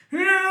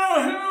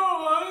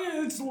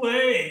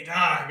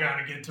I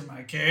gotta get to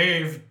my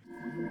cave.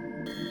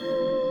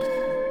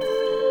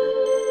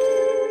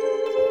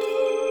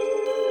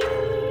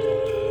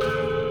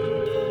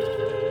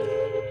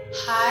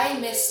 High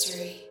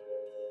Mystery.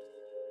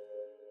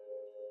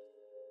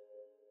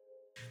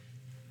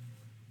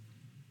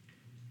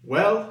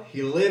 Well,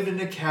 he lived in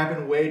a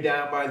cabin way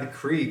down by the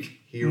creek.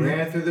 He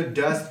ran through the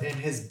dust in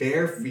his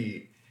bare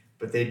feet,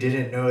 but they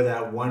didn't know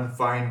that one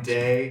fine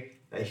day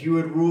that he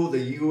would rule the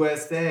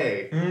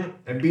USA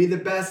and be the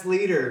best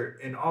leader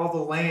in all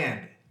the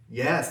land.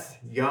 Yes,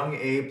 young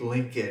Abe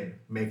Lincoln,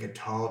 make a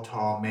tall,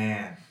 tall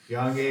man.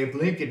 Young Abe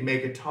Lincoln,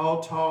 make a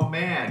tall, tall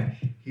man.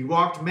 He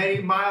walked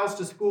many miles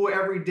to school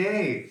every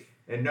day,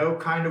 and no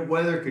kind of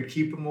weather could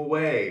keep him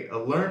away. A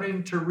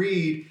learning to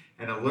read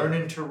and a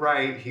learning to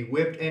write, he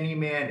whipped any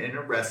man in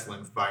a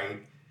wrestling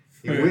fight.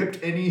 He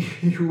whipped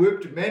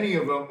many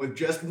of them with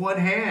just one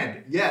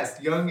hand.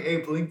 Yes, young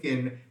Abe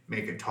Lincoln,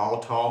 make a tall,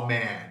 tall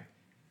man.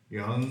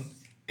 Young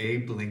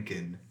Abe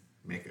Lincoln,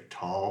 make a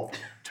tall,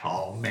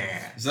 tall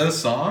man. Is that a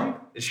song?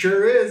 It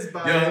sure is.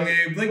 By Young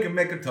Abe Lincoln,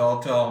 make a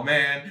tall, tall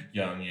man.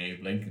 Young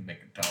Abe Lincoln,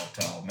 make a tall,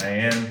 tall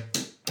man.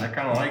 I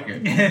kind of like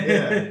it.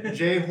 Yeah,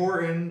 Jay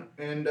Horton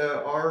and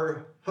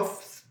R.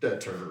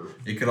 Hofstetter.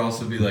 It could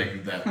also be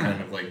like that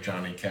kind of like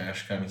Johnny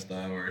Cash kind of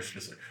style where it's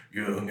just like,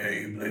 young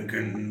Abe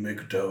Lincoln,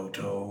 make a tall,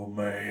 tall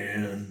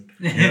man.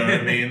 You know what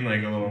I mean?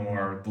 Like a little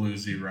more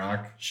bluesy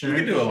rock. Sure, You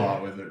could do a sure.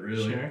 lot with it,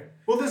 really. Sure.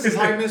 Well, this is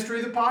High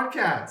Mystery, the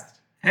podcast.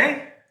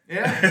 Hey,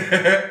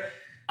 Yeah.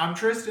 I'm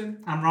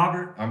Tristan. I'm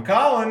Robert. I'm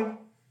Colin.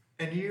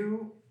 And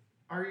you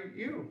are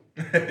you.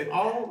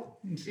 All,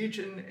 each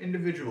and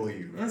individual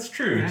you. That's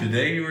true. Yeah.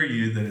 Today you are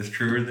you that is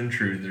truer than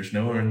true. There's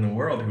no one in the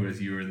world who is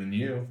youer than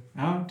you.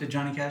 Oh, did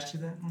Johnny Cash do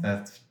that one?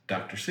 That's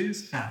Dr.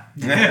 Seuss. Ah.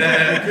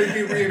 It could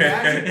be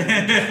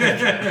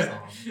reimagined.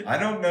 I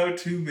don't know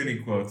too many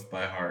quotes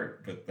by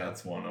heart, but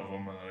that's one of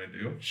them that I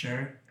do.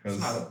 Sure. It's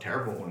not a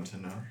terrible one to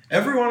know.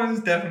 Everyone is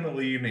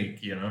definitely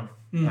unique, you know?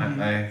 Mhm.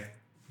 I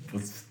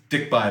would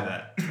stick by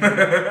that.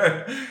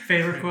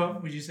 Favorite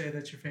quote? Would you say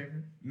that's your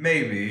favorite?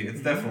 Maybe.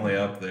 It's definitely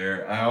up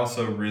there. I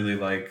also really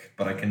like,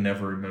 but I can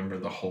never remember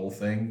the whole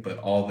thing, but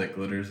all that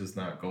glitters is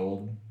not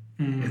gold.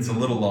 Mm. It's a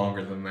little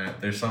longer than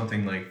that. There's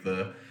something like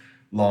the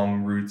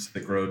long roots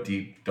that grow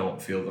deep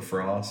don't feel the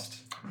frost.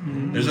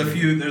 Mm. There's a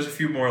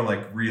few more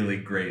like really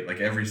great. Like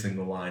every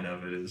single line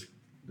of it is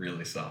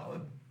really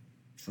solid.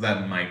 So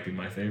that might be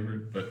my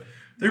favorite, but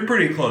they're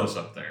pretty close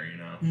up there, you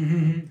know.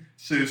 Mhm.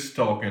 Seuss,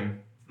 Tolkien,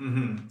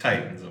 Mm-hmm.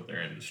 titans of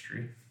their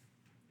industry.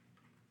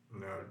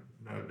 No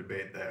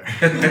debate there.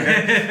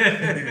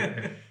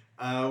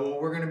 Well,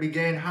 we're going to be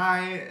getting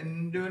high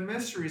and doing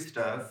mystery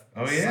stuff.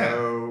 Oh, yeah.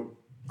 So,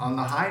 on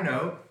the high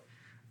note,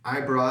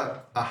 I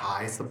brought a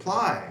high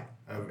supply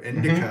of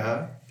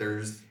indica.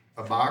 There's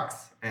a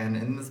box, and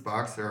in this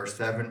box there are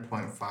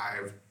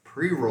 7.5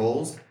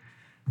 pre-rolls,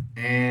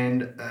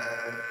 and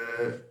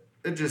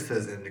it just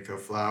says indica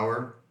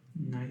flower.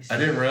 Nice. I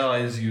didn't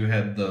realize you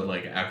had the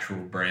like actual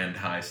brand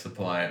high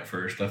supply at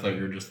first. I thought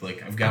you were just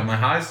like, I've got my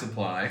high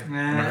supply.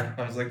 And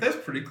I was like, that's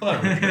pretty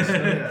clever.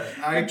 Yeah,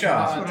 Good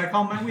job. That's what I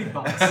call my weed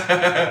box.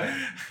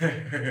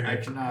 I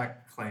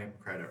cannot claim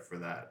credit for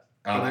that.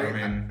 But I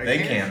mean, they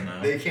can though.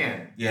 They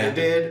can. Yeah.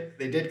 They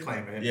did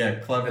claim it. Yeah,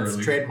 cleverly.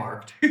 It's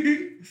trademarked.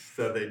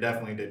 So they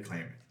definitely did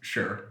claim it.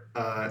 Sure.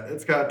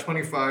 It's got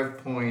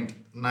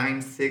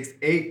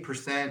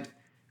 25.968%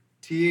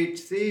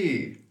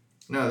 THC.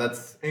 No,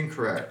 that's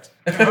incorrect.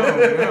 Oh,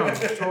 no.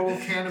 Total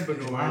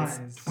cannabinoids, Lies.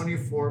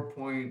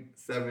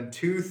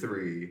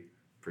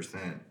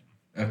 24.723%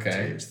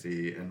 Okay.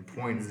 THC and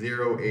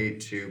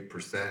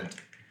 0.082%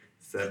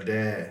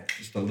 CBD.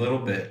 Just a little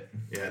bit.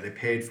 Yeah, they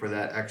paid for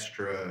that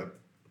extra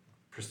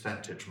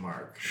percentage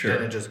mark. Sure.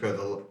 Didn't just go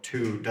the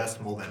 2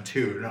 decimal then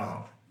 2.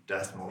 No,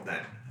 decimal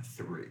then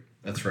 3.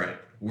 That's right.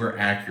 We're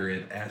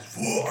accurate as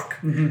fuck.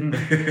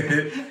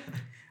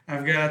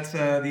 I've got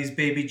these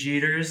baby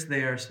Jeters.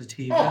 They are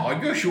sativa. Oh, I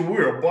guess you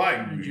will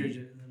buy me.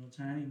 Little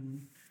tiny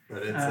one.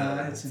 But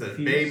It's it's a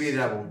infused. baby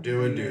that will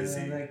do a Yeah,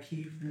 doozy. that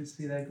keep.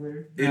 See that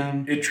glitter?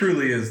 It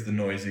truly is the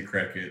noisy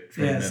cricket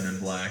from Yes. Men in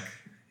Black.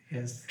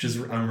 Yes. Which is,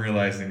 I'm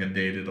realizing, a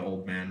dated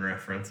old man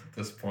reference at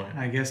this point.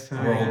 I guess so.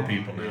 We're old yeah.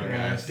 people now,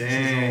 Yeah, guys.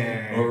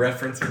 Dang. We're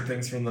referencing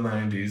things from the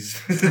 90s.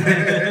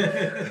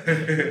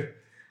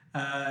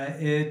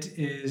 It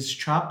is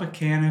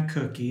Tropicana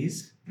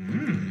cookies.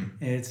 Mm.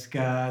 It's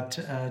got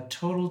a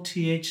total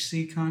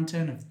THC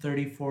content of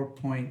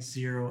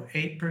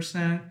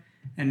 34.08%,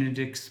 and it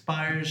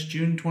expires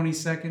June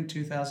 22nd,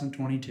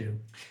 2022.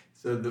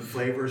 So the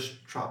flavor's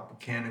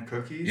Tropicana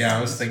cookies? Yeah,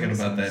 I was That's thinking what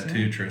about it that says,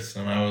 too,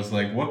 Tristan. I was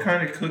like, what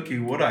kind of cookie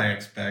would I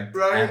expect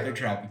Right. at the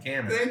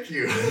Tropicana? Thank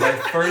you. My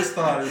first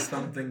thought is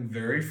something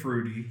very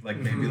fruity, like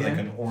maybe like Yeah.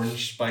 an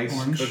orange spice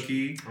Orange.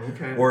 cookie.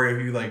 Okay. Or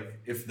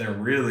if they're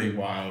really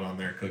wild on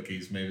their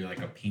cookies, maybe like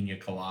a pina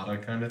colada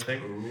kind of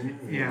thing. Ooh.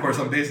 Yeah. Of course,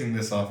 I'm basing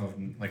this off of,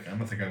 like, I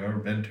don't think I've ever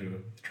been to a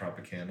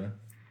Tropicana.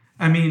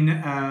 I mean,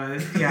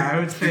 yeah, I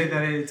would say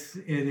that it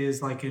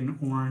is like an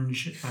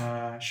orange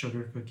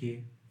sugar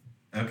cookie.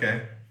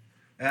 Okay.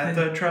 At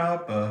the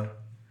Tropa,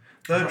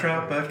 The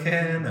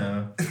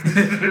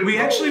Tropicana. We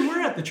actually were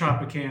at the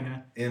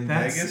Tropicana. In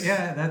That's, Vegas?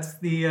 Yeah, that's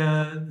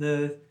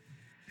the.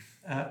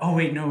 Oh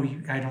wait, no,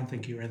 I don't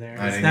think you were there.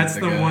 I didn't That's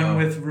get the to one go.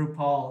 with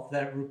RuPaul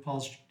that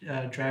RuPaul's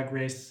Drag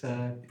Race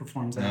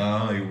performs at.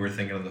 No, you were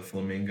thinking of the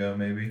Flamingo,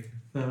 maybe?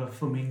 The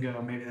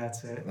Flamingo, maybe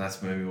that's it.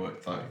 That's maybe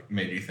what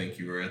made you think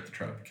you were at the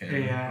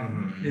Tropicana. Yeah,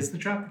 Mhm. is the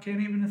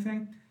Tropicana even a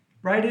thing?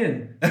 Write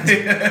in. Or is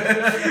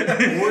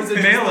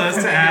it Mail just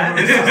us the at.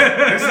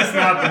 This is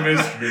not the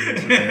mystery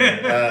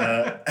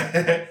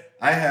today.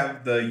 I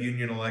have the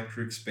Union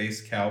Electric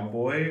Space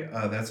Cowboy.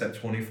 That's at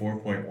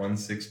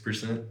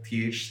 24.16%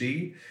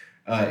 THC.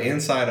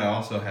 Inside, I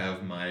also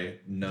have my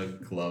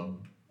Nug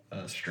Club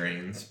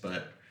strains,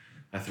 but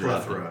I threw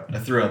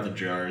out the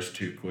jars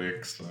too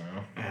quick. So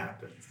It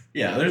happens.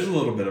 yeah, there's a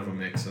little bit of a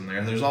mix in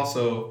there. There's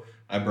also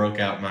I broke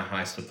out my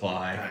high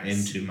supply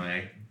Nice. into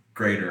my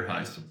greater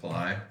high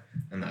supply,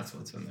 and that's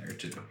what's in there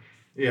too.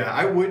 Yeah,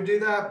 I would do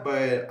that,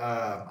 but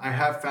I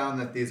have found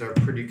that these are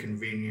pretty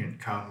convenient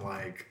come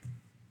like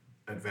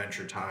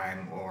Adventure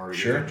Time or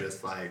Sure. even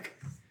just like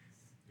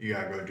you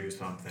gotta go do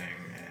something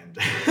and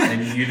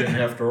And you didn't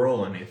have to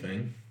roll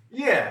anything.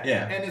 yeah,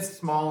 Yeah. and it's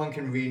small and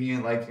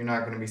convenient. Like you're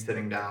not gonna be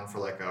sitting down for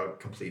like a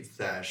complete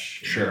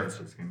sesh. You know, Sure. it's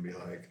just gonna be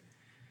like,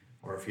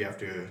 or if you have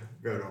to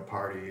go to a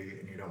party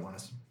and you don't want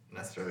to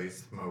necessarily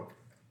smoke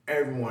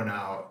everyone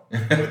out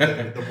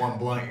with the one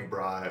blunt you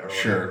brought or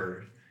Sure.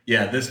 whatever.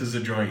 Yeah, this is a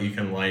joint you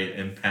can light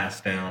and pass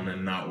down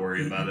and not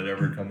worry about it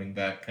ever coming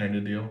back kind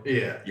of deal.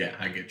 Yeah. Yeah,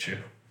 I get you.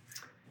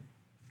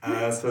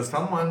 So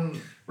someone.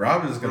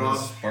 Rob is going Rob,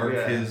 to spark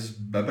yeah. his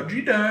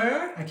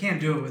Babajita. I can't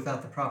do it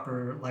without the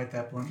proper light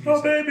that blunt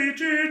Oh, music. baby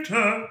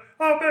Jeter.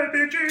 Oh,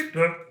 baby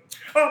Jeter.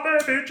 Oh,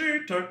 baby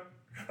Jeter.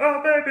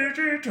 Oh, baby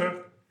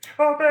Jeter.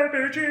 Oh,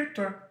 baby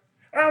Jeter.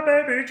 Oh,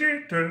 baby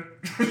Jeter.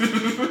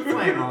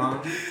 Flame on.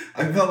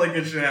 I felt like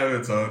it should have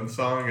its own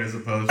song as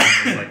opposed to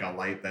just like a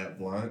light that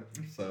blunt.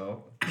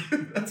 So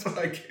that's what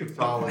I came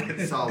up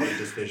with. Solid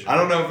decision. I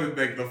don't know if it'd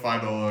make the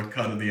final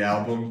cut of the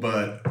album,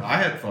 but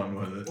I had fun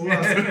with it.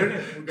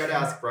 Well, we gotta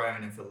ask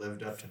Brian if it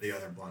lived up to the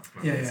other blunt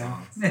smoking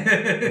songs.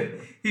 Yeah.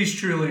 He's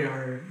truly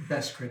our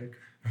best critic.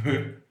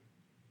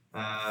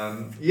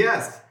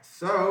 Yes.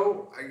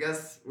 So I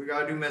guess we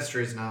gotta do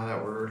mysteries now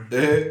that we're Now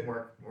that working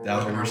we're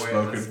our way up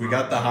smoking, this we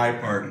got the mountain.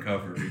 high part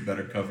covered. We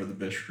better cover the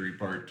mystery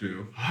part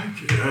too. I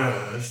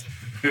guess.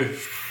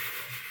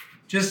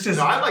 Just as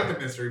No, I like the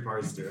mystery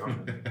parts too.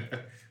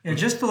 yeah,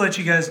 just to let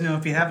you guys know,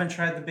 if you haven't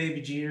tried the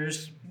Baby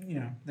Jeters, you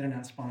know they're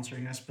not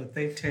sponsoring us, but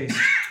they taste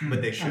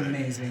But they should.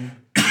 amazing.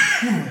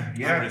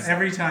 Yeah,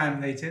 Every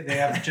time they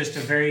have just a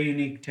very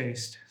unique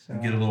taste. So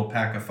get a little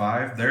pack of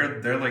 5.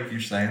 They're like you're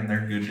saying,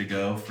 they're good to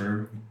go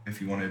for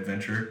if you want to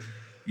adventure.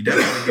 You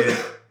definitely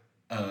get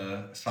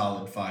a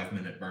solid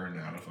 5-minute burn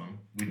out of them.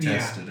 We Yeah.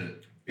 tested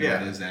it.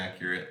 Yeah. It is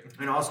accurate.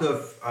 And also,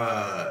 if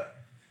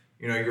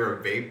you're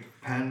a vape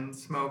pen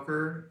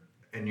smoker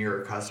and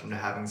you're accustomed to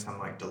having some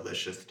like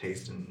delicious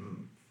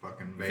tasting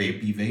fucking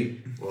vape,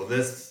 Vape. well,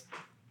 this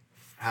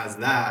has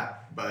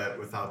that, but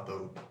without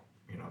the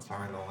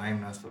the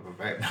lameness of a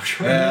vape.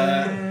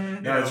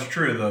 No, it's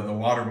true though. The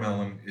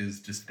watermelon is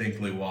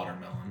distinctly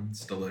watermelon.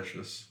 It's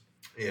delicious.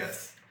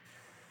 Yes.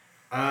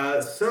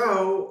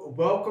 So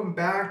welcome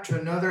back to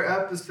another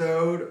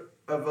episode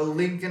of a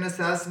Lincoln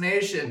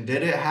assassination.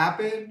 Did it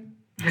happen?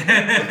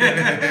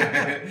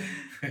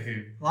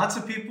 lots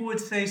of people would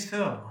say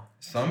so.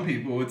 Some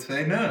people would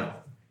say no.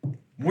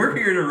 We're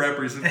here to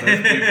represent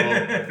those people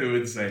who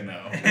would say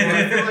no. Well,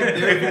 I feel like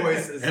their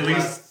voice is At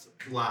less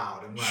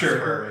loud and less Sure.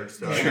 heard.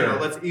 So Sure.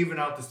 let's even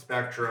out the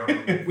spectrum.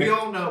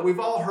 We've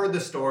all heard the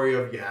story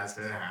of yes,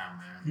 it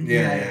happened.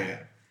 Yeah.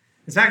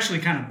 It's actually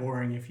kind of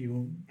boring if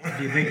you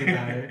think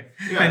about it.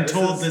 Yeah, Been this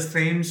told is- the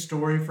same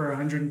story for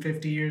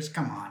 150 years.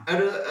 Come on.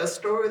 And a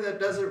story that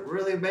doesn't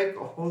really make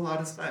a whole lot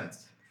of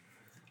sense.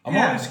 I'm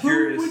always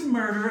curious. Who would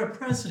murder a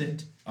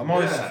president? I'm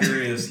always Yeah.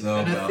 curious though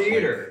In a about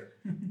theater.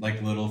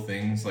 like little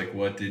things like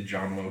what did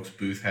John Wilkes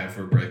Booth have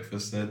for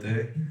breakfast that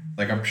day?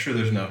 Like I'm sure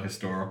there's no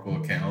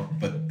historical account,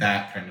 but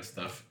that kind of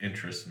stuff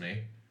interests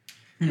me.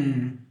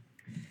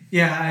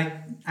 Yeah,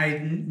 I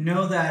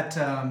know that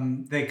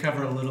they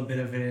cover a little bit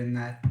of it in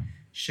that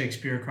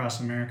Shakespeare Across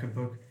America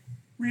book.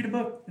 Read a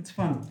book; it's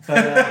fun. But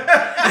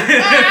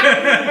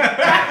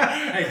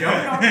Hey,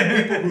 don't knock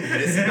the people who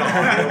listen to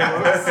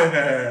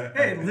audiobooks.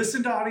 hey,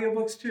 listen to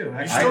audiobooks too.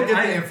 You still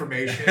get the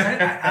information.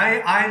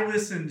 I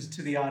listened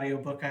to the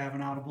audiobook. I have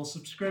an Audible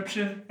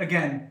subscription.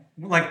 Again,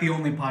 like the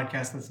only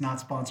podcast that's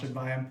not sponsored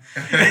by them.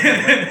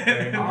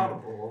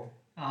 Audible.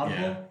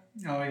 Audible?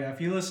 Yeah. Oh, yeah.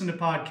 If you listen to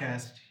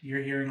podcasts,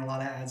 you're hearing a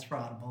lot of ads for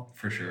Audible.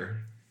 For sure.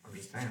 I'm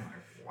just saying,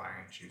 like, why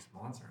aren't you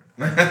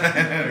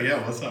sponsoring?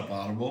 Yeah, what's up,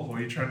 Audible? What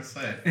are you trying to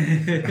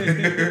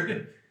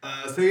say?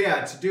 So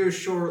yeah, to do a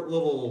short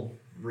little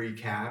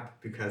recap,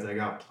 because I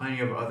got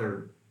plenty of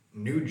other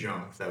new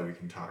junk that we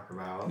can talk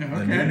about. No.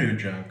 The Okay. new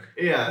junk.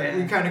 Yeah,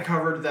 we Yeah. kind of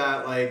covered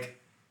that, like,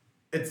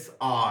 it's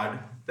odd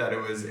that it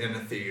was in a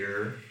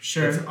theater.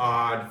 Sure. It's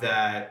odd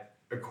that,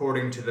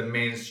 according to the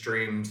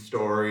mainstream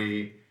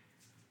story,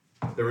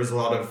 there was a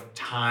lot of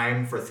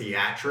time for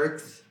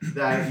theatrics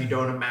that you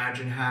don't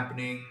imagine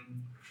happening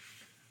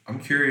I'm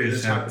in curious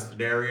this type of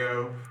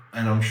scenario.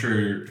 and I'm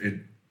sure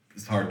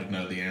it's hard to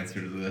know the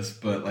answer to this,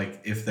 but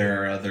like if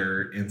there are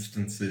other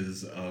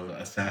instances of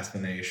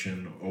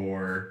assassination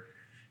or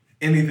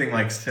anything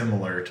like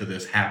similar to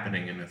this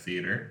happening in a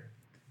theater.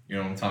 You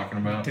know what I'm talking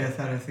about? Death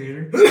at a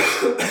theater.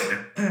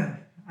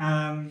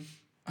 I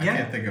Yeah.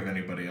 can't think of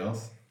anybody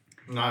else.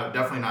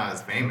 Definitely not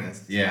as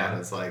famous. Yeah.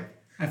 It's like,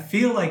 I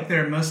feel like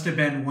there must have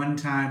been one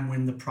time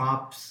when the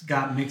props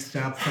got mixed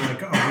up for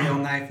like a real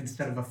knife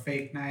instead of a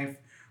fake knife,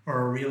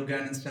 or a real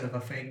gun instead of a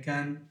fake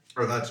gun.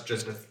 or that's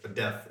just a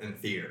death in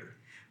theater.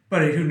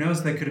 But who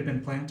knows? They could have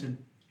been planted.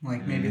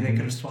 Like maybe they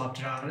could have swapped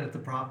it out at the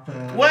prop.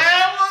 Where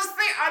was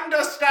the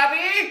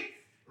understudy?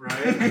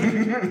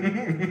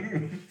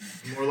 Right?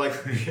 More like,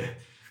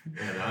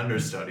 yeah, the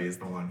understudy is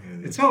the one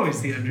who. It's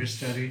always the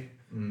understudy.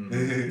 Mm.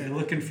 They're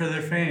looking for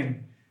their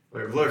fame.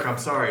 Like, look, I'm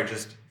sorry,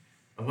 just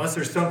unless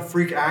there's some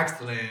freak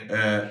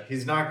accident,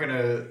 he's not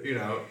gonna, you're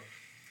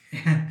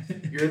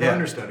the Yeah.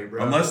 understudy,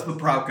 bro. Unless the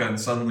prop gun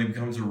suddenly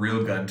becomes a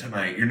real gun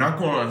tonight, you're not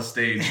going on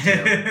stage,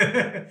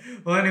 Tim.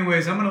 Well,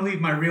 anyways, I'm gonna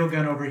leave my real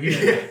gun over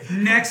here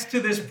next to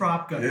this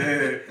prop gun.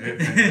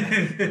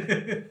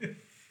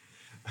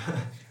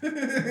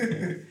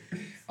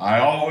 I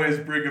always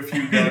bring a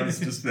few guns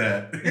to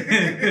set.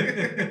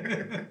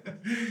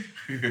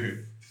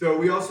 So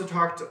we also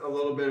talked a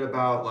little bit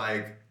about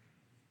like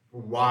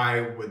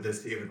why would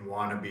this even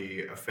want to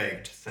be a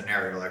faked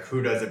scenario? Like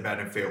who does it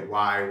benefit?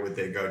 Why would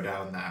they go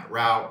down that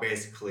route?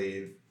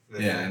 Basically,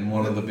 Yeah, and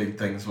one of the big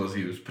things was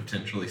he was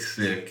potentially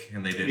sick,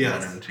 and they didn't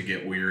want Yes. him to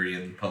get weary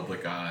in the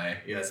public eye.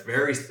 yes,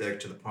 very sick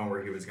to the point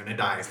where he was going to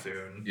die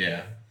soon.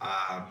 Yeah.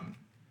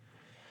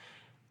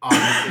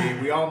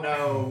 Obviously, we all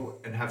know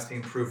and have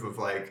seen proof of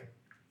like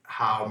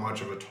how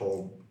much of a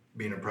toll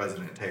being a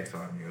president takes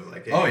on you.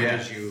 Like it Oh, yeah.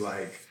 gives you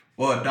like.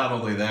 Well, not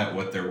only that,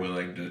 what they're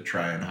willing to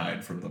try and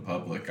hide from the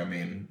public. I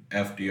mean,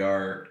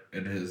 FDR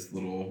in his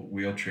little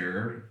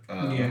wheelchair,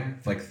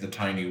 like the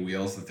tiny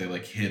wheels that they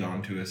like hid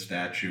onto his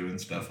statue and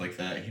stuff like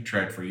that. He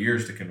tried for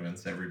years to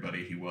convince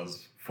everybody he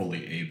was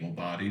fully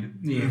able-bodied.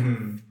 Yeah.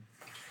 Mhm.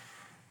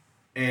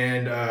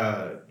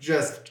 And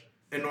just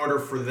in order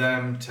for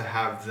them to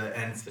have the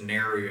end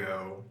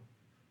scenario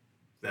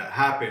that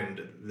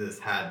happened,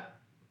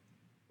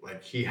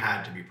 he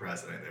had to be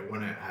president. They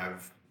wouldn't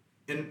have,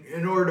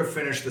 in order to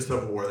finish the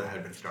Civil War that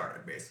had been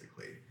started,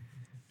 basically.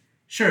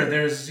 Sure,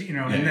 there's,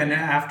 Yeah. and then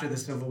after the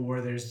Civil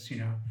War, there's,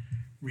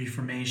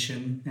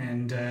 Reformation,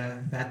 and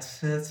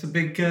that's a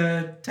big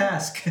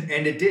task.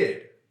 And it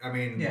did. I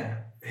mean, Yeah.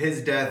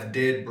 his death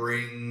did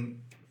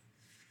bring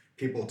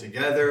people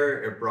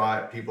together. It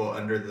brought people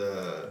under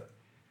the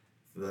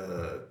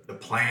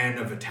plan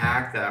of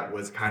attack that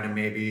was kind of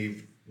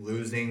maybe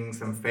losing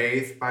some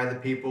faith by the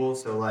people.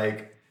 So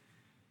like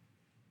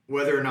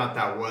whether or not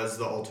that was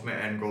the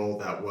ultimate end goal,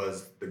 that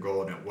was the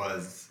goal, and it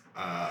was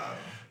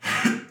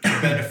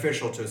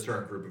beneficial to a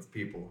certain group of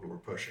people who were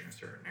pushing a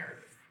certain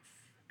narrative.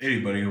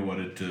 Anybody who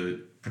wanted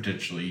to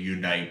potentially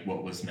unite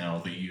what was now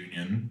the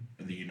Union,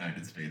 the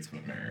United States of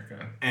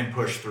America. And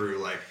push through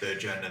like the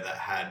agenda that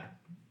had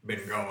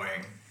been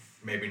going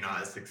maybe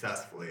not as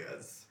successfully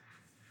as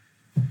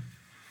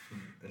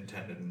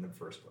intended in the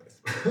first place.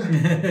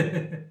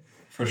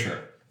 For sure.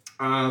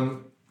 I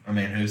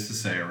mean, who's to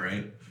say,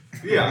 right?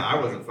 Yeah, I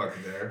wasn't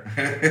fucking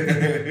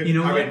there. You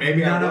know I what? mean,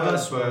 maybe None I of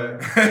was, us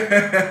but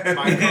were.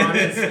 my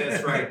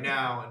consciousness right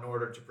now, in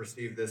order to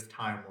perceive this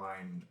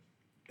timeline,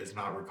 is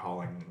not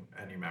recalling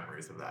any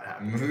memories of that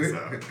happening.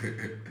 So.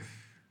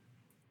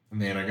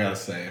 Man, I gotta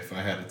say, if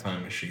I had a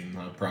time machine,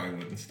 I probably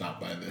wouldn't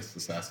stop by this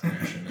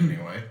assassination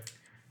anyway.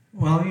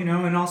 Well,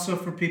 and also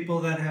for people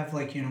that have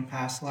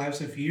past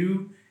lives, if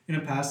you in a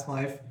past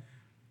life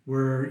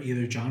were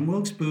either John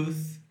Wilkes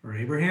Booth or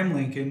Abraham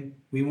Lincoln,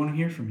 we want to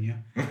hear from you.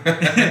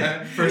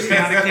 First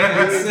round of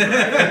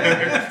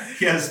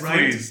candidates. Yes,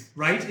 please.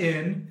 Write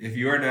in. If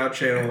you are now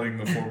channeling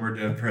the former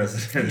dead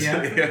president.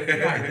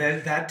 Yeah,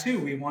 that too.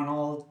 We want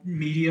all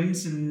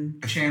mediums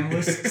and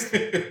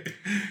channelists.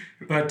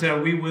 But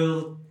we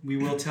will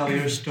tell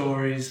your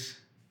stories.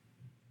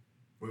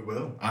 We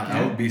will.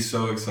 I would be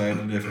so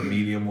excited if a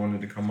medium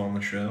wanted to come on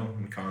the show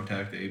and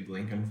contact Abe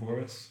Lincoln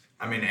for us.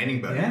 I mean,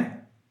 anybody. Yeah.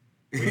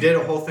 We did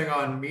a whole thing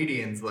on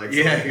medians. So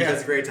Yeah,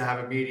 it's great to have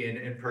a median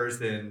in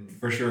person.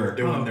 For sure.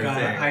 Doing their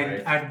thing.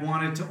 Right? I'd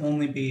want it to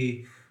only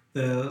be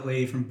the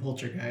lady from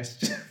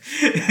Poltergeist.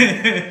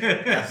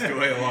 Passed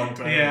away a long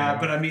time Yeah,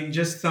 ago. but I mean,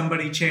 just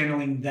somebody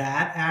channeling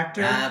that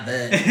actor.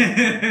 Robert,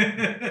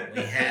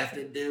 we have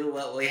to do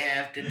what we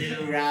have to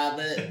do,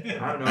 Robert.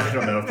 I don't know. I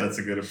don't know if that's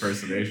a good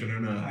impersonation or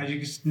not. I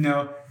just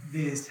know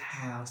this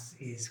house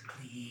is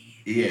clean.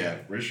 Yeah,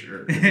 for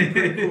sure. Pretty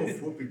cool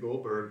if Whoopi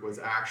Goldberg was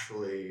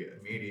actually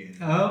a median.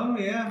 Oh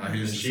yeah,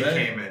 Who's to She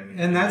say? came in.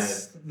 and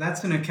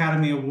that's an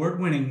Academy Award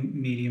winning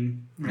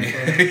medium right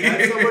there.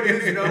 That's somebody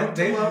who's known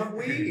They- to love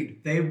weed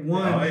They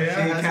won Oh, yeah,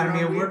 the has Academy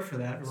her own Award weed for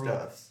that role.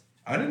 stuff.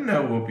 I didn't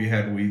know Whoopi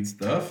had weed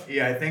stuff.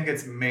 Yeah, I think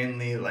it's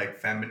mainly like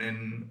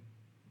feminine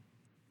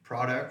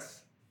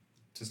products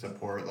to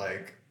support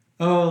like.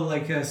 Oh,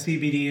 like a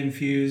CBD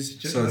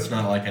infused. So it's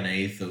not like an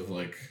eighth of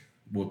like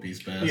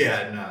Whoopi's best.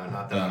 Yeah, no,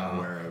 not that I'm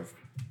aware of.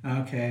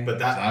 Okay. But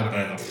that I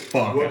bet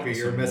fuck Whoopi,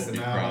 you're missing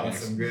Whoopi out on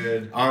products. some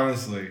good.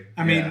 Honestly.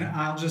 I mean,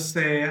 I'll just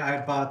say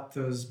I bought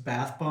those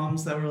bath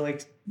bombs that were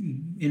like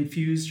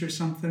infused or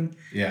something,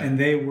 yeah. and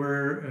they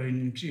were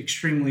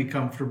extremely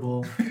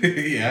comfortable,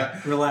 Yeah.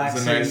 relaxing.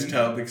 It's a nice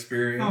tub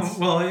experience. Oh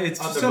well,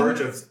 it's On the so, verge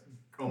of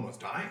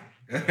almost dying.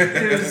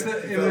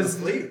 it Fell was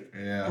asleep.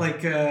 Yeah.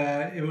 like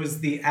it was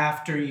the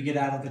after you get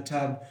out of the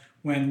tub,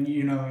 when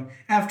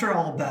after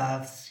all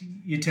baths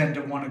you tend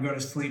to want to go to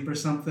sleep or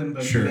something,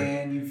 but Sure.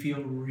 man, you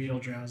feel real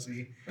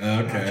drowsy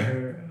Okay.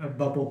 after a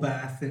bubble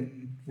bath and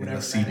And whatever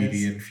the that CBD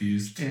is.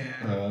 infused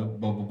Yeah.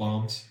 bubble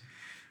bombs.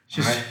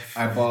 Just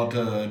I bought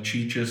a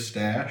Chicha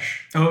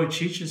stash.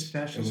 Chicha's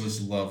stash. It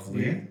was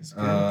lovely. Yeah, it's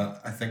good.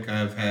 I think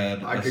I've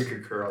had. I could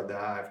concur on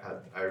that.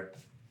 I've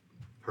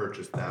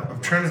purchased that.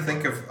 I'm trying to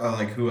think of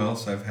like who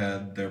else I've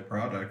had their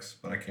products,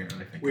 but I can't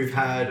really think. We've of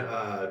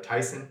had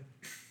Tyson.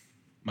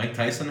 Mike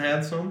Tyson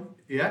had some.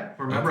 Yeah,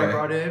 remember Okay. I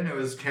brought in? It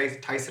was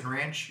Tyson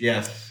Ranch.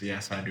 Yes,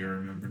 I do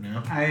remember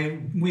now.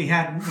 We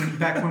had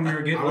back when we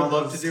were getting. I would all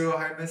love to those- do a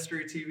high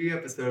mystery TV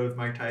episode with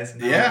Mike Tyson.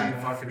 That Yeah, would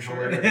be fucking for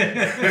sure.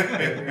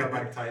 hilarious. We got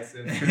Mike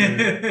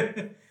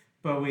Tyson.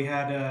 But we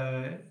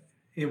had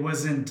it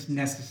wasn't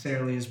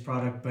necessarily his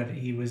product, but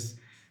he was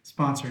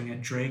sponsoring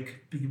it. Drake,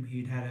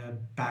 he'd had a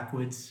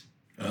Backwoods.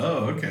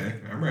 Oh, okay,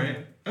 all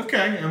right,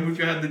 okay. And we've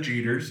had the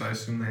Jeters. I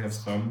assume they have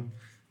some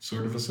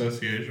sort of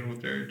association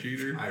with Derek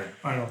Jeter.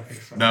 I don't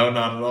think so. No,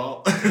 not at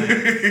all.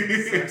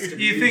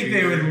 You think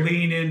they would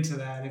lean into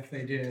that if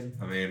they did?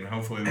 I mean,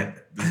 hopefully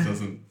this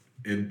doesn't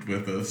end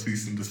with a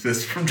cease and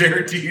desist from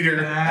Derek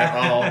Jeter at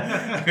all.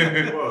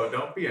 Whoa,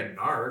 don't be a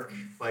narc.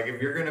 Like,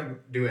 if you're going to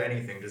do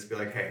anything, just be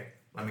like, hey,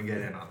 let me get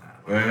in on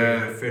that. Like,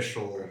 an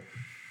official.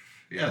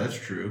 Yeah, that's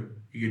true.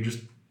 You could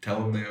just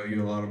tell them they owe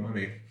you a lot of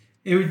money.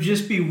 It would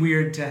just be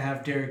weird to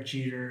have Derek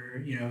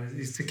Jeter.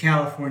 It's a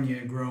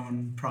California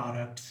grown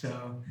product,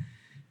 so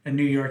a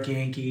New York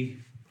Yankee,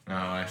 Oh,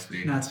 I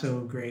see. not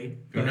so great.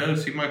 Who but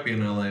knows? He might be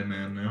an LA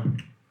man now.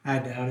 I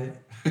doubt it.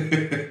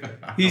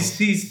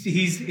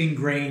 He's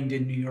ingrained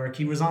in New York.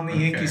 He was on the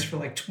Okay. Yankees for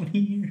like 20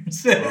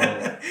 years.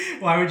 Oh.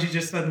 Why would you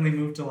just suddenly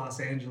move to Los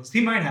Angeles?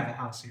 He might have a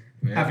house here.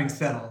 Yeah. Having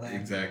said all that,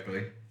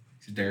 Exactly.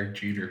 He's Derek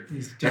Jeter.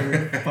 he's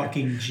Derek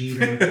fucking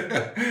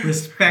Jeter.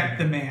 Respect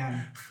the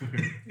man.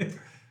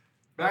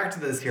 Back to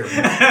this here.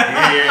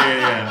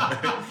 Yeah.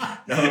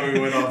 Now that we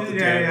went off the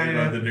tangent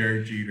yeah. on the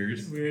Derek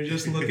Jeters. We were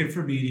just looking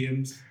for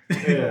mediums.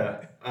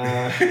 Yeah.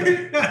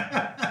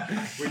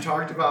 We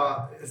talked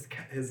about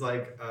his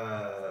like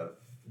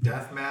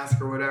death mask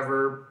or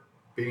whatever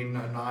being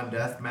a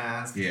non-death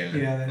mask. Yeah.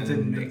 Yeah, that And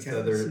didn't then make so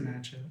sense there- to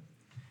match up.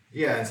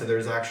 Yeah, and so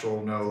there's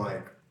actual no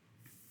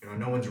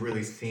one's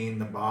really seen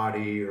the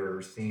body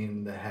or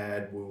seen the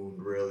head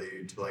wound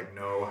really to like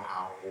know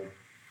how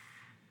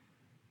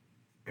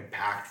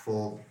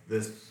impactful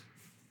this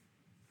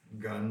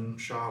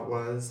gunshot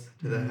was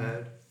to the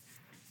head.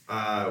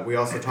 We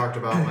also talked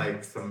about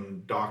like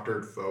some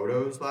doctored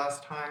photos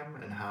last time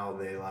and how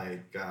they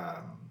like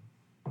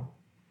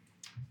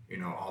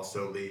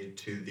also lead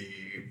to the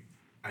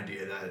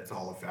idea that it's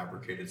all a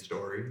fabricated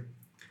story.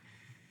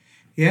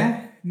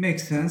 Yeah,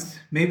 makes sense.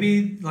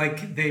 Maybe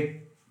like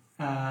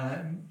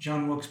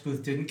John Wilkes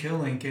Booth didn't kill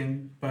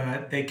Lincoln,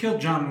 but they killed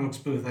John Wilkes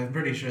Booth. I'm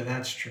pretty sure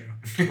that's true.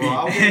 Well,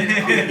 I'll get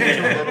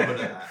into a little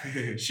bit of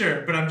that.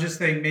 Sure, but I'm just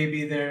saying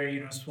maybe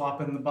they're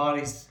swapping the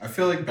bodies. I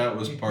feel like that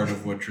was part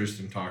of what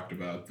Tristan talked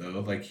about,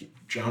 though. Like,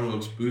 John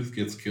Wilkes Booth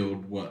gets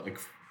killed, what,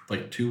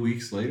 like 2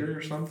 weeks later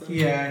or something?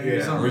 Yeah, he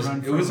was Yeah. on Or the was- run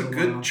it for was a little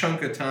good while.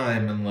 chunk of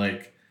time, and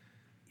like,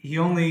 He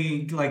only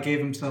gave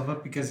himself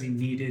up because he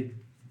needed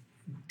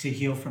to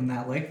heal from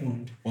that leg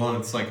wound. well,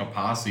 it's like a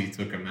posse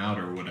took him out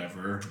or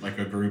whatever. Like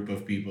a group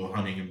of people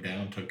hunting him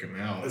down took him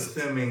out.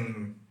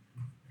 Assuming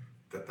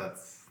that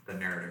that's the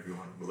narrative you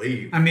want to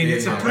believe. I mean,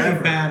 it's a Yeah. pretty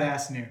However-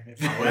 badass narrative.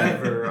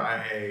 However,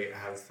 I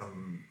have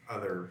some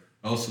other.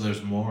 Oh, so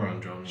there's more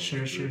on John Wilkes Sure,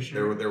 Booth. sure,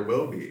 sure. There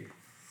will be.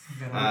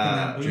 Gotta open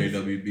that booth.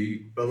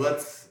 JWB. But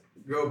let's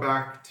go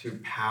back to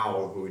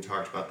Powell, who we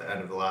talked about at the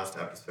end of the last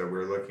episode. We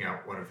were looking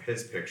at one of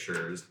his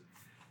pictures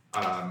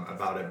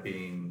about it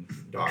being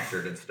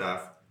doctored and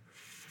stuff.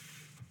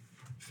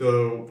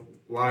 So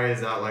why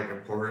is that like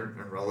important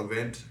and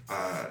relevant?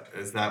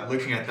 Is that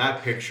looking at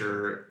that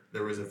picture,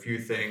 there was a few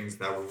things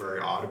that were very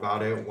odd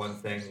about it. One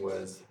thing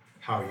was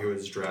how he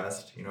was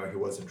dressed. He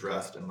wasn't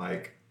dressed in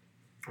like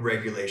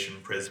regulation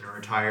prisoner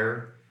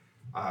attire.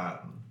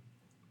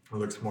 It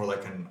looks more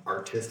like an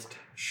artist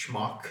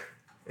schmuck,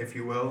 if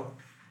you will.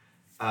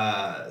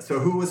 So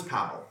who was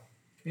Powell?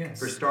 Yes.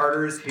 For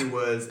starters, he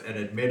was an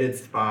admitted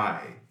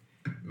spy.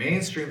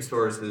 Mainstream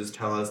sources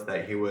tell us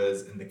that he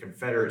was in the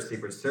Confederate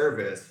Secret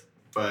Service,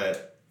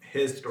 but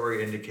his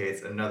story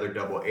indicates another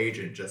double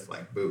agent just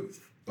like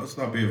Booth. Let's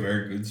not be a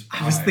very good spy.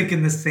 I was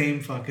thinking the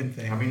same fucking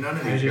thing. I mean, none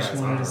of I these just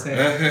guys wanted are. to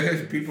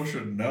say. People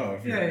should know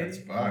if you're a good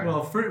spy.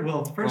 Well, first Well,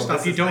 off,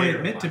 this you is don't later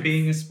admit in to life.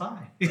 being a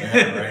spy.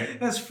 Yeah, right.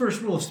 That's the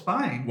first rule of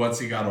spying. Once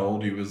he got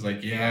old, he was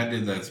like, "Yeah, I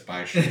did that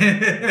spy shit."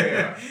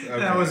 Yeah.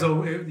 That was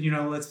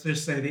let's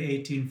just say the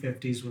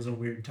 1850s was a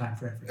weird time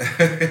for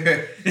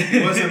everyone. He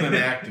wasn't an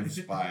active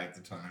spy at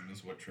the time,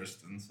 is what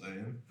Tristan's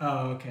saying.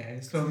 Oh, okay.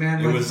 So, man,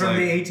 It like, was from like-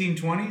 the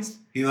 1820s?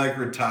 He like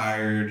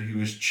retired. He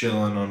was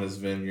chilling on his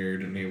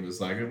vineyard, and he was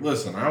like,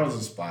 "Listen, I was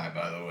a spy,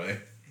 by the way."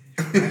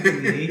 Back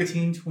in the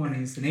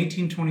 1820s. An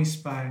 1820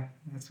 spy.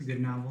 That's a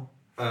good novel.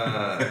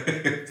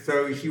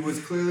 So he was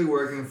clearly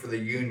working for the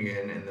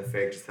Union in the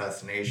faked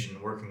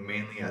assassination, working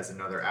mainly as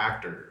another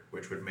actor,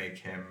 which would make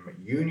him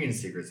Union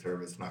Secret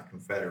Service, not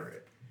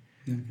Confederate.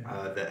 Okay.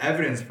 The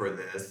evidence for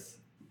this,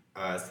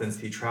 since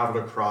he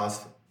traveled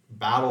across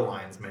battle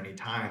lines many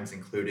times,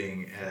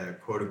 including a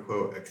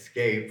quote-unquote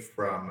escape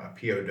from a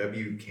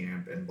POW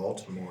camp in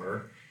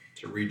Baltimore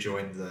to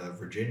rejoin the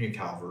Virginia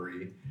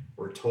Cavalry,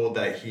 we're told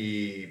that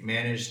he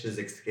managed his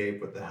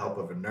escape with the help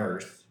of a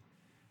nurse.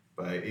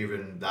 But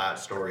even that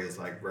story is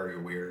like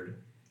very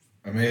weird.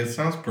 I mean, it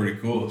sounds pretty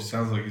cool. It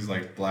sounds like he's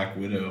like Black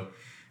Widow,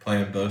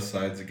 playing both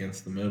sides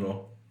against the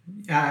middle.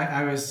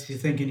 I was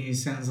thinking he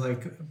sounds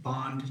like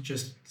Bond,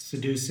 just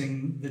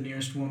seducing the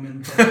nearest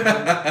woman.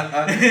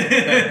 That's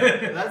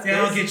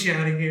Yeah, I'll this- get you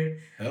out of here.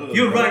 Hello.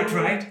 You're right,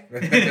 right?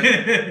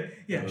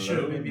 Yeah, Hello,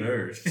 sure, maybe.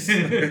 nurse.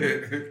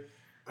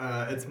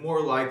 It's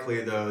more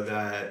likely, though,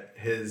 that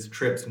his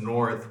trips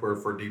north were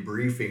for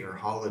debriefing or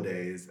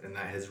holidays, and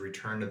that his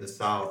return to the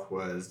South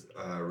was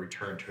a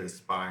return to his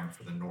spying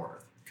for the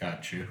North.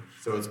 Got you.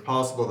 So it's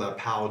possible that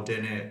Powell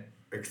didn't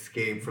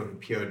escape from the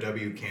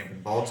POW camp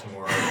in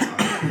Baltimore.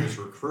 He was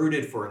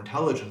recruited for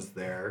intelligence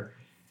there,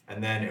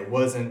 and then it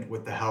wasn't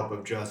with the help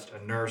of just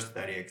a nurse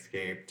that he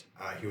escaped.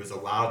 He was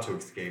allowed to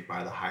escape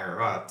by the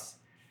higher-ups.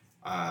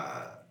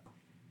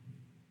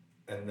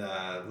 And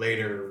the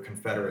later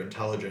Confederate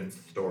intelligence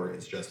story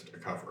is just a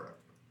cover-up.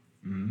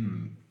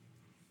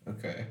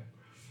 Okay.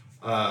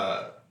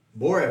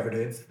 More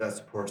evidence that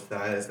supports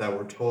that is that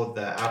we're told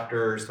that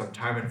after some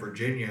time in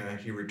Virginia,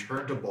 he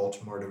returned to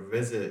Baltimore to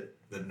visit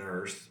the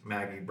nurse,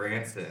 Maggie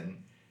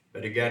Branson.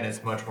 But again,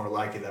 it's much more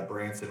likely that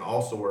Branson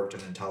also worked in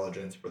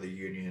intelligence for the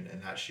Union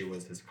and that she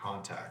was his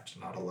contact,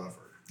 not a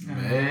lover.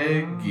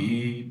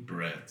 Maggie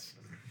Branson.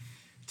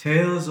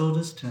 Tale as old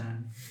as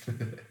time.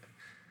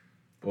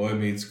 Boy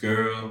meets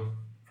girl,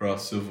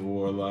 cross Civil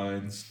War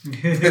lines.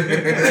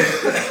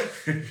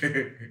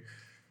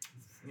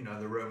 You know,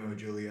 the Romeo and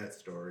Juliet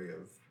story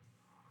of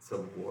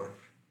Civil War.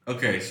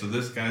 Okay, so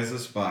this guy's a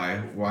spy.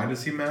 Why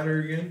does he matter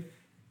again?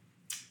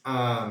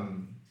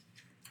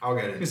 I'll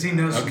get it. Because he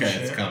knows some Okay,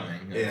 shit. it's coming.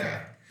 Okay.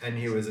 Yeah, and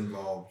he was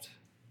involved.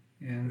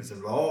 Yeah. He was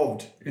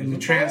involved. In the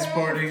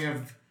transporting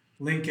of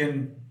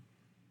Lincoln.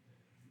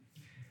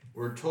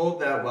 We're told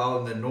that while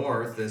in the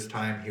North, this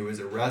time he was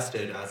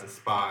arrested as a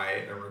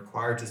spy and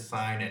required to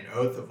sign an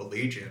oath of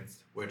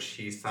allegiance, which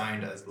he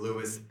signed as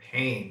Lewis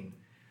Payne,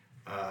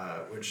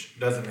 which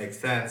doesn't make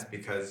sense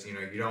because, you know,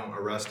 you don't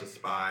arrest a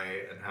spy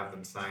and have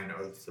them sign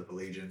oaths of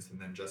allegiance and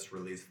then just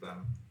release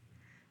them.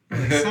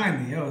 Well, he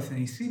signed the oath and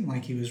he seemed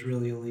like he was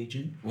really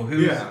allegiant. Well,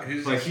 who's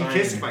like he signing-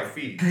 kissed my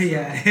feet.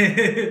 Yeah,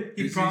 he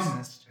who's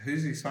promised.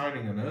 Who's he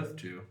signing an oath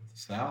to? The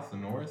South, the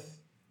North?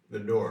 The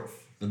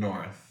North. The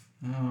North.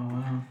 Oh,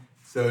 wow.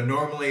 So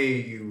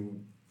normally you,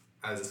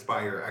 as a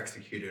spy, you're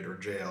executed or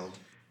jailed,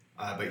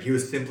 but he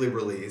was simply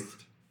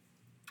released.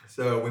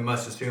 So we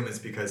must assume it's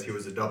because he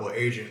was a double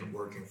agent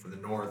working for the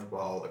North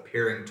while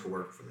appearing to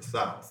work for the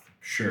South.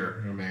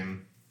 Sure. I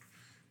mean,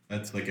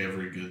 that's like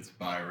every good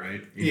spy,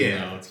 right?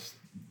 Yeah. Know, it's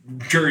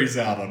jury's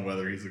out on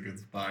whether he's a good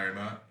spy or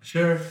not.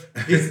 Sure.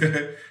 He's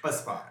a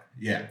spy.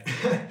 Yeah.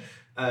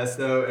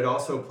 So it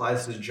also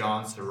applies to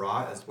John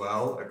Surratt as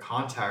well, a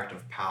contact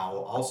of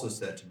Powell, also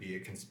said to be a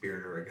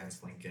conspirator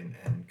against Lincoln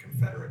and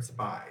Confederate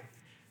spy.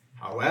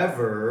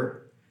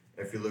 However,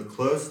 if you look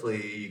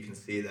closely, you can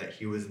see that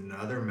he was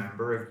another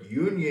member of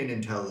Union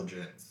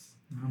intelligence.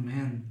 Oh,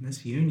 man.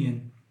 This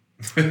Union.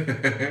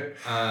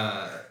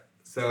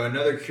 So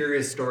another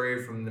curious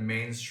story from the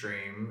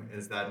mainstream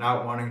is that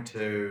not wanting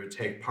to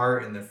take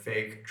part in the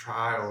fake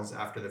trials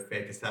after the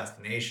fake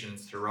assassination,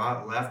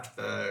 Surratt left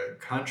the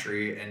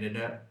country and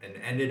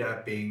ended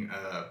up being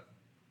a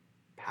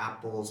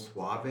papal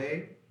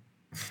suave.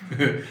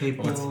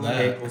 Papal. What's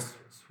that? Papal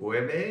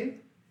suave?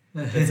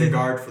 It's a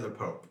guard for the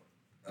Pope.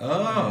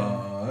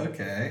 Oh,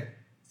 okay.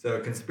 So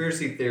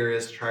conspiracy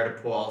theorists try to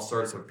pull all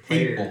sorts of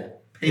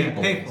Papal. Yeah,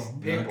 Papal.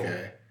 papal.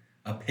 Okay.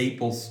 A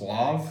papal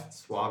suave?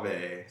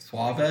 Suave.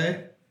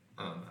 Suave?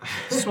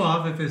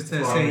 Suave, if it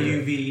says Suave.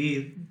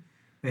 A-U-V-E,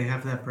 they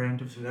have that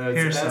brand of No,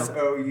 hair it's soap.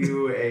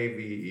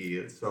 S-O-U-A-V-E.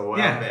 It's suave.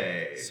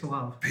 Yeah.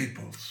 Suave.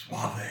 Papal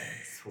suave.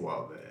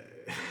 Suave.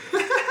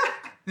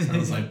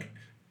 Sounds like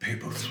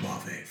Papal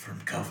suave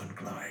from Calvin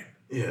Klein.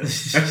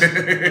 Yes.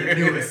 The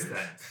newest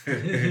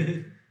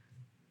thing.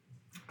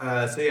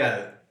 So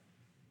yeah,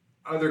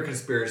 other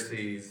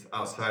conspiracies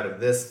outside of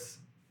this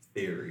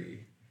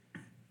theory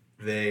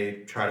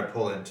they try to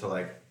pull into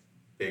like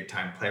big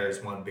time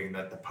players. One being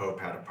that the Pope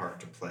had a part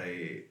to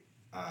play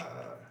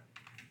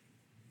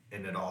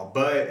in it all.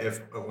 But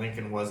if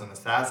Lincoln wasn't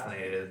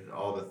assassinated,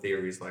 all the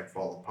theories like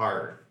fall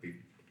apart.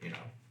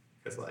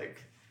 Because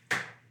like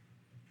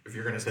if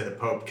you're gonna say the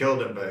Pope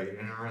killed him, but he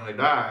didn't really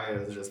die,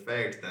 it was just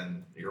faked,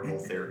 then your whole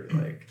theory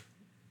like.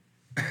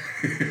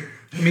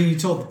 I mean, you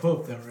told the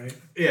Pope though, right?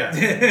 Yeah.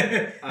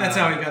 That's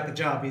how he got the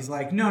job. He's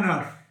like,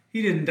 no,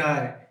 he didn't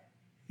die.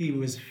 He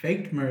was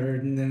faked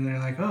murdered, and then they're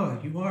like, oh,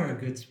 you are a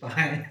good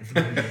spy.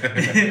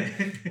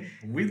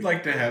 We'd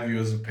like to have you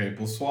as a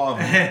papal suave.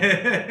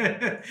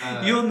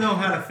 You'll know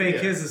how to fake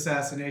his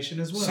assassination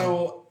as well.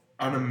 So,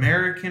 an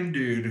American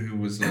dude who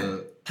was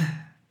a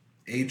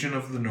agent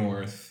of the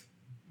North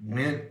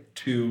went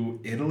to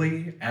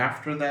Italy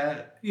after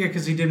that. Yeah,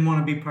 because he didn't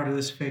want to be part of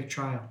this fake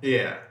trial.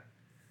 Yeah.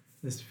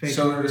 This fake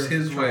So it was murder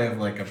his trial. way of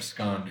like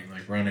absconding,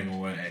 like running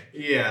away.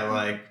 Yeah,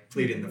 like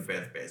pleading the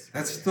fifth, basically.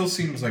 That still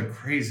seems like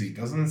crazy.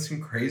 Doesn't it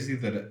seem crazy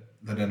that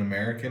an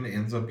American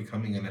ends up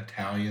becoming an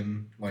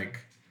Italian,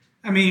 like?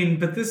 I mean,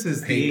 but this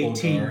is the Papal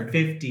guard.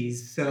 1850s,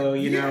 so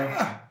you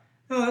know,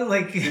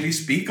 like. Did he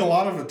speak a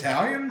lot of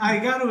Italian? I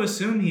got to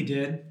assume he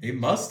did. He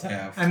must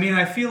have. I mean,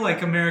 I feel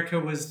like America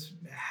was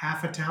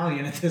half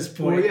Italian at this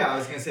point. Well, yeah, I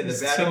was going to say the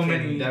There's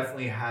Vatican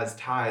definitely has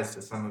ties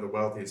to some of the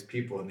wealthiest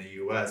people in the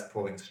U.S.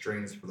 pulling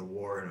strings for the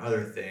war and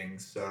other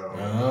things. So,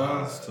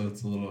 So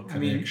it's a little I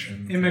mean,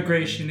 connection.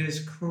 immigration is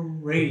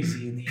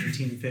crazy in the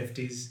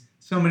 1850s.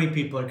 So many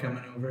people are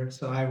coming over,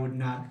 so I would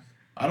not.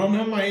 I don't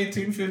know my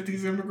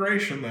 1850s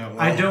immigration that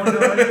well. I don't know.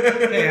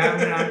 Hey,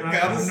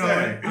 Gotta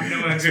say. I'm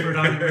no expert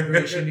on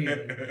immigration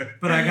either.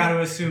 But I got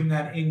to assume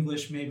that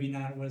English maybe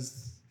not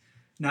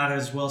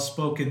as well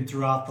spoken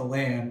throughout the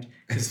land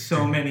because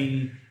so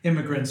many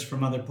immigrants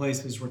from other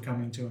places were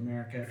coming to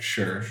America.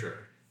 Sure. sure.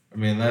 I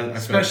mean, that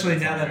Especially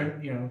now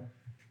now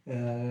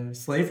that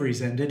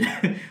slavery's ended.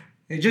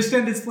 They just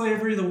ended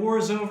slavery. The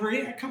war's over.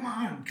 Yeah, come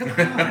on. Well,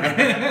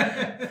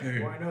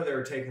 I know they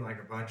were taking like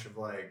a bunch of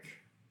like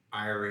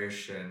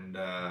Irish and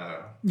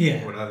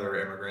what other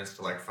immigrants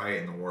to like fight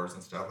in the wars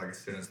and stuff. Like as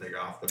soon as they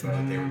got off the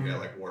boat, they would get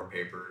like war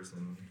papers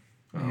and.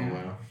 Oh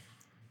wow.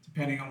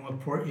 Depending on what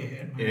port you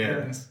hit. My Yeah.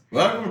 goodness.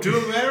 Welcome to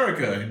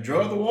America.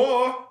 Enjoy the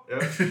war.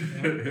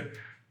 Yep.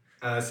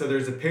 So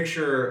there's a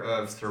picture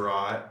of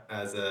Surratt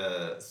as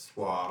a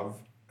Suave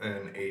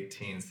in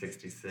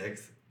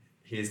 1866.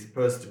 He's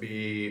supposed to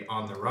be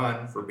on the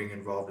run for being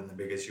involved in the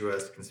biggest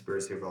U.S.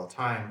 conspiracy of all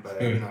time,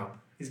 but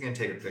he's gonna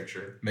take a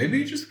picture. Maybe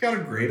he just got a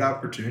great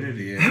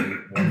opportunity and he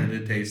wanted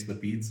to taste the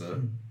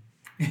pizza.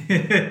 I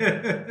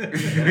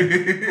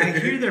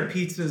hear their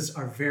pizzas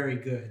are very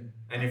good.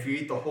 And if you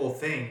eat the whole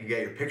thing, you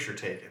get your picture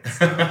taken.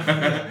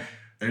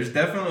 There's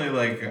definitely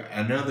like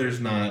I know there's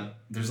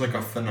like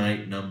a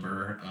finite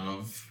number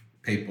of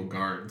papal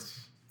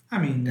guards. I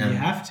mean, And you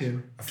have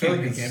to. I feel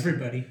Can't like make it's-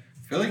 everybody.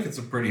 I feel like it's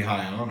a pretty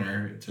high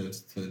honor to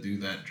do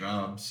that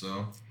job.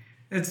 So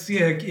It's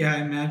I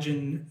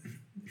imagine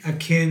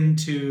akin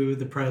to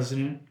the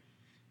president.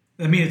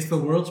 I mean, it's the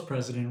world's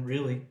president,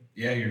 really.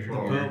 yeah, you're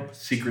Pope.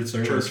 Secret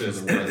Service for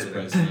Church's the world's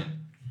president.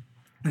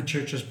 The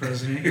church's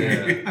president.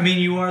 Yeah. I mean,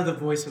 you are the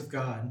voice of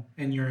God,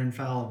 and you're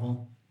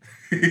infallible.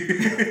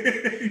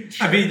 I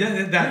I mean,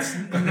 that's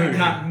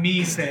not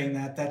me saying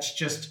that. That's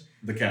just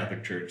the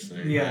Catholic Church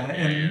thing.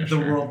 and the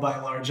sure. world by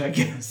large, I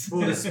guess.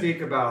 Well, to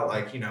speak about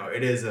like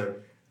it is an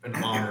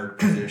honored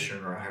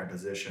position or a high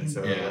position,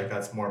 so Yeah. like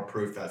that's more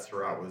proof that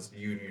Surratt was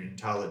Union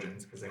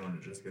intelligence because they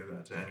wouldn't just give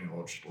that to any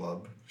old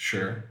schlub.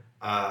 Sure.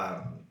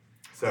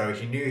 So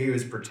he knew he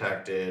was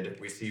protected.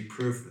 We see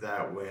proof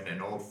that when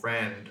an old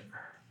friend,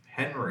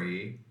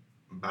 Henry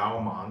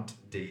Beaumont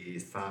de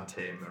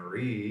Sainte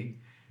Marie,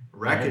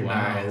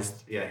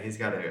 recognized, he's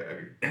got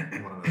a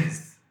one of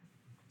those.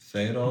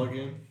 Say it all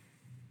again.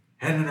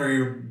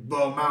 Henry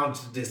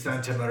Beaumont de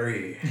Sainte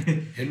Marie.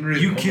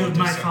 Henry. You killed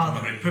my Beaumont de father.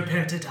 Sainte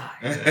Prepare to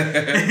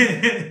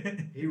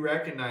die. He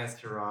recognized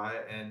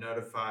Surratt and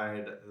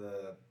notified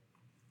the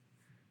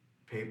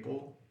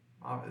papal.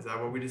 Is that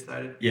what we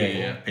decided?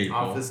 Yeah, papal.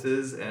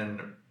 Offices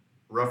and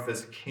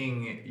Rufus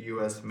King,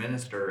 U.S.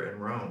 Minister in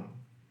Rome.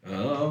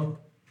 Oh.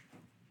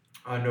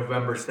 On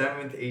November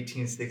 7th,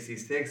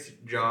 1866,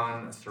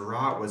 John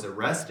Surratt was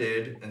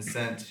arrested and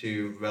sent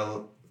to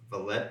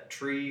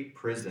Velletri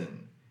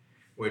prison,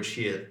 which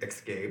he had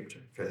escaped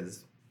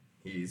because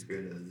he's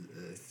good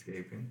at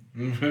escaping,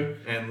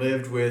 and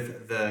lived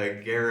with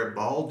the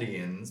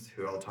Garibaldians,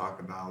 who I'll talk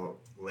about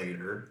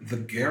later. The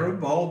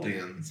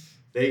Garibaldians.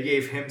 They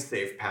gave him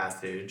safe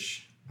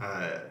passage.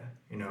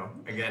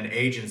 Again,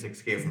 agents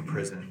escape from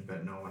prison,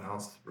 but no one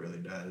else really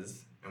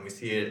does. And we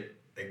see it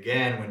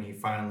again when he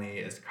finally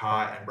is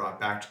caught and brought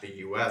back to the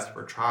U.S.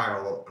 for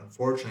trial.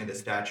 Unfortunately, the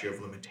statute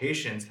of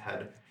limitations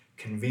had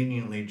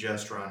conveniently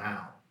just run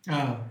out.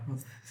 Oh,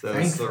 So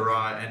thankfully.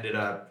 Surratt ended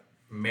up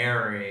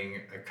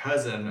marrying a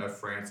cousin of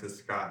Francis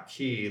Scott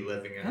Key,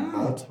 living in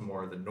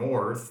Baltimore, the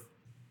North,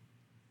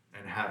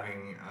 and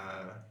having,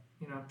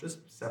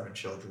 just 7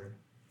 children.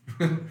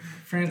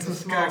 Francis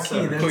Small Scott Key.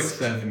 seven. Quick That's,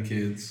 7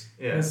 kids.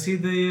 Yeah. was he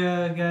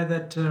the guy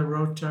that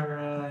wrote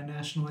our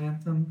national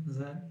anthem?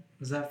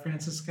 Was that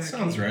Francis Scott Key?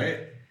 Sounds right.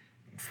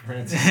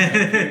 Francis Scott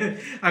Key.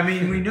 I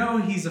mean, we know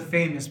he's a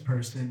famous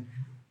person.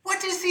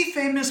 What is he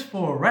famous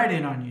for? Write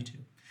in on YouTube.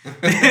 Be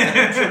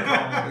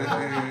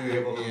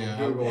able to Yeah,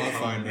 Google I'll it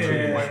find in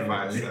it.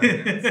 2.5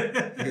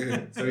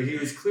 seconds. So he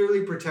was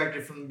clearly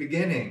protected from the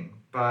beginning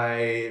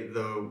by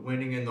the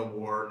winning in the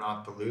war,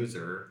 not the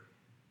loser.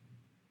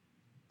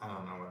 I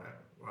don't know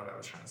what I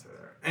was trying to say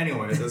there.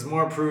 Anyways, there's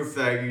more proof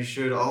that you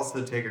should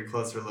also take a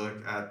closer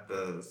look at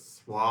the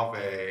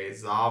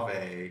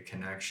Suave-Zave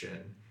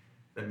connection.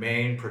 The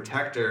main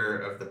protector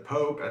of the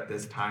Pope at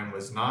this time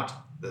was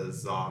not the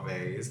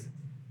Zaves.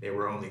 They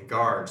were only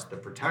guards. The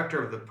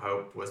protector of the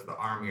Pope was the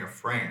army of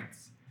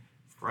France.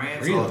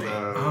 France, Really?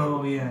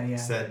 Oh, yeah.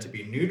 said to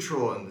be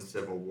neutral in the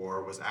Civil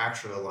War, was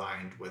actually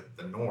aligned with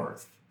the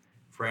North.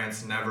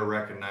 France never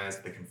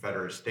recognized the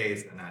Confederate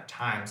States and at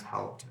times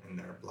helped in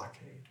their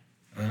blockade.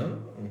 Oh.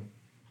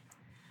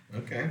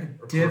 Okay.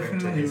 According to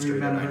Definitely history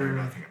that I know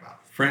remember. nothing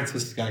about.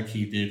 Francis Scott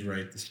Key did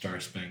write the Star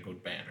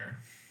Spangled Banner.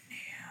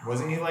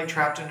 Wasn't he like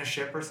trapped in a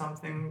ship or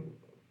something?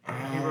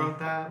 He wrote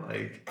that?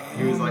 Like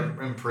he was like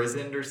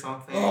imprisoned or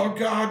something? Oh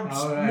God!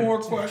 Oh, more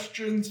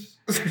questions.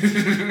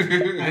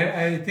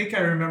 I think I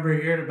remember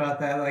hearing about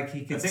that. Like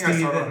he I could think see I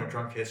saw it on that. a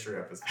Drunk History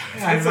episode. I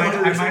That's the might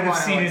only reason have why I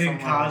seen like it in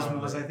someone remember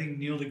Cosmos. it. I think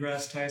Neil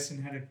deGrasse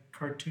Tyson had a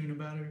cartoon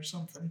about it or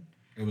something.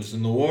 It was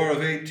in the War of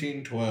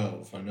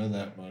 1812. I know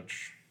that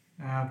much.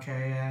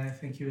 Okay, yeah, I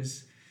think he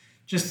was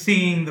just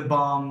seeing the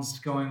bombs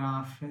going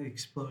off, the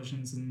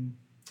explosions, and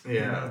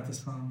Yeah. wrote the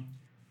song.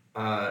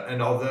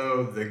 And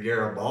although the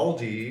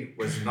Garibaldi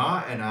was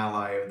not an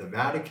ally of the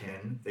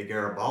Vatican, the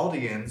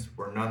Garibaldians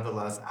were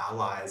nonetheless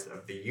allies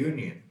of the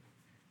Union.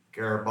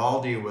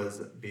 Garibaldi was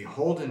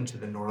beholden to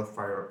the North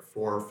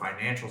for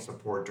financial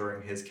support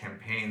during his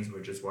campaigns,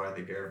 which is why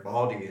the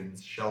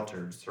Garibaldians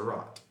sheltered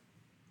Surat.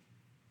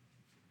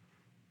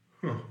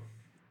 Huh.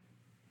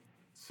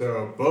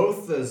 So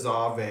both the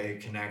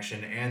Zave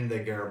connection and the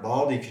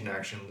Garibaldi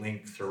connection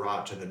link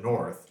Surat to the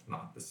north,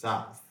 not the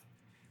south.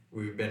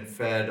 We've been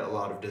fed a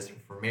lot of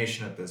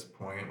disinformation at this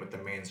point, with the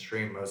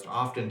mainstream most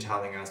often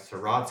telling us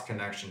Surat's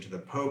connection to the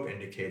Pope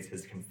indicates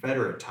his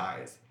Confederate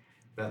ties,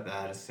 but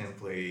that is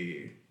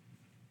simply,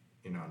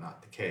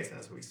 not the case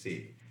as we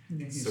see.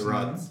 Yeah, he's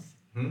Surat's,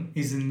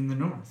 He's in the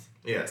north.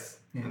 yes,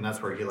 Yeah. and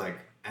that's where he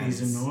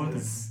He's ends a northern.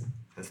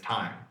 his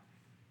time.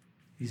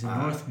 He's a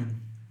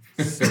Northman.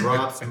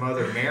 Surat's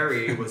mother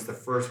Mary was the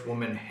first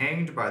woman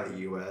hanged by the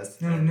U.S.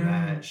 Oh, and no.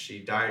 that she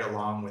died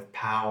along with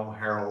Powell,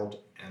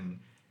 Harold, and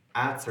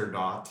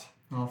Atzerdodt.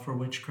 All for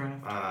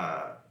witchcraft.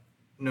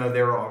 No,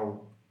 they were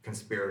all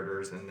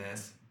conspirators in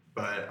this,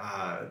 but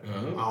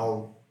Oh.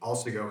 I'll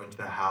also go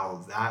into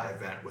how that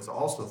event was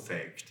also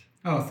faked.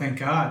 Oh, thank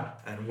God.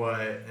 And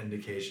what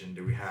indication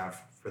do we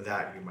have for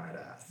that, you might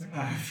ask?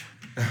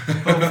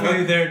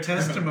 Hopefully their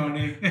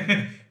testimony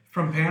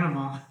from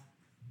Panama.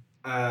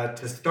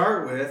 To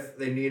start with,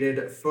 they needed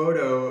a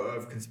photo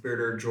of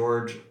conspirator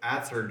George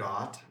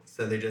Atzerdodt,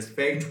 so they just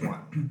faked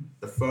one.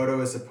 The photo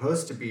is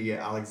supposed to be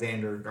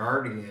Alexander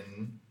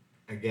Guardian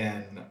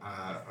again,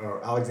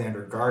 or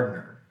Alexander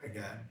Gardner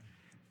again.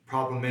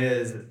 Problem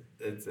is,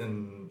 it's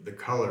in the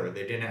color.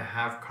 They didn't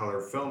have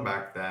color film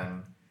back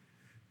then,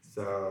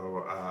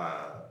 so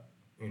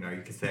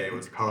you could say it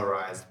was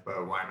colorized,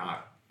 but why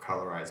not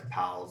colorize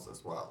Powell's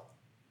as well?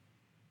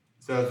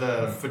 So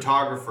the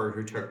photographer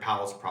who took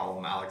Powell's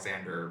problem,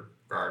 Alexander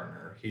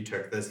Gardner, he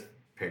took this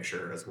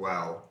picture as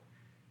well,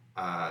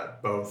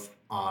 both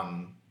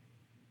on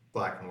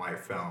black and white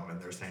film,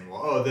 and they're saying,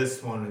 well,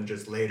 this one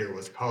just later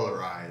was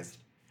colorized,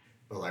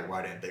 but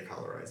why didn't they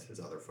colorize his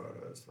other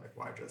photos?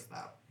 Why just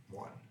that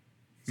one?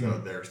 So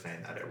they're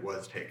saying that it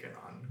was taken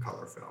on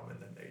color film, and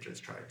then they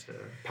just tried to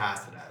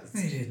pass it as.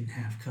 They didn't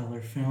have color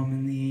film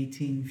in the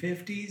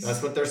 1850s.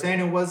 That's what they're saying.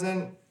 It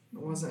wasn't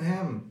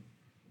him.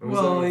 It was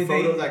Well, a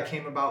photo that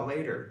came about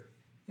later.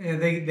 Yeah,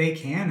 they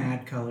can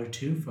add color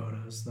to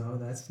photos, though.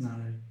 That's not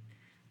a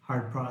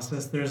hard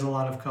process. There's a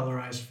lot of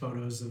colorized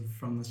photos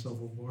from the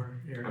Civil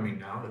War era. I mean,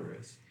 now there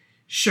is.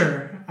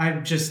 Sure.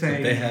 I'm just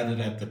saying. They had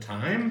it at the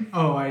time.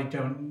 Oh, I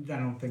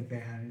don't think they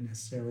had it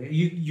necessarily.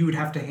 You would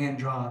have to hand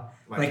draw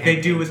like hand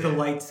they do with the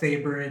paint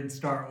lightsaber in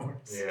Star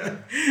Wars. Yeah.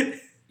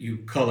 You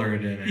color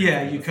it in.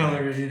 Yeah, after you the color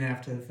fact, it in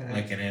after the fact.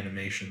 like an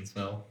animation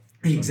cell.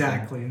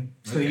 Exactly.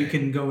 So you Okay.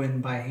 can go in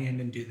by hand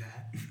and do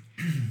that.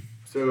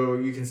 So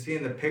you can see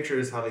in the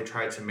pictures how they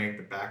tried to make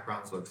the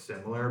backgrounds look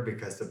similar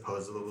because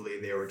supposedly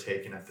they were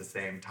taken at the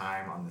same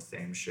time on the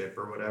same ship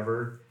or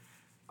whatever.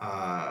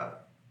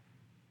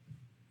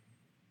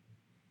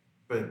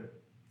 But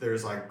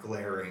there's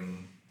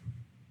glaring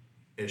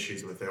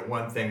issues with it.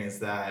 One thing is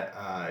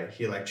that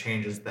he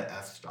changes the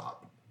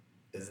f-stop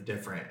is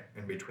different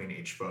in between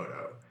each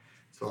photo.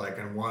 So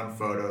in one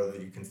photo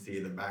you can see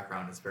the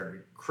background is very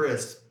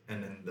crisp,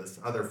 and in this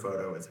other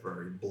photo it's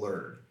very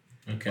blurred.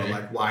 Okay.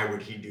 But why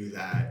would he do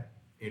that?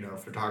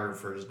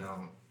 Photographers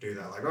don't do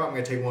that. I'm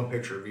gonna take one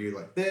picture of you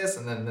like this,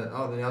 and then the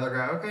other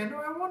guy, okay, no,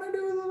 I want to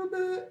do it a little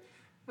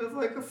of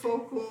like a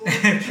focal.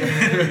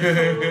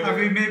 I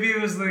mean, maybe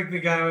it was like the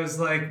guy was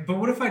like, but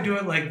what if I do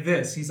it like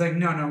this? He's like,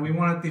 no, we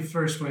want it the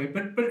first way.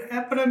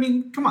 But I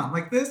mean, come on,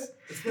 like this?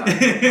 It's not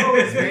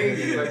always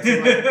maybe, but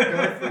to like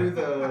go through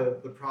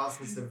the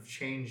process of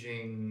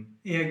changing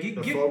Yeah, the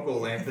focal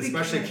length,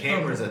 especially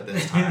cameras at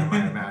this time,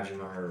 I imagine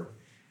are,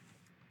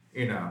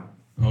 you know.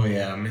 Oh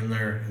yeah, I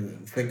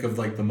mean, think of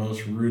like the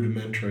most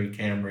rudimentary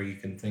camera you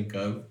can think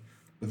of,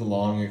 with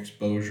long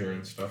exposure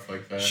and stuff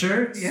like that.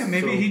 Sure, yeah,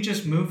 maybe So- he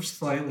just moved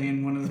slightly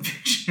in one of the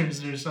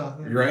pictures or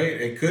something. Right?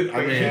 It could. I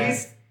But mean,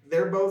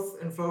 they're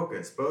both in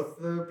focus. Both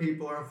the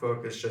people are in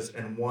focus, just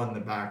in one, the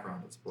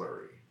background is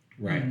blurry.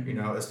 right. You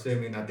know,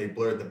 assuming that they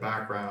blurred the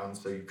background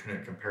so you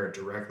couldn't compare it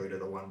directly to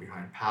the one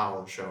behind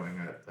Powell, showing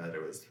that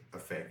it was a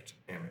faked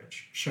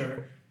image.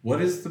 Sure.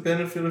 What is the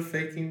benefit of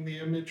faking the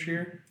image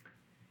here?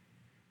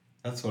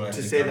 That's what I To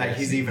think say I'm that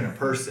he's missing. even a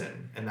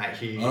person and that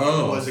he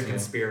Oh, was a so-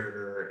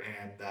 conspirator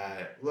and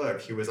that,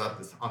 look, he was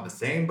on the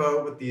same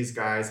boat with these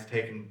guys,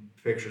 taking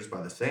pictures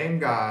by the same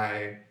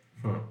guy.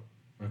 Huh.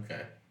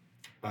 Okay.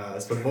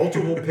 So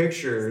multiple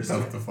pictures.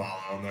 Tough to follow.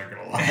 I'm not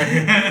gonna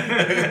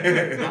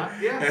lie.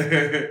 Yeah.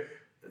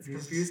 It's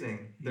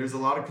confusing. There's a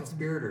lot of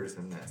conspirators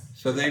in this.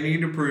 So they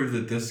need to prove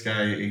that this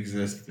guy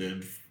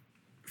existed.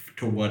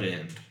 To what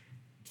end?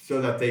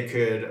 So that they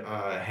could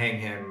hang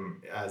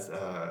him as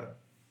a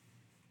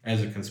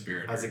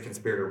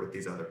conspirator with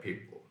these other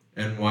people.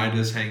 And why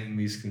does hanging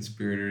these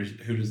conspirators?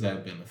 Who does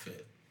that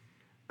benefit?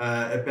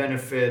 It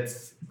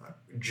benefits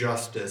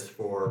justice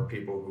for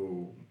people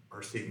who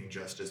are seeking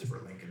justice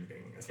for Lincoln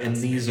being assassinated. And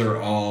these are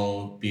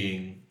all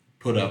being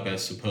put up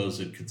as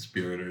supposed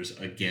conspirators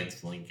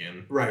against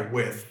Lincoln. Right,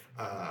 with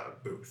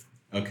Booth.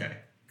 Okay,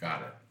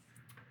 got it.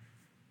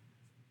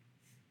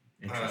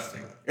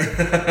 Interesting.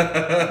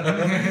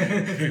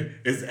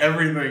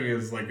 Everything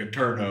is like a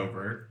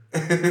turnover.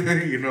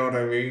 You know what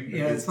I mean?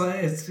 Yeah, it's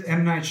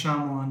M. Night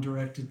Shyamalan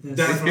directed this.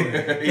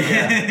 Definitely.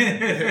 Yeah.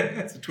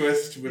 It's a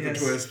twist with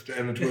Yes. a twist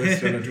and a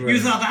twist and a twist. You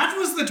thought that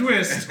was the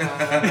twist.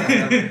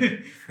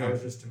 That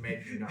was just to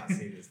make you not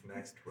see this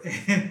next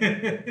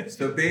twist.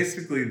 So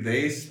basically,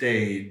 they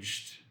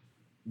staged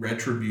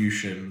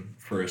retribution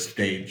for a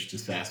staged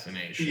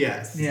assassination.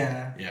 Yes.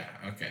 Yeah. Yeah,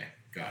 okay.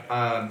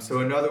 Got it. So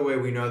another way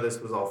we know this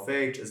was all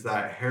faked is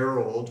that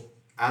Harold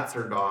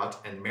Atzerott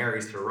and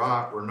Mary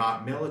Surratt were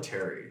not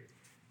military,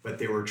 but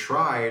they were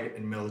tried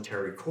in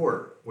military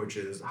court, which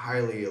is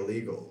highly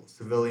illegal.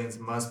 Civilians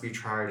must be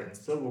tried in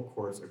civil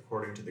courts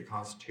according to the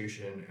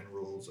Constitution and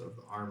rules of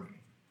the Army.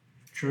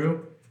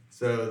 True.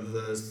 So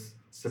the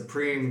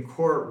Supreme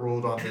Court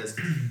ruled on this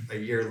a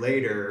year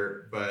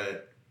later,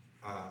 but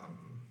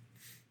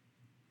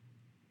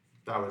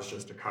that was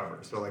just a cover.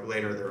 So like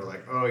later they were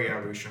like, oh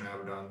yeah, we shouldn't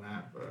have done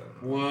that,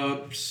 but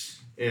Whoops.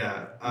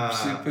 yeah.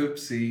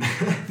 Oopsie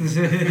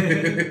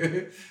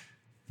poopsie.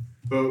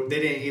 But they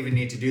didn't even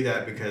need to do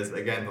that because,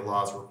 again, the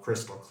laws were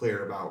crystal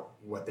clear about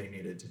what they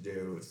needed to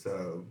do.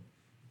 So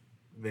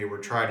they were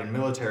tried in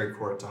military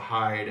court to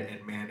hide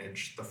and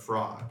manage the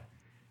fraud.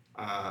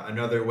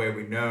 Another way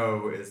we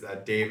know is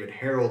that David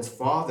Harold's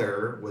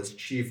father was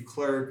chief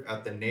clerk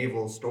at the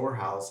Naval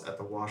Storehouse at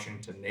the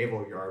Washington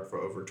Naval Yard for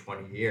over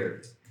 20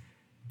 years.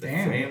 The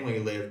Damn. family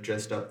lived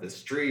just up the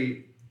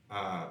street.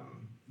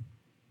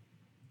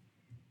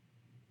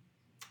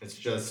 It's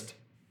just,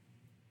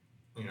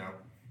 you know,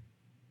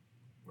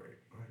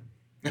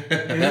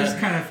 It is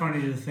kind of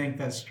funny to think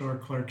that store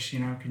clerks,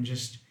 can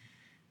just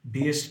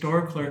be a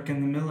store clerk in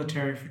the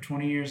military for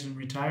 20 years and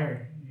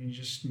retire. You're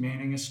just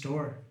manning a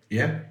store.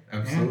 Yeah,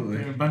 absolutely. Yeah,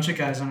 there are a bunch of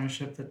guys on our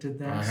ship that did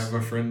that. I have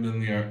a friend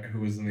who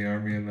was in the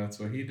Army, and that's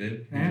what he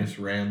did. He Yeah. just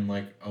ran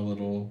like a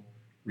little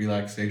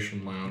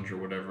relaxation lounge or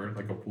whatever,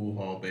 like a pool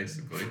hall,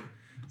 basically,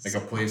 like a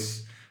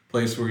place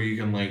where you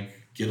can like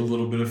get a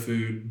little bit of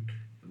food,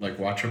 like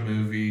watch a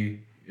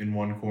movie in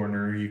one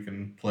corner. You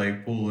can play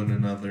pool in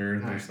another.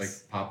 Nice. There's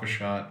like pop a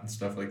shot and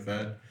stuff like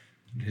that.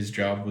 His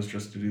job was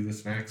just to do the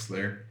snacks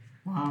there.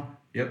 Wow.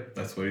 Yep,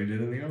 that's what he did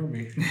in the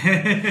Army.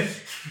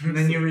 And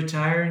then you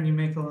retire and you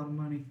make a lot of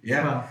money.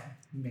 Yeah. Well,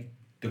 you make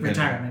Depending.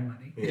 retirement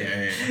money.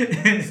 Yeah.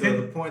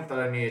 So the point that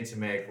I needed to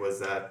make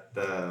was that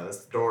the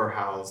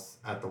storehouse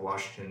at the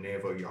Washington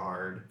Naval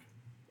Yard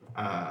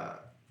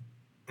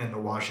and the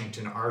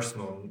Washington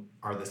Arsenal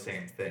are the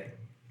same thing.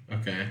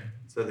 Okay.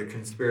 So the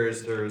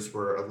conspirators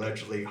were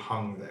allegedly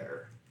hung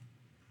there.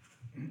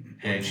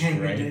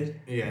 Hanged, right? did.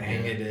 Yeah,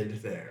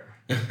 hanged there.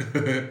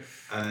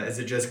 Is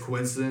it just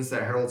coincidence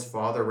that Harold's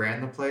father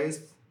ran the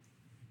place?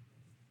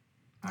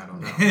 I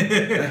don't know.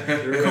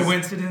 is-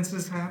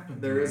 Coincidences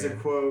happen. There is a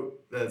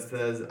quote that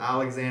says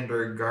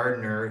Alexander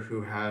Gardner,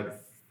 who had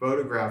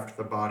photographed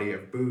the body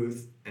of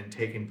Booth and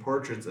taken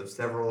portraits of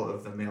several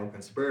of the male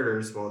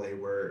conspirators while they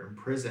were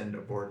imprisoned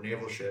aboard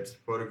naval ships,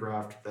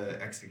 photographed the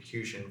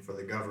execution for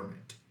the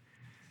government.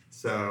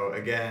 So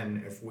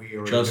again, if we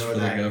already Just know for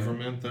that, the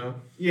government, though?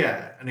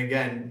 yeah, and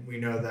again we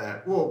know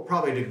that, well,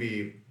 probably to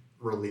be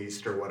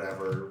released or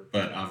whatever.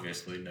 But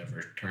obviously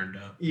never turned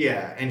up.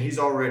 Yeah, and he's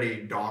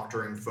already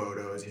doctoring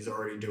photos. He's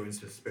already doing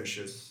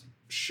suspicious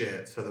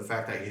shit. So the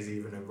fact that he's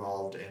even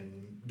involved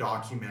in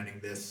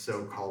documenting this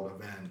so-called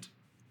event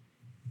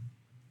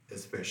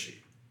is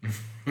fishy.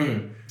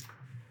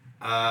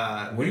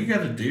 What do you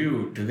got to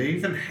do? Do they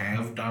even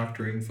have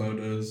doctoring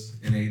photos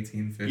in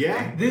 1850?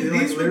 Yeah, These you,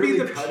 like, would be literally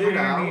the cut it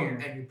out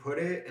pioneer. and you put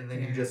it, and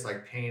then you Yeah. just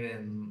like paint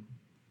in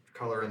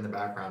color in the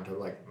background to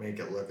like make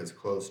it look as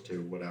close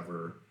to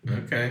whatever.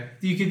 Okay.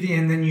 You could,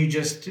 and then you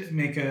just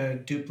make a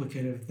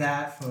duplicate of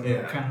that photo,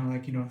 Yeah. kind of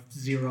like,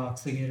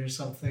 Xeroxing it or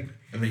something.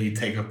 And then you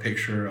take a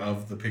picture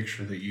of the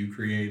picture that you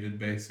created,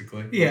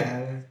 basically.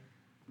 Yeah.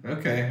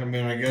 Okay. I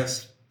mean, I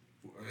guess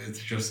it's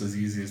just as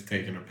easy as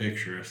taking a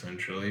picture,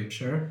 essentially.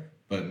 Sure.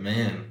 But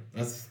man,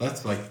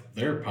 that's like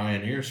they're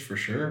pioneers for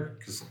sure.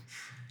 Because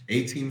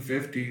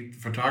 1850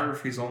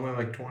 photography's only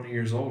like 20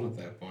 years old at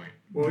that point.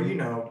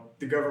 Well,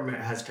 the government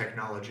has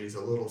technologies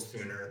a little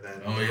sooner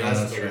than Oh, the yeah,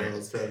 rest that's of the right.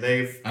 world, so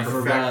they've I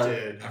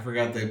perfected.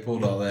 forgot they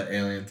pulled all that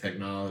alien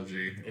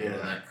technology out Yeah.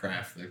 of that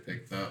craft they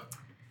picked up.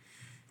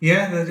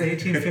 Yeah, the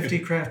 1850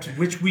 craft,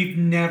 which we've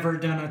never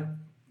done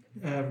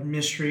a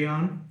mystery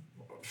on.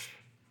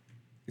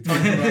 We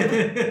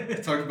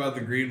talked about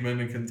the Green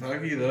Men in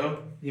Kentucky,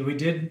 though. Yeah, we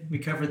did. We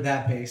covered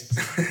that base.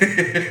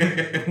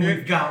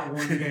 We've got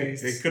one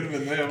base. It could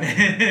have been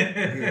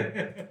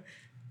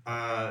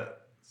them.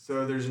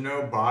 So there's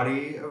no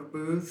body of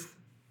Booth,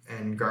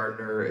 and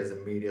Gardner is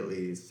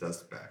immediately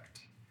suspect.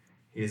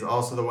 He's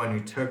also the one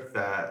who took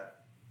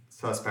that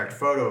suspect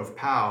photo of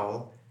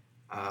Powell.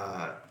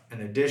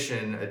 In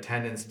addition,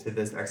 attendance to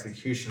this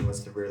execution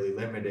was severely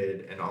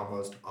limited, and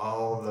almost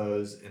all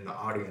those in the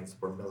audience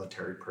were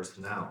military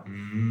personnel.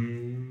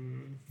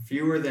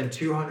 Fewer than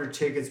 200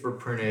 tickets were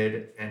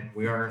printed, and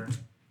we aren't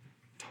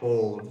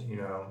told,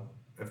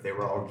 if they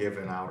were all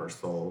given out or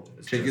sold.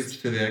 It's Tickets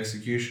just- to the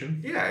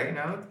execution?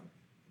 yeah,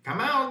 come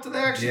out to the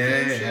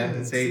execution. Yeah,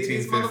 it's See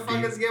these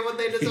 1850. motherfuckers get what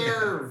they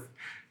deserve.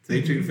 It's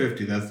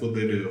 1850, that's what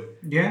they do.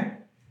 Yeah,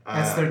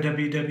 that's Uh, their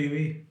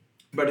WWE.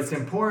 But it's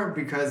important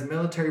because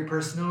military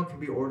personnel can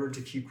be ordered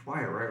to keep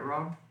quiet, right,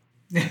 Rob?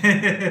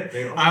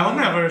 I'll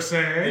never They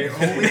say.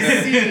 only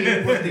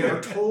see what they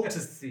are told to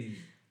see.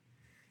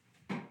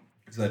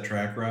 Is that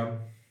track,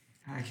 Rob?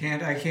 I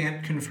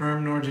can't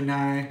confirm nor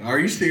deny. Are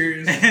you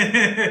serious?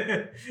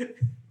 I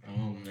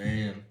Oh,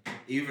 man.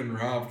 Even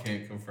Rob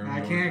can't confirm.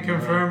 nor can't deny.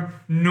 confirm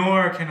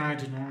nor can I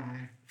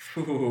deny.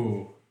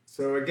 Ooh.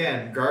 So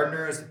again,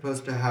 Gardner is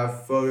supposed to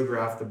have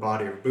photographed the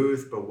body of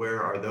Booth, but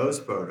where are those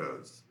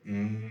photos?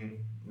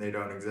 They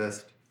don't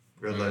exist.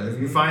 If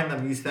you find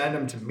them, you send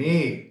them to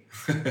me.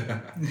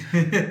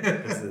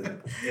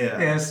 Yeah.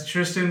 Yes,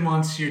 Tristan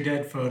wants your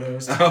dead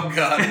photos. Oh,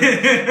 God.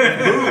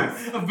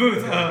 A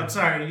booth. Oh, I'm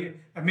sorry.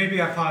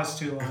 Maybe I paused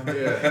too long.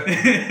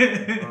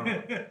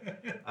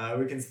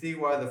 We can see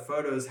why the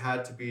photos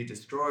had to be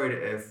destroyed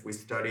if we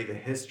study the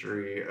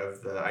history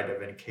of the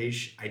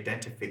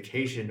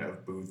identification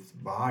of Booth's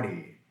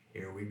body.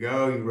 Here we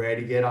go. You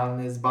ready to get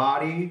on this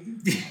body?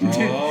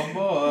 Oh,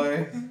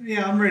 boy.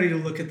 Yeah, I'm ready to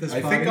look at this.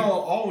 I body. think I'll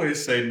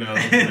always say no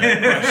to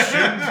that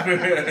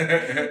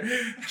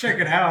question. Check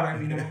it out. I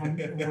mean, I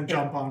won't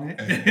jump on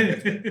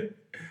it.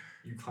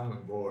 You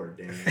climbing board,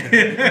 damn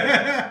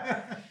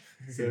it.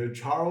 So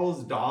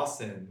Charles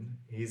Dawson,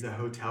 he's a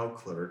hotel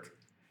clerk.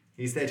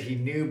 He said he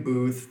knew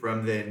Booth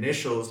from the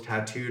initials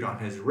tattooed on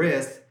his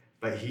wrist,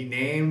 but he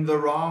named the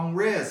wrong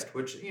wrist,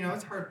 which,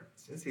 it's hard.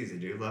 It's easy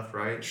to do, left,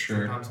 right.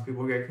 Sure. Sometimes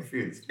people get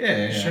confused.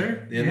 Yeah.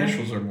 Sure, The yeah.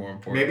 initials are more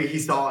important. Maybe he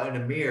saw it in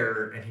a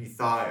mirror and he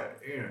thought,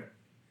 Yeah,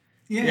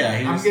 he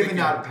I'm was giving thinking,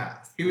 that a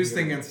pass. He was I'm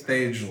giving thinking that a pass.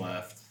 stage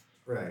left.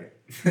 Right.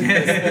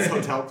 This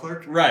hotel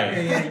clerk?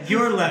 Right. Yeah,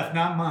 your left,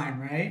 not mine,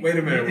 right? Wait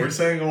a minute, we're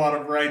saying a lot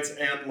of rights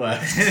and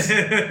lefts.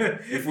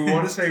 If we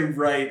want to say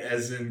right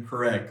as in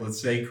correct, let's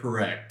say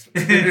correct.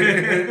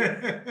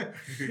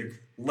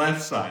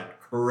 Left side,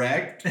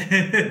 correct?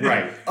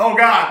 Right. Oh,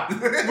 God!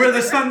 Where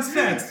the sun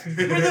sets.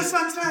 Where the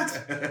sun sets.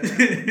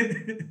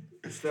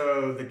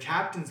 So the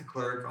captain's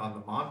clerk on the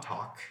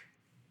Montauk,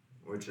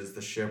 which is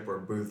the ship where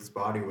Booth's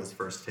body was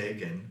first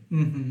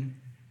taken,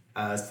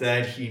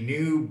 said he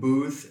knew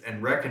Booth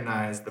and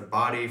recognized the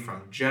body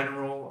from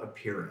general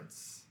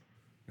appearance.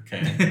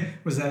 Okay.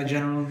 Was that a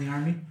general in the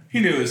army? He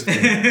knew his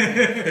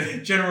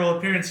thing. General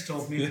appearance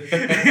told me.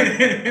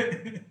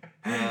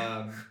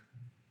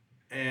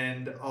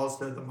 And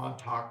also the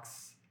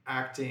Montauk's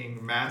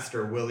acting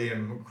master,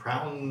 William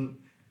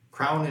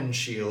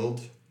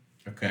Crowninshield.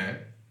 Okay.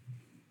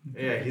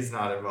 Yeah, he's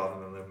not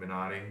involved in the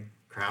Illuminati.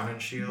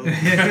 Crowninshield.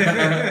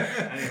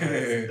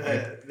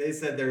 Anyways, they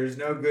said there's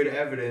no good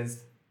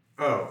evidence.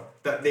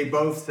 They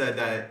both said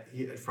that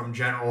from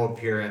general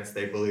appearance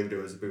they believed it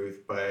was Booth,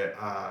 but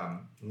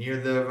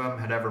neither of them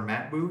had ever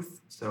met Booth.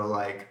 So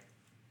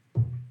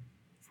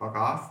fuck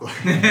off.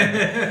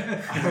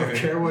 I don't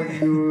care what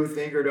you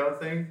think or don't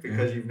think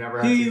because you've never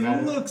actually He met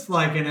him. looks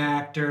like an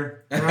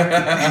actor. Right?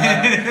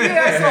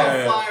 Yeah, I saw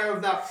a flyer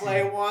of that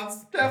play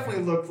once.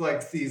 Definitely looked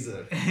like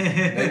Caesar.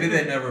 Maybe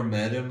they never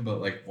met him, but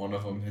one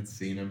of them had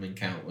seen him in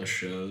countless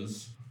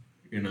shows.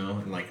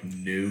 and like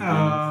knew him.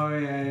 Oh,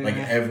 yeah. Like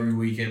every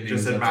weekend he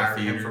Just was at the admire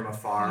him theater. from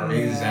afar.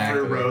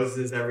 Exactly. Threw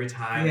roses every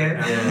time.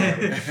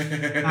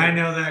 Yeah. I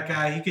know that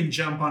guy. He can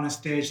jump on a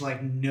stage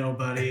like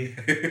nobody.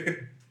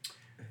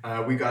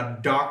 We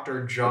got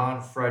Dr.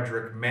 John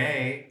Frederick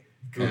May,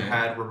 who Okay.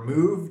 had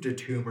removed a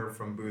tumor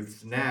from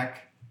Booth's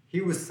neck. He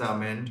was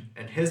summoned,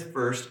 and his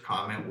first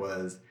comment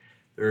was,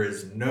 there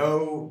is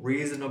no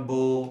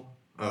resemblance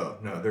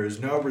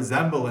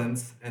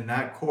in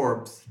that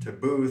corpse to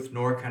Booth,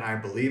 nor can I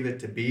believe it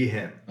to be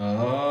him.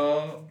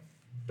 Oh.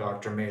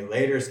 Dr. May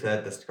later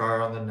said the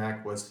scar on the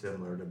neck was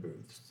similar to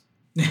Booth's.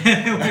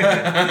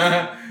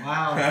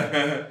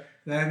 Wow.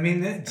 I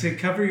mean, to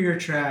cover your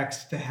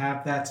tracks, to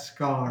have that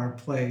scar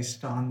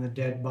placed on the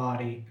dead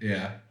body,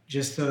 Yeah.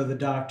 just so the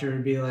doctor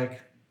would be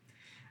like,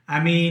 I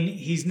mean,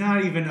 he's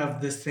not even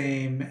of the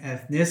same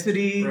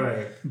ethnicity,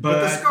 Right. but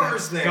the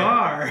scar's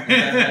that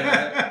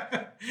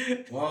there.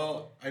 scar.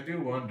 Well, I do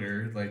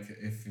wonder, like,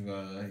 if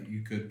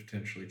you could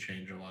potentially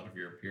change a lot of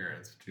your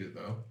appearance too,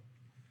 though.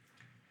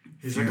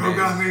 He's like, oh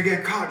god, I'm gonna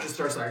get caught. Just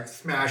starts like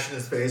smashing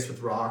his face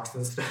with rocks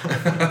and stuff.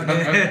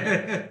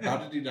 How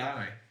did he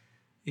die?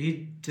 He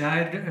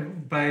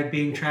died by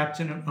being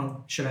trapped in a...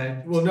 Oh, should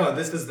I... Well, no,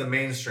 this is the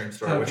mainstream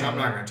story, which Okay. I'm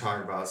not going to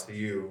talk about, so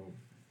you...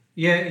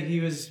 Yeah, he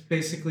was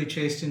basically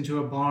chased into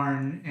a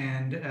barn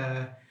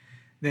and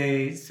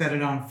they set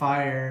it on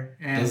fire.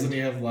 And Doesn't he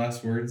have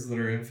last words that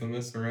are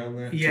infamous around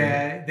that?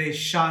 yeah, they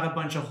shot a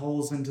bunch of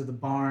holes into the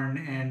barn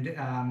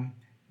and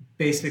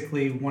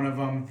basically one of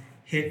them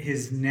hit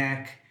his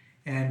neck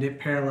and it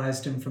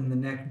paralyzed him from the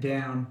neck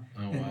down.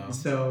 Oh, And wow.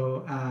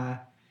 so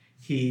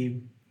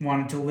he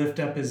wanted to lift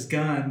up his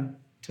gun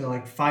to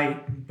like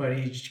fight, but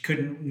he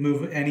couldn't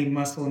move any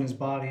muscle in his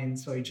body, and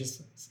so he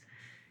just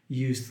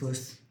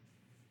was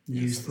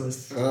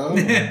useless. Oh.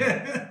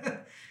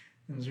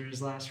 Those are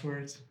his last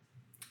words.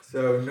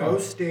 So no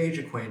stage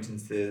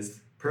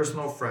acquaintances,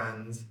 personal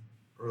friends,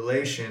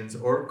 relations,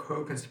 or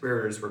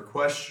co-conspirators were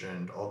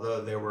questioned,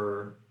 although there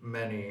were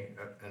many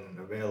and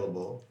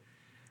available.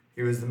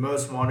 He was the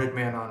most wanted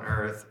man on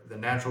earth. The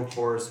natural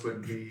course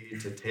would be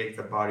to take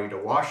the body to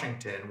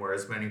Washington, where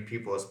as many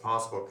people as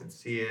possible could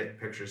see it,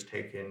 pictures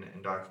taken,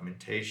 and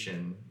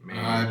documentation made.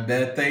 I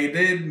bet they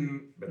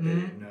didn't. But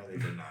no, they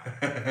did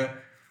not.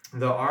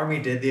 The Army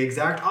did the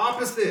exact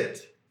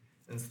opposite.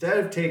 Instead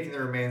of taking the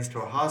remains to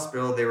a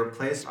hospital, they were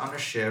placed on a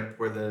ship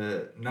where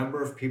the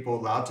number of people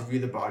allowed to view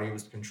the body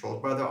was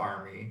controlled by the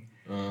Army.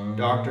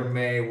 Dr.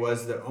 May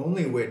was the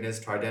only witness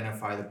to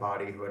identify the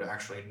body who had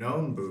actually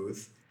known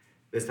Booth.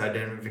 This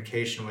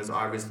identification was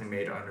obviously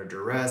made under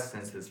duress,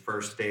 since his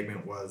first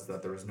statement was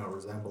that there was no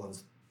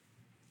resemblance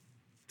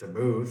to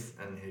Booth,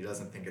 and he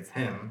doesn't think it's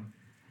him.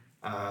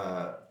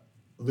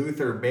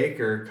 Luther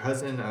Baker,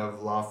 cousin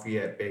of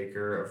Lafayette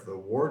Baker of the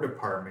War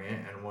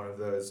Department and one of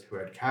those who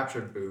had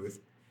captured Booth,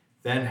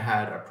 then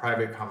had a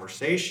private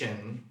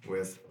conversation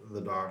with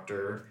the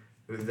doctor,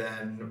 who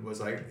then was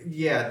like,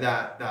 yeah,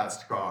 that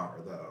scar,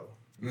 though.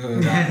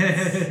 Those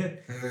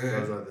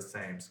are the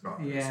same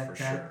scars, Yeah, for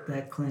that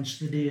sure.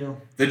 clinched the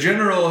deal. The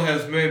general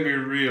has made me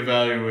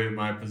reevaluate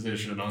my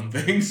position on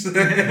things.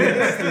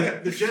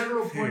 The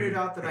general pointed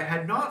out that I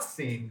had not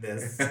seen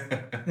this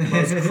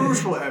most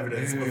crucial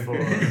evidence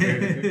before.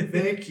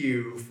 Thank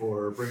you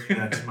for bringing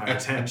that to my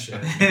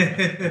attention.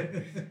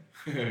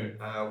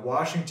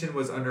 Washington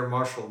was under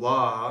martial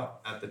law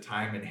at the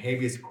time, and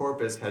habeas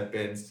corpus had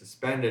been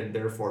suspended.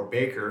 Therefore,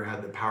 Baker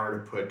had the power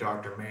to put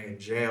Dr. May in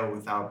jail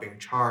without being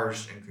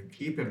charged and could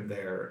keep him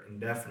there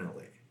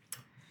indefinitely.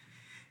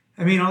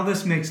 I mean, all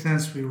this makes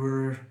sense. We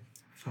were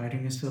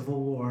fighting a civil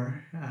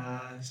war,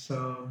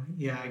 so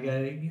yeah,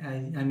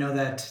 I know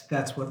that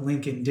that's what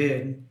Lincoln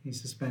did. He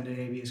suspended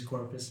habeas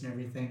corpus and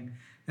everything,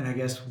 and I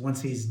guess once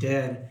he's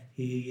dead,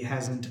 he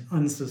hasn't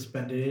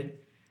unsuspended it.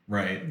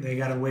 Right. They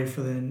gotta wait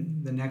for the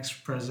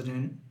next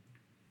president.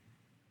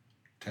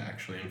 To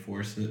actually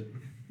enforce it.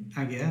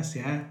 I guess,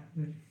 yeah.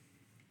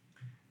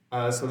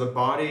 So the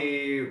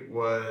body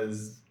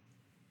was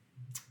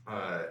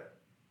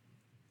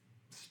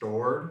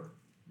stored,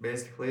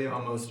 basically,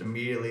 almost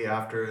immediately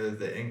after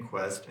the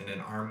inquest in an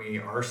Army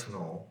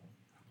arsenal,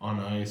 On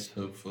ice,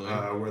 hopefully.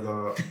 where the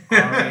Army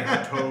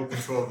had total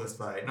control of the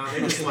site. No, they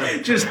just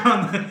like... Just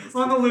on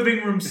the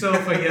living room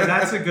sofa. Yeah,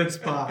 that's a good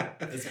spot.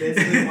 It's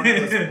basically one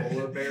of those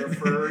polar bear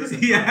furs.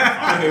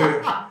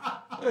 Yeah.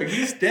 Look,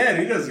 he's dead.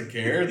 He doesn't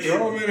care.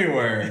 Throw him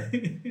anywhere.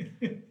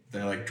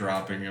 They're like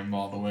dropping him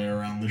all the way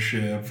around the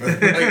ship.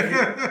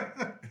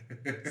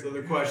 So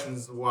the question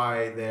is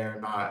why they're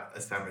not a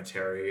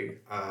cemetery.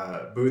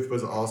 Booth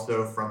was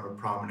also from a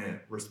prominent,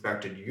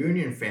 respected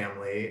Union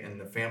family, and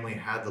the family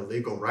had the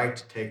legal right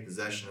to take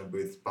possession of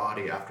Booth's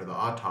body after the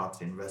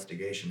autopsy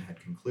investigation had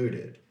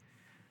concluded.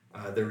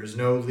 There was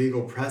no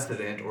legal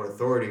precedent or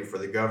authority for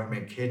the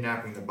government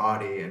kidnapping the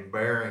body and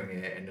burying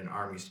it in an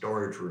Army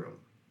storage room.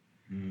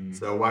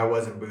 So why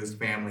wasn't Booth's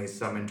family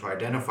summoned to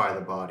identify the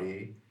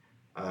body?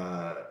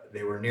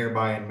 They were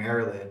nearby in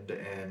Maryland,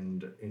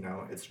 and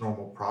it's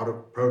normal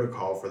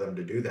protocol for them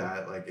to do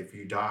that. Like if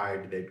you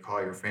died, they'd call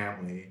your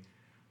family.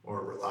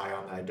 or rely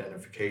on the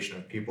identification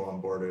of people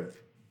on board it.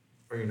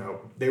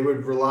 Or, they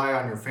would rely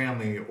on your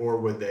family, or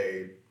would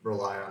they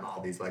rely on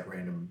all these like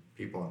random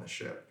people on the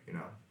ship,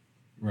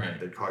 Right.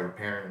 They'd call your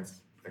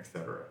parents,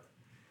 etc.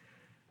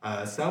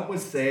 Some would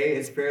say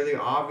it's fairly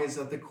obvious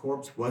that the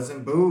corpse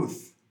wasn't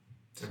Booth.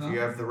 If you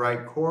have the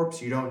right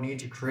corpse, you don't need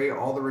to create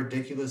all the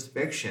ridiculous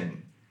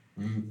fiction.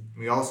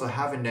 We also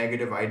have a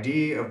negative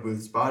ID of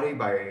Booth's body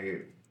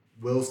by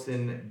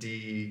Wilson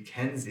D.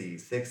 Kenzie,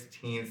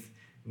 16th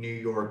New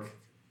York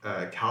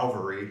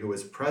Cavalry, who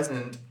was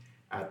present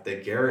at the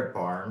Garrett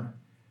barn,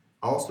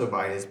 also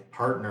by his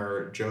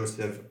partner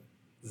Joseph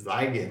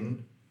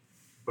Zigan.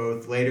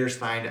 Both later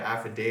signed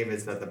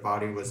affidavits that the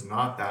body was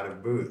not that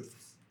of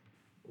Booth's.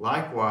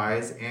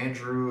 Likewise,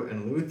 Andrew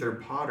and Luther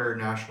Potter,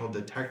 National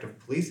Detective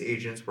Police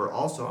agents, were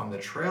also on the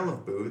trail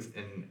of Booth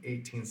in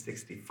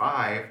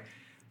 1865,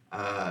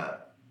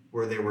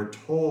 where they were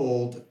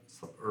told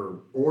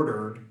or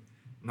ordered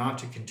not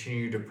to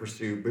continue to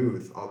pursue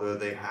Booth, although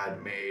they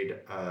had made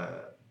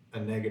a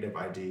negative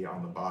ID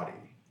on the body.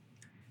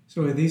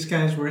 So these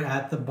guys were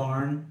at the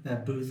barn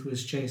that Booth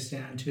was chased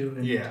down to,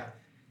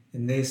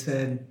 and they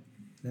said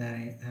that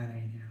ain't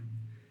him.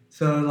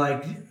 So,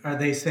 like, are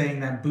they saying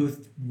that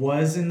Booth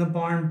was in the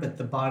barn, but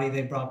the body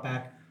they brought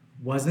back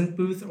wasn't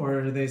Booth? Or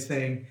are they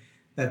saying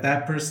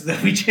that person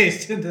that we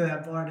chased into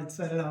that barn and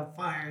set it on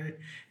fire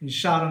and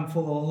shot him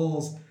full of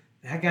holes,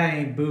 that guy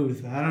ain't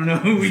Booth? I don't know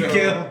who we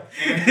killed.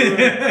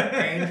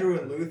 Andrew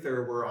and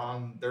Luther were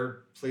on,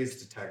 they're police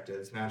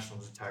detectives, national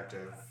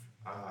detective,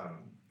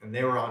 and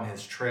they were on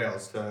his trail.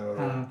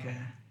 So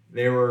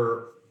they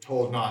were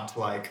told not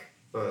to,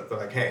 they're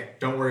like, hey,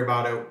 don't worry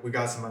about it. We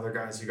got some other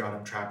guys who got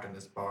him trapped in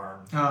this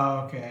barn. Oh,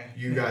 okay.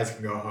 You guys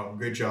can go home.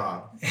 Good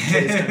job.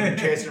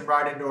 Chased him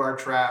right into our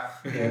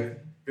trap.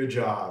 Good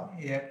job.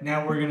 Yep.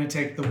 Now we're going to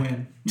take the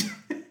win.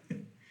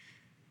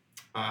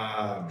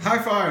 High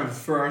five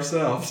for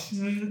ourselves.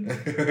 No,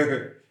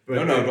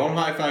 don't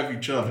high five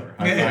each other.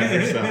 High five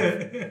yourself.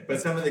 But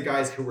some of the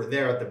guys who were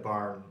there at the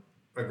barn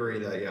agree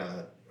that,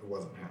 it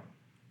wasn't him.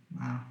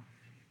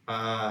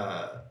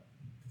 Wow.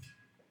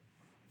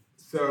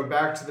 So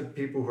back to the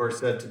people who are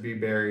said to be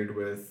buried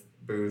with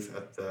Booth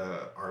at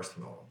the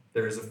Arsenal.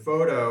 There's a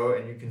photo,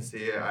 and you can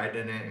see it. I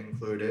didn't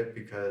include it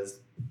because,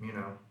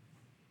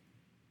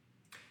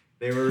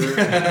 they were...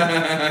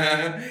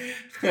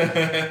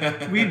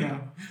 We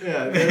know.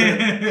 Yeah,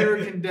 they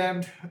were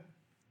condemned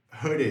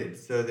hooded,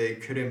 so they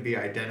couldn't be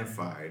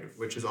identified,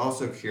 which is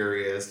also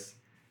curious.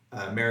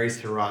 Mary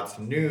Surratt's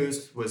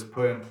noose was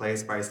put in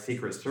place by a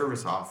Secret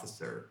Service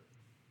officer.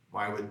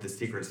 Why would the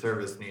Secret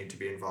Service need to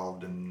be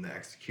involved in the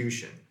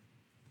execution?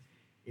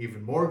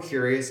 Even more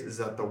curious is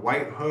that the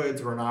white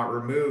hoods were not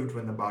removed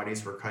when the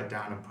bodies were cut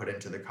down and put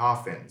into the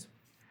coffins,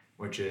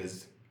 which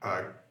is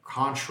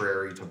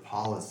contrary to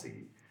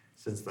policy,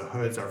 since the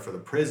hoods are for the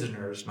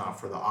prisoners, not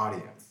for the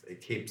audience.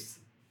 It keeps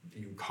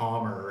you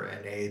calmer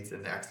and aids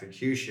in the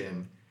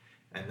execution,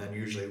 and then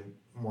usually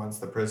once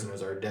the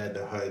prisoners are dead,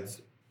 the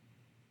hoods,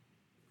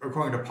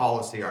 according to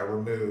policy, are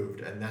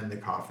removed, and then the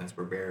coffins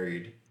were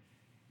buried.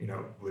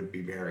 Would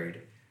be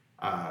buried.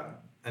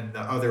 And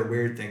the other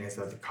weird thing is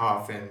that the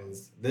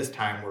coffins this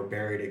time were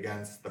buried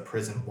against the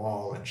prison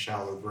wall in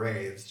shallow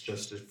graves,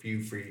 just a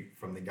few feet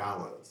from the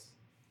gallows,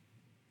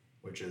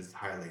 which is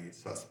highly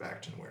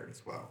suspect and weird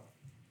as well.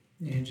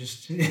 Yeah,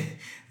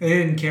 they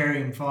didn't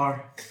carry him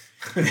far.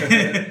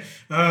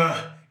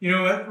 You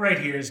know what? Right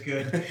here is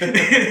good.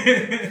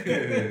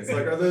 It's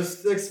like, are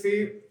those 6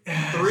 feet?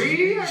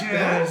 3?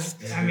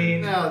 I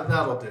mean, no,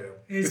 that'll do.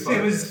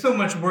 It was so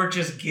much work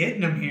just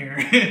getting them here.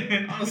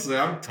 Honestly,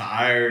 I'm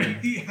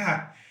tired.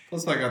 Yeah.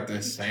 Plus, I got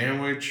this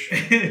sandwich.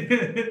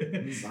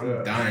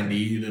 I'm dying to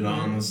eat it,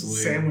 honestly.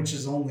 Sandwich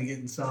is only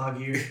getting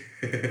soggier.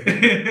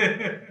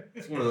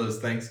 It's one of those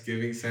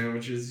Thanksgiving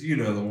sandwiches. You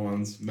know the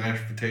ones.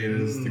 Mashed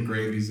potatoes, the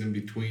gravy's in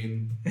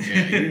between.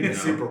 Yeah,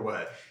 Super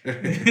wet.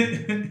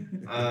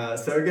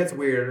 So it gets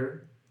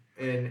weirder.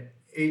 In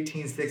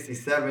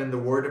 1867, the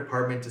War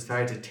Department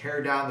decided to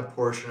tear down the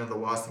portion of the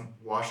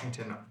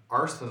Washington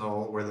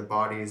Arsenal where the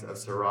bodies of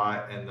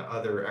Surratt and the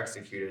other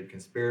executed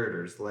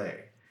conspirators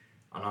lay.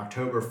 On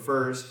October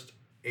 1st,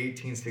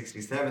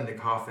 1867, the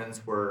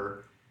coffins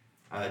were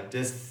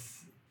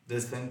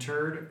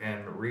disinterred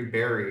and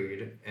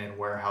reburied in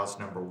warehouse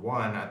number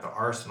 1 at the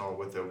Arsenal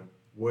with a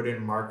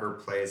wooden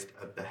marker placed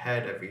at the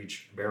head of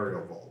each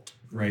burial vault.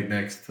 Right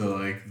next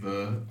to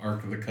the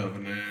Ark of the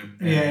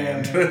Covenant.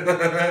 Yeah.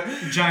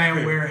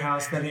 Giant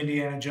warehouse that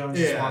Indiana Jones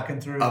is walking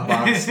through. A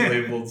box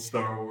labeled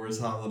Star Wars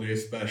Holiday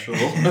Special.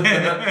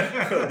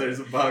 There's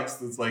a box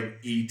that's like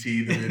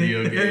E.T. the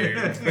video game.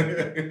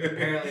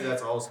 Apparently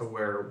that's also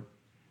where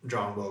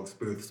John Wilkes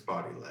Booth's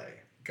body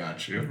lay.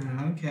 Got you.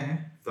 Okay.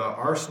 The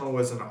Arsenal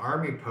was an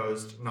army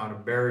post, not a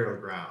burial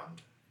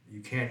ground.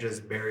 You can't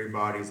just bury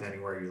bodies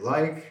anywhere you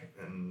like,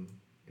 and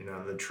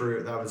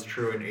that was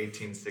true in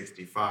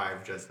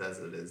 1865, just as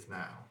it is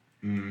now.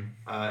 In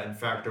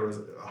fact, there was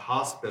a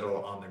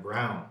hospital on the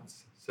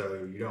grounds,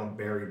 so you don't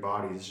bury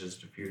bodies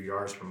just a few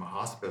yards from a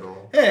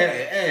hospital.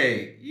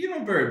 Hey, you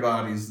don't bury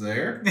bodies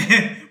there.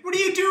 What What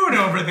are you doing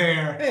over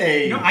there?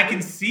 Hey. You know, I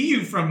can see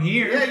you from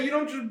here. Yeah, you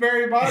don't just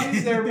bury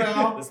bodies there,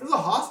 pal. This is a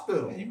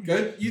hospital.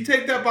 You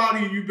take that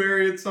body and you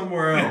bury it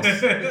somewhere else.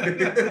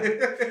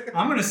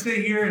 I'm going to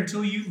sit here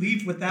until you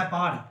leave with that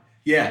body.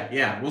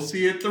 Yeah. We'll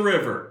see you at the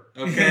river.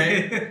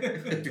 Okay.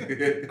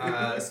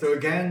 So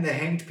again, the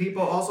hanged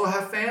people also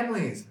have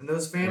families, and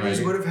those families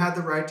Right. would have had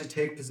the right to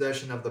take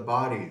possession of the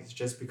bodies.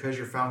 Just because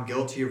you're found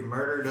guilty of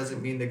murder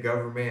doesn't mean the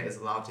government is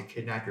allowed to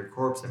kidnap your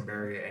corpse and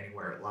bury it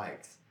anywhere it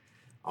likes.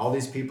 All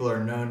these people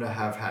are known to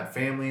have had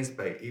families,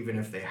 but even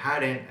if they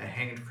hadn't, a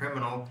hanged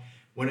criminal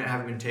wouldn't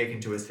have been taken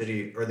to a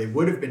city, or they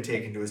would have been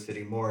taken to a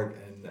city morgue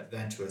and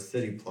then to a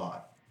city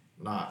plot,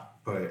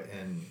 not put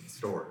in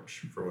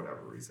storage for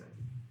whatever reason.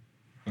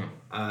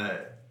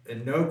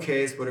 In no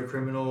case would a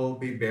criminal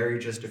be buried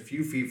just a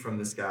few feet from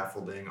the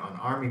scaffolding on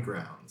army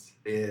grounds.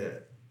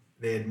 They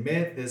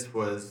admit this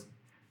was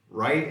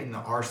right in the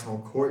arsenal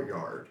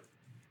courtyard.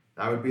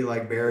 That would be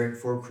like burying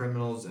 4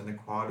 criminals in the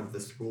quad of the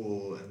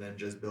school and then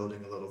just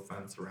building a little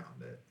fence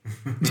around it.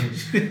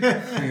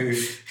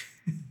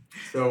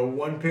 So in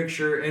one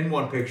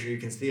picture, you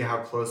can see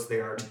how close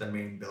they are to the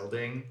main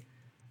building,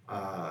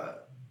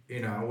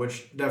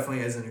 which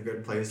definitely isn't a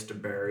good place to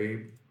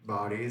bury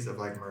bodies of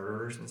like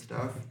murderers and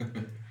stuff.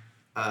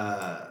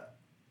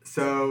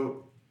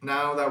 So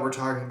now that we're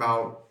talking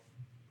about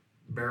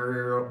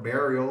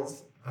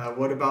burials,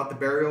 what about the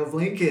burial of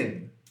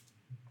Lincoln?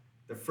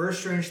 The first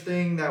strange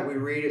thing that we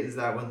read is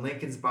that when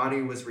Lincoln's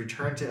body was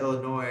returned to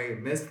Illinois,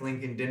 Miss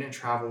Lincoln didn't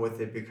travel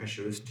with it because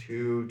she was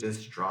too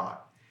distraught.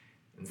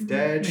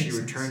 Instead, she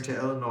returned to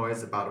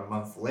Illinois about a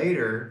month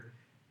later.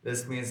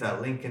 This means that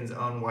Lincoln's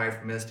own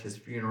wife missed his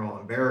funeral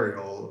and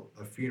burial,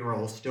 a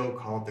funeral still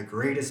called the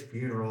greatest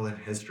funeral in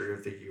history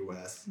of the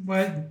U.S.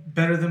 What?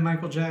 Better than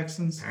Michael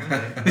Jackson's?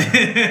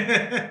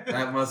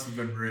 That must have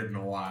been written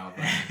a while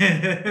back.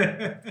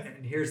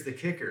 And here's the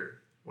kicker.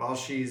 While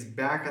she's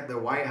back at the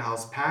White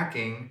House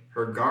packing,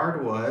 her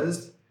guard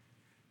was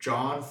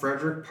John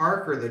Frederick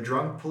Parker, the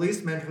drunk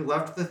policeman who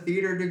left the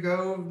theater to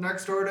go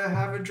next door to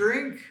have a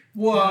drink.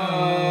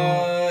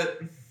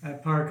 What?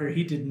 At Parker,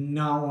 he did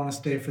not want to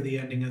stay for the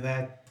ending of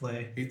that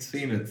play. He'd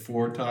seen it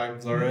 4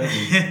 times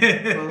already.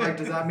 But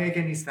does that make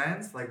any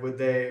sense? Why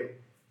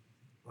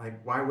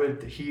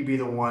would he be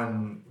the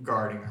one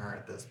guarding her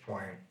at this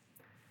point?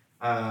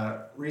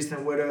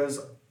 Recent widows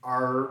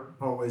are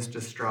always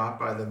distraught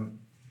by the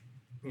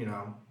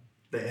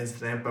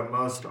incident, but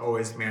most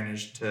always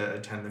manage to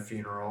attend the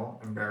funeral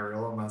and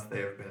burial unless they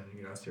have been,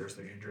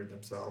 seriously injured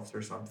themselves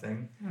or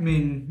something. I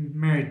mean,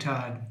 Mary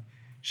Todd,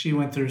 she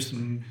went through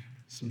some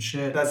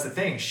shit. That's the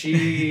thing.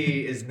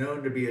 She is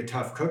known to be a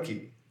tough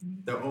cookie.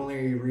 The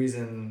only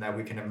reason that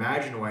we can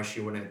imagine why she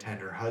wouldn't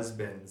attend her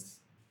husband's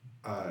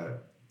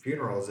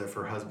funeral is if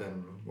her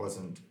husband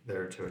wasn't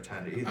there to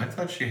attend either. I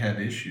thought she had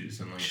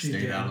issues and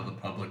stayed out of the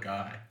public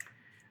eye.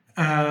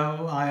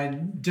 I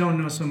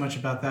don't know so much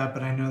about that,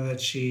 but I know that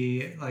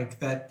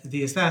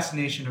the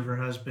assassination of her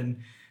husband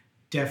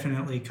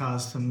definitely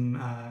caused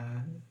some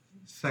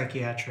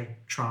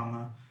psychiatric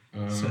trauma.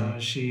 So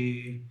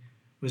she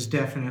was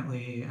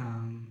definitely,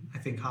 I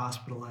think,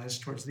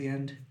 hospitalized towards the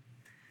end.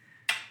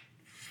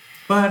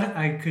 But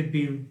I could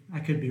be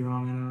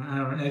wrong.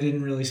 I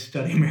didn't really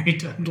study Mary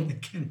Todd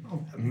Lincoln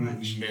all that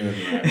much.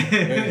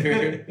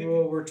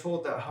 Well, we're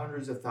told that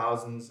hundreds of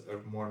thousands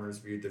of mourners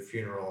viewed the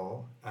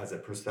funeral as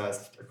it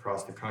processed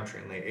across the country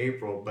in late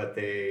April, but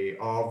they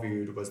all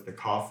viewed was the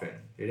coffin.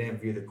 They didn't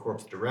view the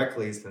corpse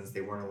directly since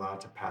they weren't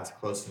allowed to pass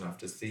close enough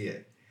to see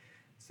it.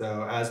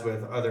 So as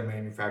with other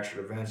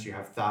manufactured events, you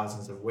have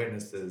thousands of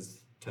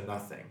witnesses to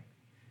nothing.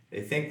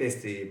 They think they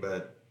see,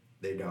 but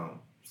they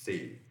don't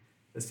see.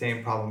 The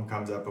same problem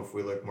comes up if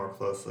we look more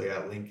closely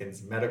at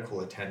Lincoln's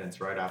medical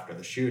attendants right after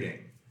the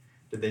shooting.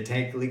 Did they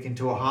take Lincoln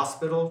to a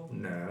hospital?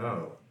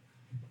 No.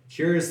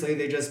 Curiously,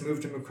 they just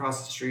moved him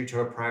across the street to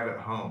a private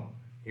home.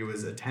 He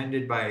was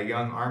attended by a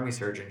young army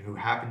surgeon who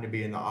happened to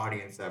be in the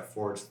audience at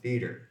Ford's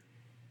Theater.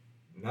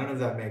 None of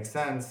that makes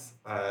sense.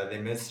 They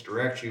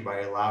misdirect you by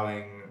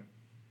allowing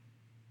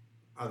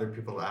other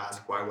people to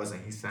ask why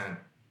wasn't he sent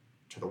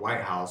to the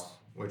White House,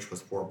 which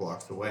was 4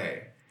 blocks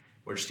away.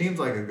 Which seems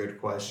like a good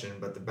question,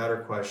 but the better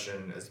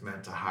question is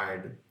meant to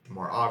hide the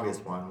more obvious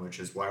one, which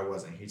is why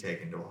wasn't he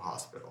taken to a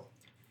hospital?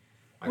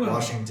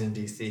 Washington,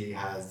 D.C.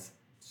 has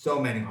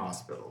so many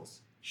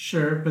hospitals.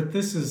 Sure, but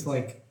this is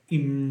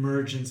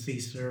emergency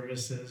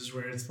services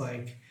where it's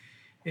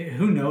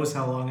who knows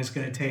how long it's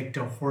going to take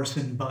to horse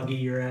and buggy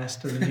your ass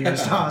to the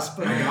nearest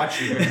hospital. I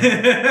got you.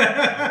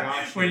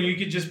 Where you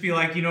could just be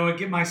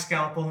get my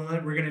scalpel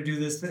and we're going to do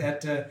this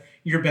at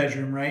your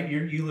bedroom, right?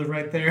 You live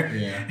right there.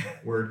 Yeah.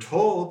 We're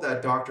told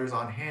that doctors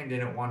on hand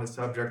didn't want to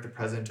subject the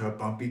president to a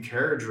bumpy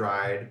carriage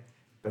ride,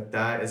 but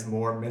that is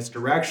more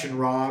misdirection,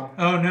 Rob.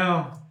 Oh,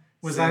 no.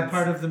 Was I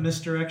part of the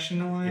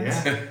misdirection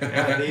alliance?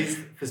 Yeah. These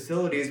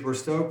facilities were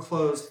so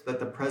close that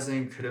the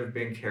president could have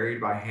been carried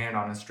by hand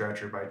on a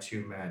stretcher by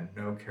 2 men.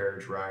 No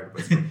carriage ride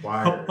was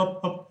required.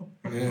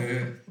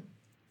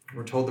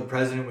 We're told the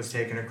president was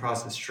taken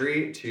across the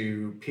street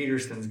to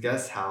Peterson's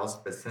guest house,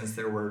 but since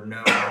there were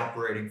no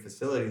operating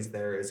facilities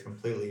there, it's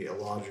completely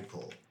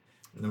illogical.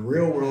 In the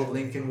real world,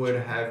 Lincoln would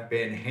have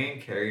been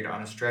hand-carried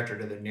on a stretcher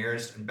to the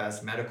nearest and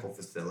best medical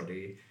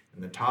facility,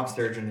 and the top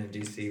surgeon in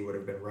D.C. would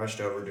have been rushed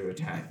over to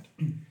attend.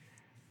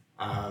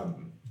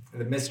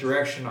 The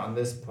misdirection on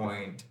this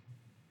point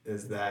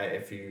is that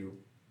if you...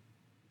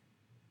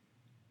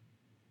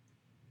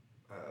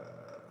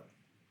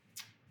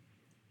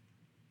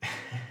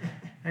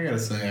 I gotta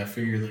say, I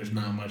figure there's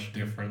not much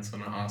difference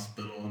in a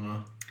hospital and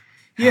a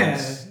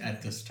house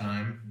at this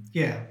time.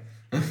 Yeah.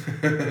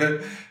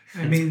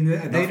 I mean,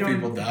 they don't.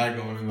 People die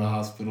going in the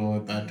hospital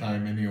at that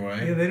time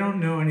anyway. Yeah, they don't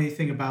know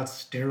anything about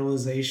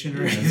sterilization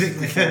or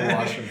anything like that.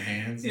 Washing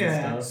hands.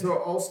 Yeah. And stuff. So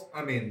also,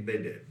 I mean, they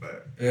did,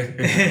 but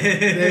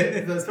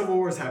the Civil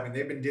War's happening.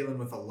 They've been dealing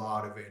with a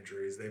lot of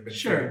injuries. They've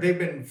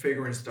been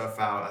figuring stuff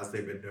out as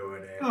they've been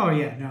doing it. Oh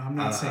yeah, no, I'm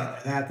not saying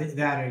that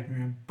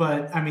ignorant,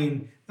 but I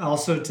mean,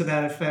 also to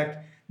that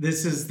effect,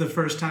 this is the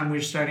first time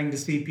we're starting to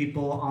see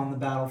people on the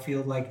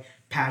battlefield like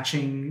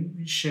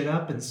patching shit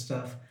up and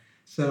stuff.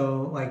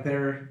 So like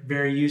they're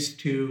very used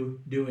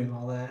to doing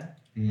all that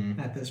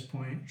at this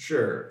point.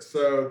 Sure.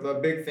 So the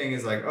big thing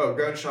is like, oh,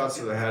 gunshots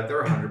to the head,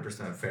 they're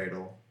 100%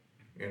 fatal.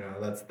 You know,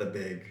 that's the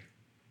big.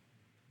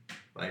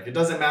 Like, it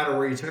doesn't matter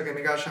where you took him,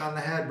 he got shot in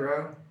the head,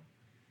 bro.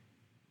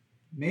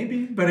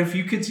 Maybe, but if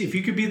you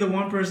could be the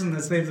one person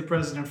that saved the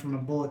president from a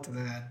bullet to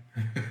the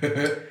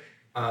head.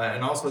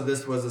 And also,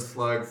 this was a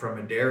slug from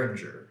a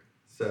Derringer,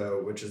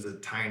 which is a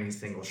tiny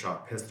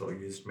single-shot pistol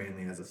used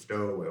mainly as a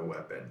stowaway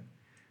weapon.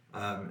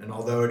 And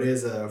although it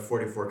is a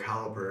 .44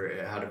 caliber,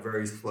 it had a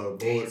very slow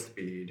bullet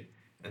speed,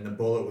 and the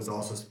bullet was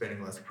also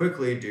spinning less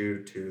quickly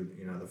due to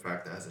the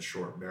fact that it has a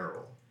short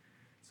barrel.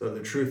 So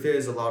the truth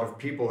is, a lot of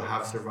people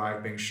have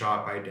survived being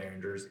shot by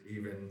Derringers,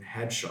 even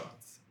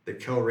headshots. The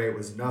kill rate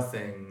was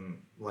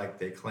nothing like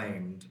they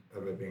claimed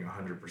of it being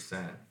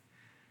 100%.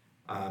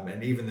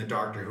 And even the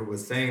doctor who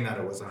was saying that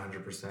it was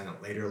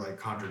 100% later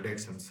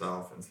contradicts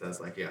himself and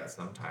says yeah,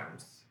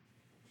 sometimes.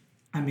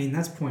 I mean,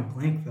 that's point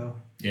blank though.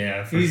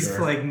 Yeah, for He's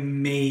sure.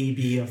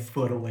 maybe a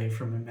foot away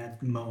from him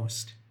at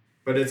most.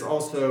 But it's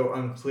also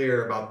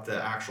unclear about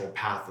the actual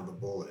path of the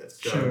bullet.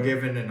 So Sure.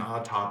 Given an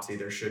autopsy,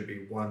 there should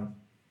be one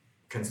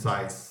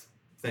concise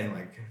thing,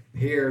 like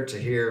here to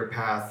here,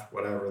 path,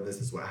 whatever, this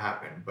is what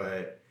happened.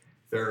 But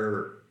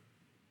they're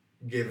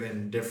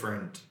given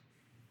different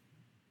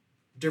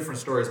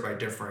stories by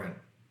different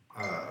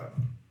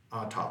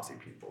autopsy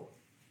people.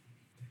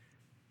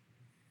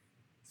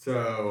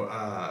 So,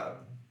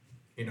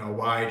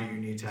 why do you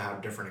need to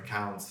have different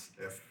accounts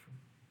if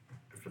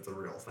it's a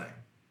real thing?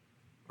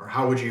 Or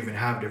how would you even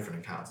have different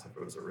accounts if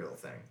it was a real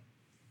thing?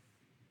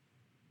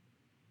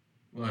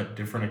 What,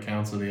 different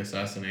accounts of the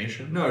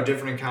assassination? No,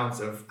 different accounts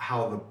of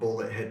how the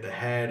bullet hit the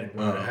head and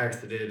where it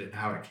exited and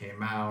how it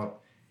came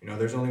out.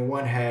 There's only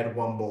one head,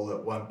 one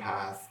bullet, one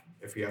path.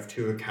 If you have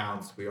two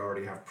accounts, we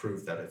already have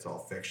proof that it's all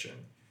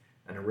fiction.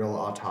 In a real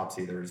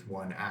autopsy, there's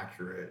one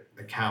accurate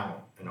account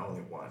and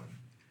only one.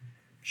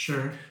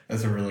 Sure.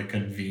 That's a really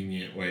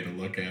convenient way to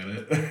look at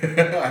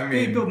it. I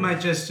mean, People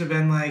might just have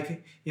been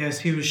like, yes,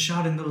 he was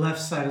shot in the left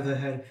side of the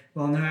head.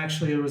 Well, no,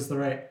 actually, it was the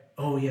right.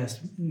 Oh, yes.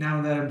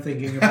 Now that I'm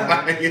thinking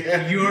about it,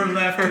 yeah. your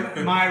left,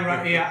 my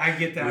right. Yeah, I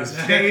get that.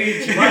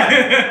 Stage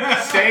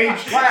left.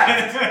 Stage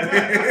left.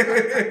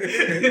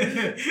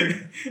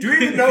 Do you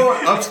even know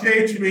what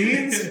upstage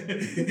means?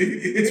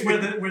 It's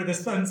where the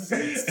sun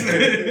sets.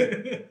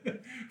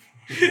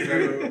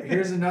 So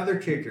here's another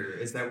kicker,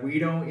 is that we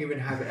don't even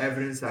have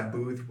evidence that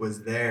Booth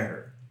was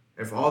there.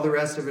 If all the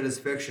rest of it is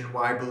fiction,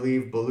 why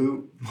believe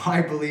Booth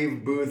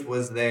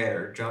was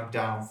there, jumped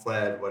down,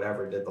 fled,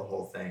 whatever, did the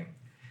whole thing?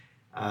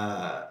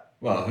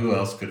 Well, who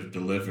else could have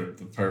delivered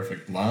the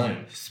perfect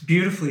line? It's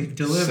beautifully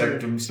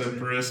delivered. Septum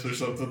Semperis or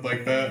something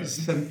like that?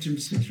 Septum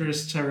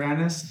Semperis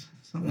Tyrannus.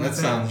 That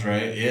sounds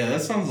right. Yeah,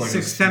 that sounds like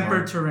Six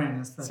Semper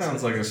Tyrannus. That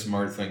sounds like a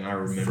smart thing I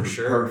remember. For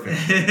sure. Perfect.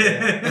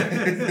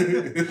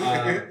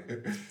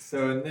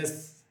 So in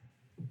this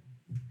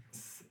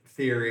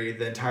theory,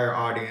 the entire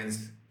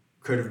audience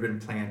could have been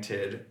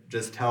planted.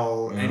 Just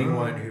tell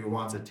anyone who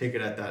wants a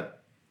ticket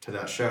to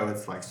that show,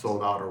 it's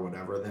sold out or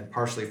whatever, then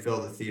partially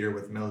fill the theater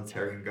with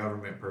military and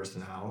government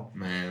personnel.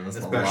 Man, that's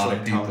Especially a lot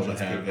of people to intelligence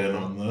have people. in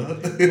on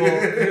the...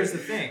 Well, here's the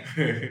thing.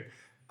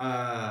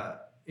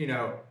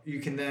 You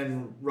can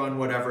then run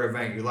whatever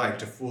event you like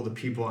to fool the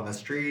people on the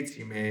streets.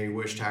 You may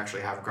wish to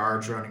actually have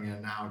guards running in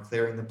and out,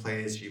 clearing the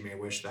place. You may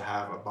wish to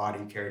have a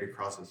body carried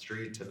across the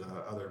street to the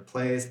other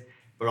place.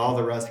 But all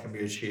the rest can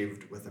be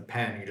achieved with a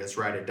pen. You just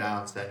write it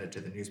down, send it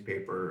to the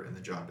newspaper, and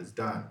the job is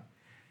done.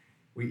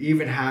 We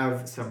even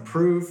have some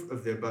proof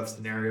of the above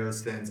scenario,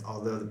 since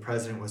although the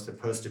president was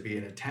supposed to be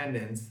in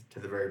attendance to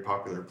the very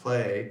popular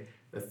play,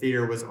 the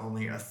theater was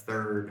only a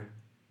third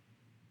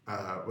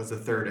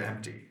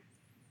empty.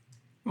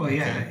 Well,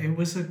 yeah, it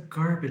was a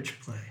garbage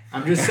play.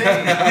 I'm just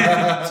saying.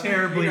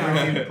 Terribly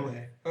reviewed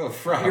play. Oh,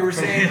 frog. You were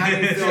saying how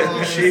do you fill all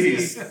the Jeez.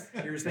 seats?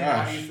 You were saying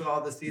how do you Gosh. fill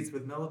all the seats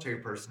with military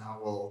personnel?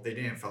 Well, they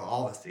didn't fill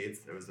all the seats.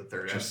 There was a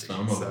third Just empty.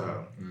 some of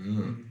So,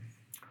 them.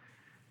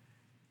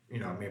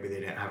 maybe they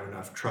didn't have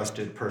enough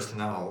trusted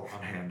personnel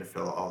on hand to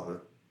fill all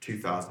the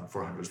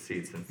 2,400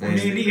 seats. And I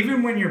mean,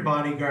 even when your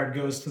bodyguard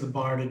goes to the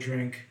bar to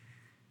drink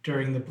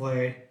during the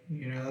play,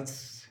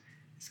 it's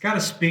got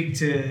to speak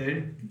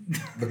to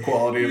The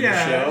quality of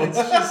yeah. the show. It's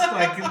just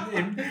like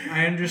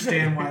I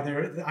understand why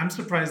I'm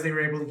surprised they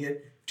were able to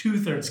get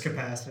 2/3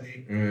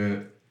 capacity.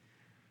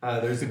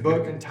 There's a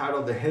book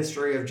entitled The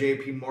History of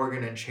J.P.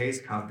 Morgan and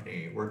Chase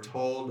Company. We're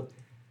told...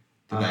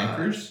 The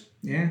bankers?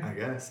 Yeah, I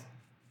guess.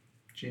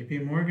 J.P.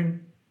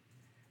 Morgan.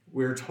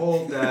 We're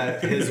told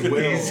that his will...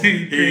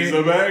 He's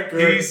a banker.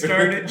 He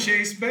started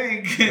Chase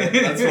Bank.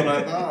 That's what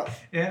I thought.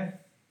 Yeah.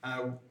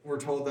 We're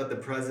told that the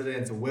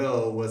president's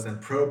will was in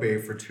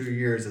probate for 2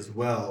 years as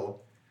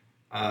well,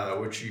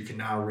 which you can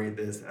now read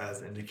this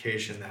as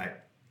indication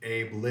that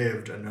Abe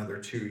lived another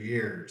 2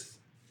 years.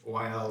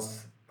 Why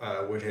else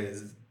would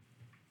his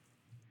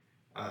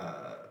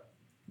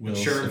Will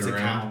insurance sit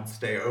around. account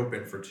stay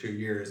open for 2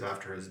 years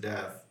after his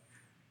death,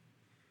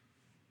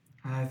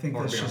 I think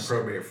or that's be on just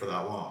probate for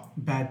that long?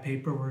 bad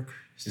paperwork.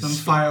 Some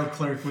It's- file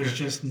clerk was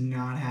just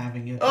not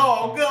having it.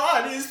 Oh,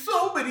 God, there's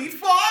so many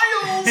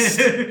files.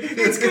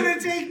 It's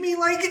gonna take me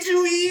like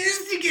 2 years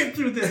to get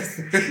through this.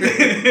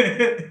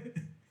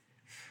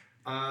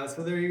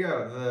 So there you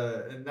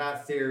go. In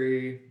that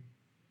theory,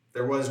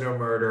 there was no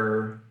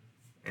murder,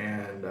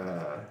 and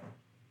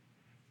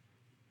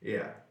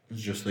yeah.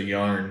 It's just a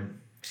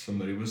yarn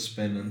somebody was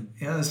spinning.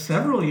 Yeah, there's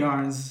several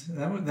yarns.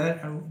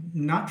 That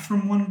not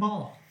from one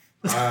ball.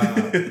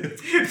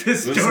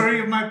 The story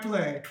of my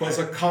play. It was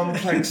a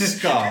complex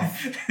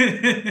scarf.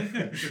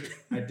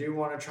 I do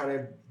want to try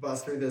to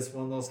bust through this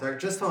one little sec,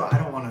 just so I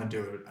don't want to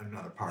do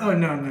another part. Oh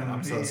no!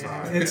 I'm so Yeah,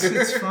 sorry.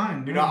 It's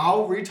fine.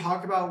 I'll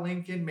re-talk about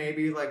Lincoln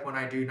maybe like when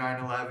I do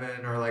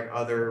 9/11 or like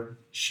other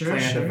sure,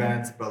 planned sure.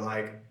 events, but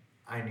like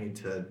I need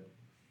to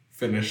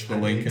Finish the I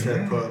need Lincoln. to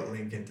Yeah. put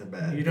Lincoln to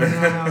bed. You don't know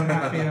how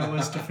happy I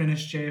was to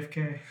finish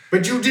JFK.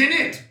 But you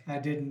didn't. I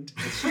didn't.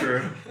 It's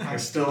true. I I'm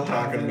still still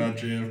talking haven't. about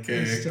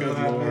JFK. I still Good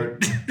haven't.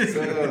 Lord.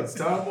 So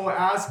some will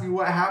ask me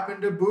what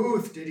happened to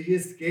Booth. Did he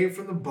escape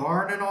from the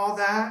barn and all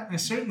that? I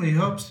certainly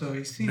hope so.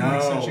 He seemed No,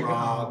 like such a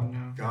Rob. good. Oh,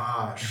 no.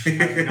 Gosh,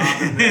 have you not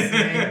been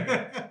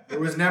listening? There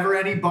was never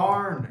any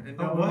barn, and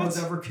no Oh, one what? was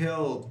ever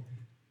killed.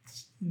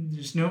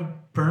 There's no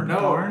burnt No,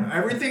 barn.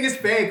 everything is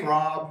fake,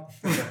 Rob.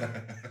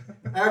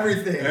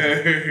 Everything.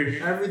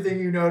 Everything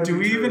you know to Do be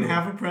we even true.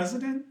 have a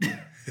president?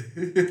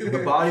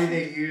 The body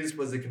they used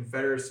was a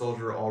Confederate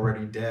soldier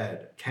already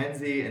dead.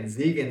 Kenzie and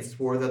Zegan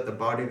swore that the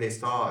body they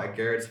saw at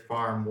Garrett's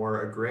farm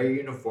wore a gray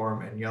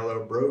uniform and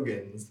yellow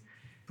brogans.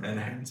 And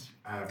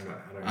I don't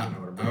even know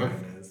what a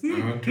brogan is. I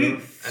went to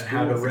And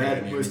had a school for red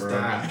Indian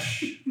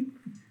mustache.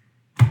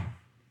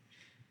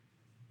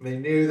 They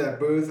knew that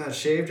Booth had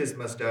shaved his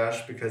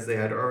mustache because they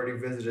had already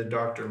visited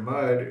Dr.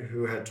 Mudd,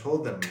 who had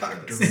told them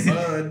Dr. this.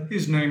 Mudd.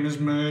 His name is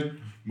Mud.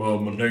 My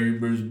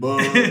name is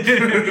Bud.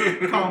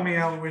 Call me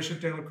Aloysius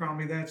De La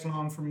Cromie. That's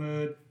long for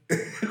Mud.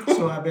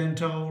 So I've been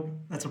told.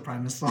 That's a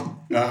Primus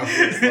song. I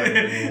was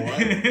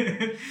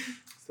like, what?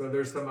 So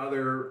there's some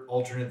other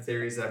alternate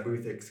theories that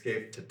Booth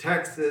escaped to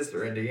Texas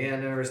or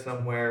Indiana or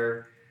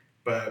somewhere,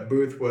 but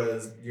Booth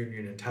was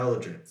Union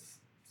intelligence,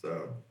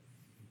 so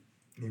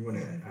he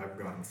wouldn't have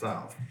gone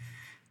south.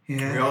 We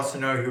Yeah. also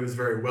know he was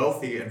very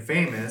wealthy and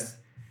famous.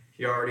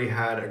 He already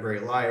had a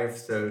great life,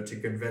 so to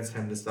convince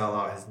him to sell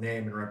out his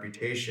name and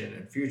reputation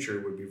in future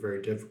would be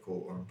very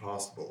difficult or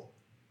impossible.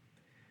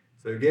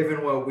 So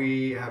given what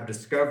we have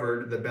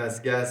discovered, the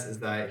best guess is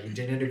that he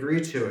didn't agree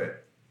to it.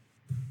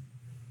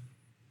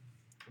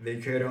 They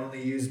could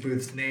only use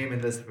Booth's name in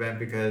this event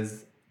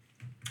because,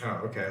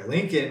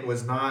 Lincoln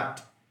was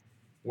not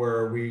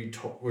where we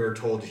were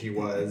told he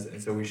was, and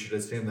so we should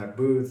assume that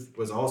Booth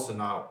was also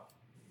not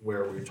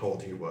where we were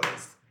told he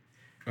was.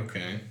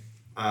 Okay.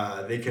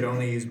 They could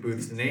only use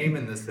Booth's name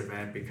in this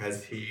event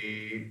because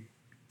he,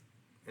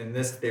 in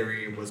this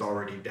theory, was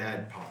already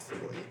dead,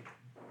 possibly.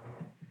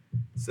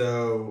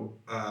 So,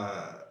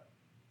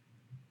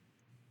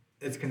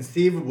 it's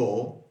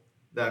conceivable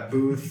that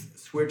Booth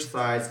switched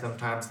sides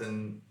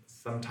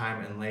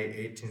sometime in late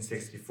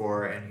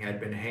 1864, and he had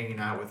been hanging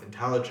out with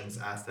intelligence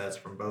assets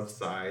from both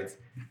sides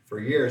for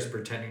years,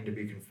 pretending to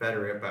be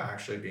Confederate but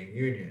actually being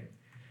Union.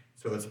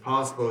 So it's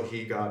possible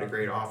he got a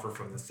great offer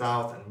from the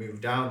South and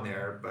moved down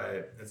there,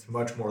 but it's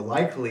much more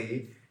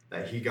likely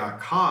that he got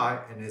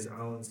caught in his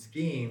own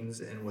schemes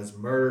and was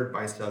murdered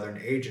by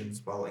Southern agents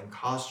while in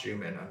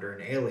costume and under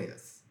an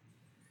alias.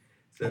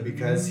 So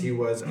because he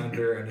was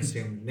under an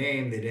assumed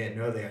name, they didn't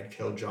know they had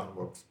killed John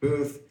Wilkes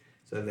Booth,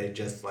 so they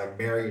just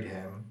buried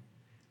him.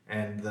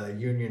 And the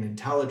Union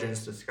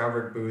intelligence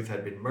discovered Booth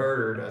had been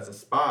murdered as a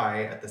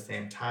spy at the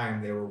same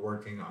time they were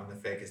working on the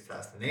fake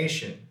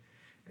assassination.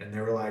 And they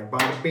were like,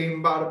 bada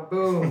bing, bada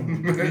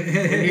boom. We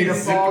need a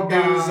fall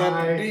guy.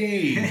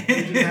 We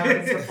just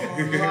happen to fall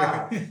in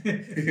love.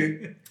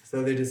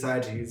 so they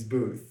decided to use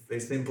Booth. They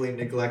simply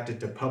neglected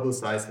to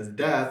publicize his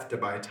death to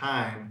buy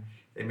time.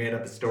 They made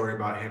up a story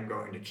about him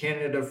going to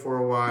Canada for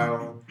a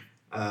while.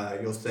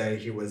 You'll say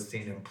he was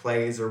seen in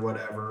plays or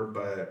whatever,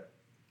 but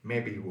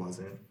maybe he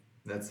wasn't.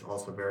 That's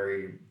also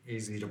very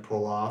easy to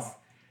pull off.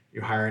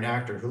 You hire an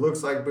actor who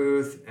looks like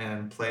Booth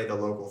and play the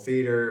local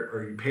theater,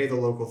 or you pay the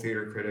local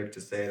theater critic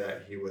to say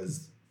that he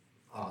was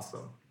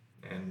awesome.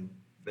 And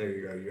there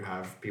you go. You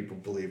have people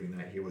believing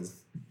that he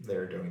was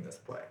there doing this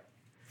play.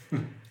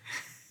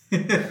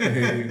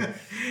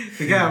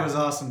 The guy was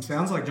awesome.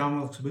 Sounds like John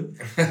Wilkes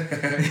Booth.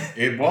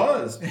 It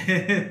was.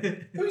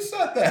 Who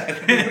said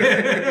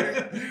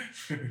that?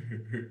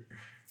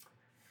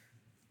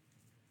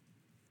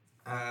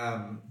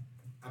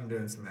 I'm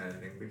doing some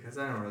editing because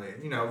I don't really,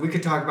 we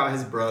could talk about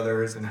his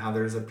brothers and how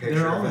there's a picture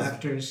They're all of his,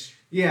 actors.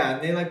 Yeah,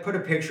 and they put a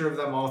picture of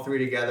them all three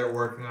together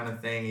working on a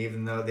thing,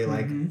 even though they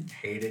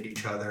hated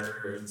each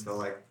other, and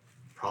so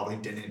probably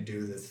didn't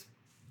do this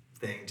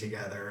thing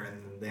together.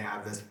 And they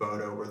have this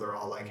photo where they're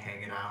all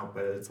hanging out,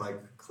 but it's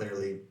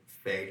clearly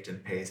faked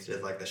and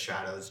pasted. The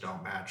shadows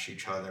don't match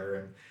each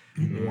other,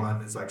 and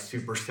one is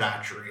super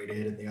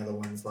saturated, and the other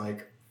one's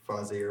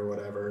fuzzy or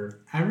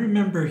whatever. I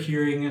remember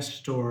hearing a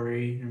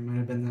story. It might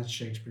have been that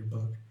Shakespeare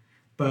book,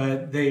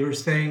 but they were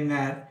saying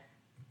that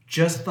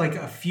just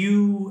a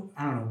few,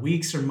 I don't know,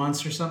 weeks or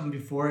months or something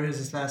before his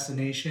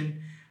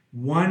assassination,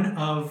 one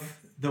of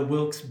the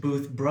Wilkes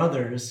Booth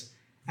brothers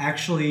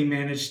actually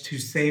managed to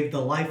save the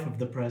life of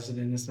the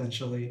president,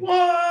 essentially. What?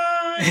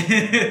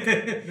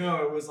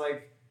 No, it was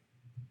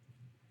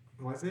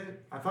was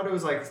it? I thought it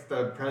was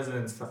the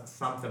president's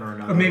something or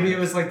another. Or maybe it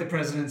was the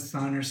president's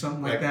son or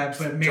something like that.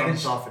 But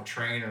jumped off a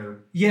train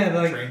or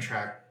train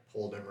track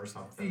pulled him or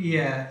something.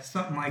 Yeah,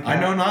 something like that. I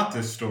know not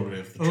this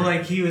story of the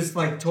train. He was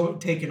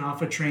taken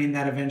off a train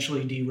that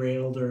eventually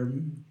derailed or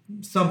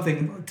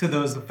something to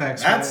those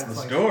effects. That's the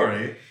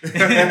story.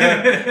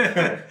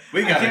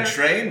 We got a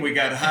train, we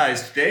got high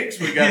stakes,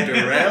 we got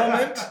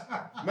derailment.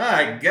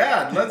 My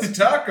God, let's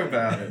talk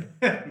about it.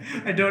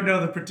 I don't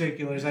know the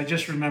particulars. I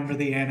just remember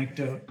the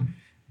anecdote.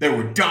 There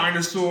were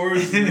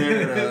dinosaurs, and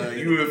then a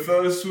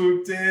UFO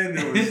swooped in.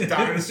 There was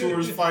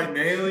dinosaurs fighting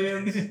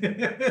aliens.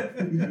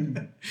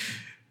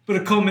 But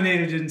it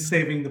culminated in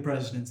saving the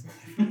president's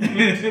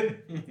life.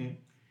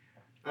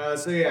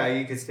 So yeah,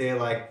 you could say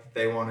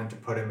they wanted to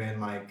put him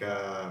in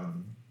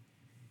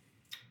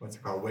what's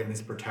it called,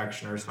 witness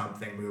protection or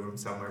something, move him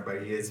somewhere,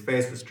 but his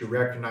face was too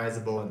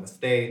recognizable in the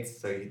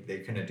States, so they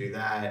couldn't do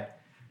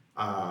that.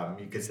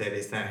 You could say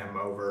they sent him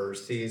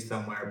overseas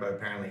somewhere, but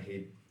apparently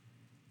he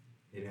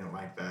didn't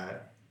like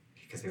that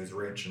because he was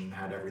rich and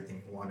had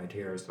everything he wanted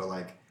here. So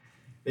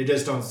they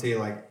just don't see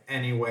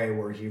any way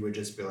where he would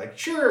just be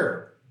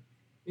sure,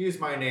 use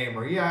my name,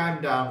 or yeah,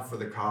 I'm down for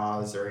the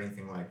cause, or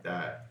anything like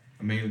that.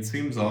 I mean, it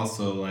seems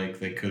also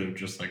they could have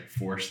just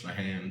forced the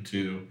hand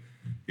too.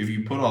 If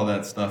you put all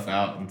that stuff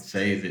out and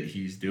say that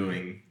he is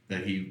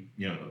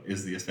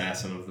the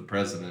assassin of the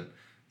president,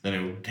 then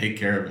it would take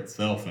care of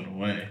itself in a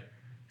way.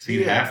 So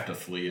you'd have to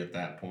flee at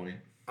that point.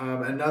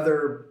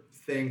 Another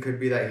thing could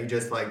be that he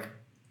just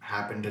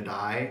happened to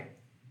die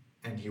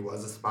and he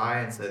was a spy,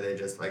 and so they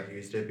just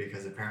used it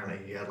because apparently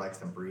he had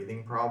some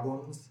breathing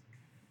problems.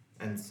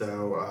 And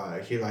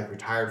so he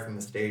retired from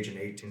the stage in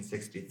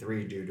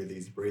 1863 due to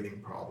these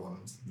breathing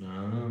problems.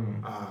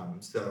 No.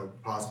 So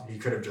he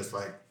could have just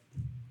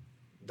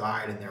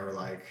died, and they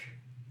were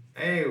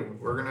hey,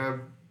 we're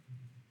gonna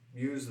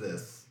use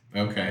this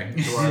Okay.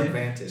 to our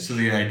advantage. So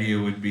the idea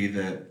would be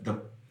that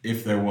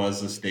if there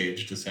was a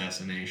staged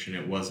assassination,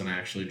 it wasn't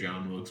actually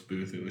John Wilkes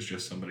Booth. It was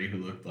just somebody who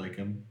looked like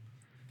him.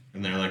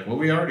 And they're well,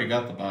 we already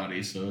got the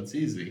body, so it's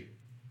easy.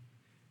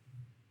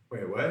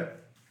 Wait, what?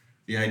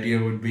 The idea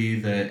would be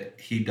that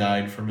he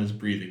died from his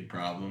breathing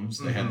problems.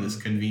 They had this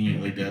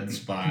conveniently dead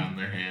spy on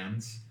their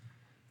hands.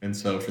 And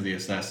so for the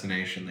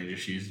assassination, they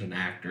just used an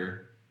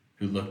actor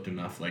who looked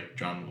enough like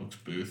John Wilkes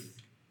Booth.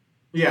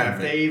 Yeah,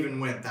 if they even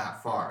went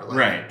that far.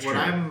 Right, What true.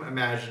 I'm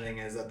imagining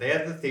is that they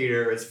have the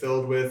theater. It's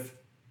filled with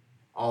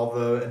all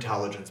the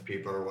intelligence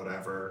people or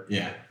whatever.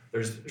 Yeah.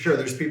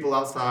 There's people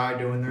outside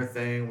doing their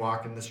thing,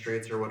 walking the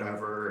streets or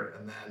whatever,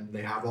 and then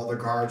they have all the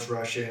guards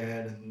rush in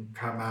and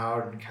come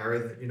out and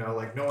carry no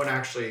one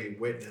actually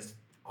witnessed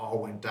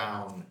all went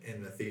down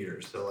in the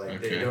theater. So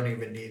they don't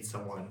even need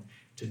someone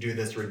to do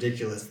this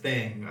ridiculous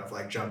thing of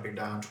jumping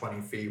down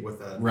 20 feet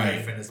with a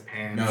knife in his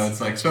pants.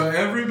 No, it's so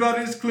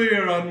everybody's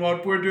clear on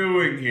what we're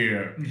doing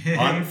here.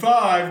 On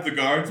 5, the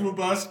guards will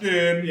bust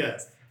in.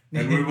 Yes.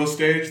 And we will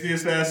stage the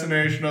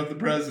assassination of the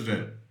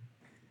president.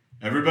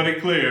 Everybody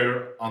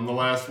clear on the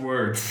last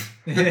words.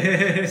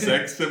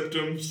 Sex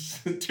symptoms,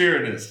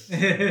 tyrannous.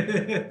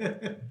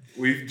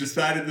 We've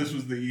decided this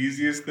was the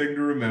easiest thing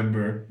to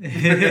remember.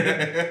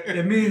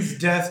 It means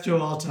death to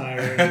all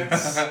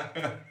tyrants.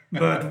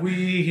 But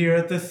we here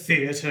at the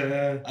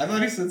theater... I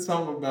thought he said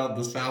something about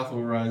the South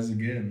will rise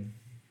again.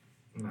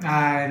 No.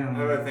 I don't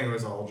know. I think it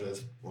was all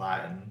just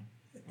Latin.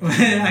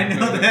 I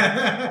know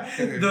that.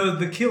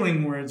 The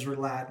killing words were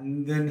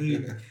Latin. Then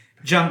he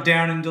jumped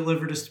down and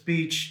delivered a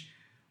speech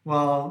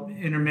while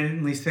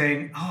intermittently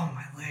saying, "Oh,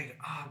 my leg.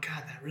 Oh,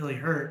 God, that really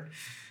hurt."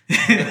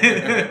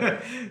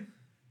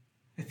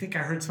 I think I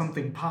heard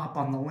something pop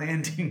on the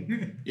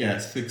landing.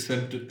 Yes, sic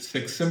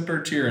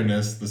semper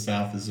tyrannis, the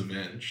South is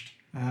avenged.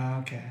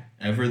 Okay.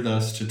 Ever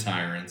thus to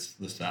tyrants,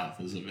 the South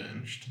is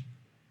avenged.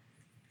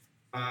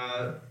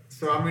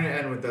 So I'm going to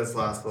end with this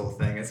last little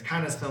thing. It's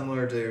kind of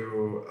similar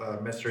to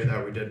a mystery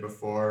that we did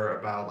before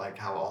about like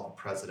how all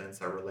the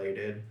presidents are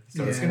related.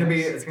 So it's gonna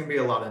be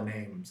a lot of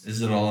names.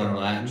 Is it all in thrown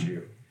at Latin?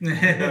 you.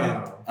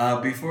 No.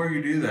 Before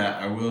you do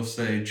that, I will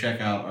say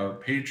check out our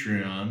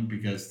Patreon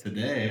because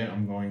today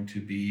I'm going to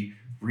be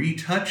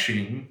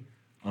retouching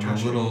on a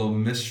little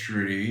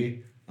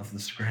mystery of the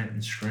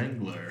Scranton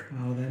Strangler.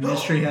 Oh, that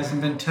mystery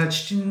hasn't been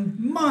touched in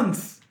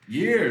months.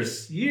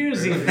 Years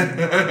even.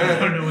 I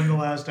don't know when the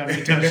last time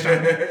we touched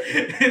on it.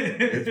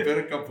 It's been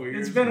a couple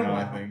years It's been a now,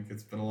 while. I think.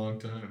 It's been a long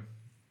time.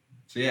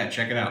 So yeah,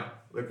 check it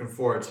out. Looking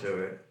forward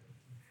to it.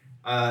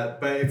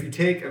 But if you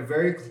take a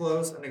very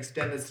close and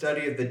extended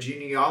study of the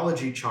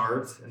genealogy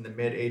charts in the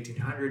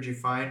mid-1800s, you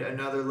find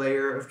another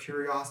layer of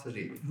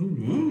curiosity.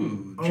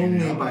 Ooh,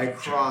 Only by genealogy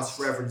charts.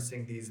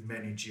 cross-referencing these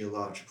many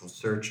geological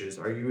searches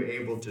are you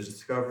able to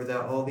discover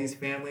that all these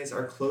families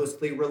are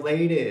closely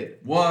related.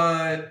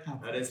 What?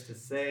 That is to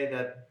say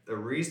that the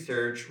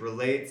research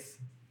relates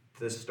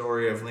to the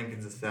story of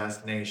Lincoln's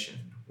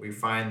assassination. We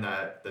find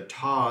that the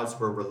Todds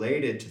were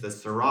related to the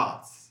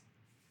Surratts.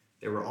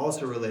 They were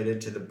also related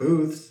to the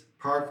Booths,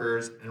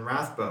 Parkers, and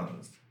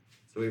Rathbones.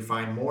 So we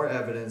find more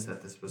evidence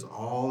that this was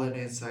all an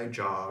inside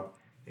job.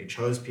 They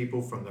chose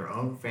people from their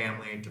own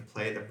family to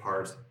play the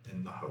parts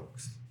in the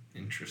hoax.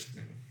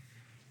 Interesting.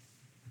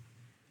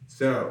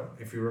 So,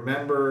 if you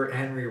remember,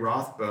 Henry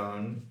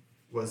Rathbone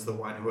was the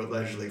one who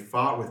allegedly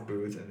fought with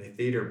Booth in the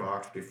theater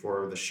box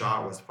before the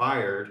shot was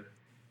fired.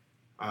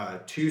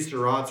 Two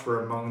Surratts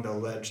were among the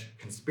alleged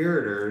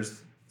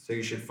conspirators, so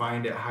you should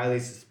find it highly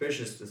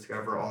suspicious to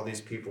discover all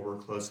these people were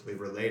closely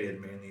related,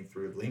 mainly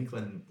through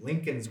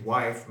Lincoln's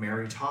wife,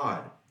 Mary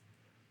Todd.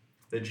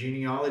 The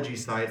genealogy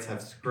sites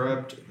have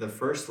scrubbed the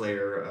first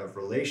layer of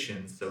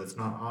relations, so it's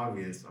not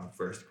obvious on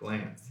first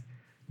glance.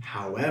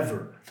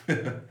 However,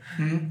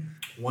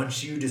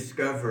 once you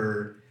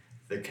discover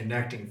the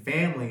connecting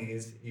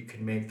families, you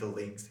can make the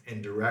links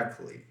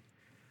indirectly.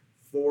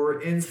 For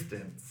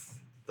instance,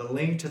 the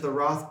link to the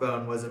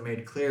Rothbone wasn't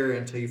made clear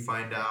until you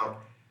find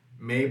out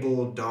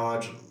Mabel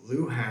Dodge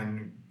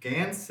Luhan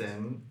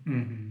Ganson,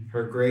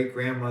 her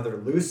great-grandmother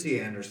Lucy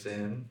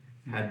Anderson,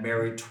 had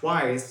married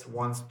twice,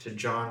 once to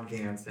John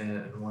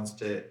Ganson and once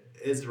to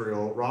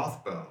Israel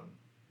Rothbone.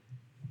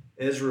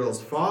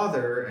 Israel's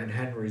father and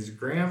Henry's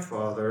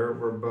grandfather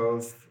were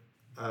both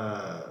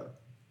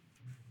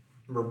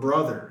were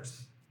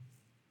brothers,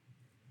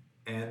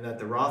 and that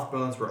the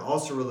Rothbones were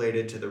also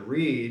related to the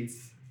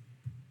Reeds,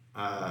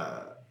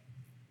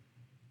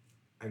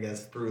 I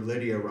guess through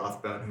Lydia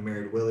Rothbone, who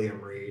married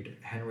William Reed.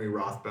 Henry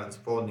Rothbone's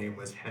full name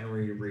was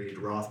Henry Reed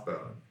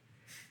Rothbone,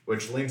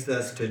 which links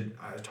us to,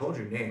 I told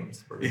you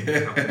names, we're going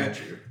to come at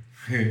you.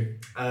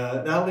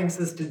 That links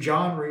us to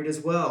John Reed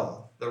as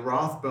well. The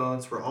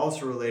Rothbones were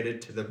also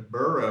related to the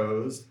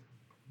Burroughs,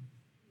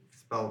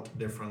 spelled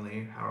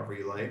differently, however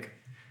you like.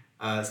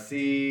 So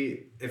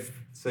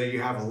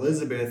you have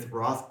Elizabeth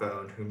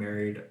Rothbone, who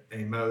married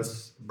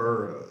Amos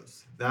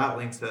Burroughs. That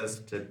links us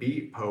to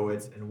beat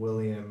poets and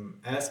William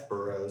S.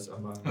 Burroughs,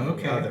 among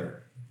many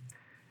other.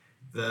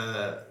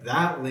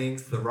 That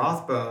links the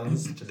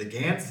Rothbones to the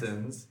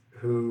Gansons,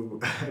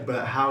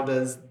 but how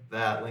does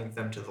that link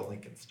them to the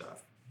Lincoln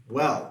stuff?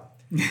 Well,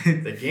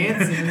 the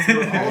Gansons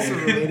were also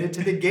related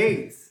to the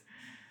Gates.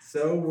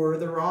 So were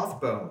the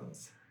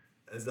Rothbones.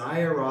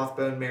 Isaiah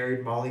Rothbone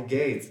married Molly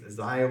Gates.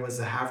 Isaiah was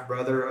a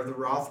half-brother of the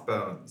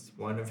Rothbones.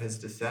 One of his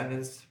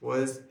descendants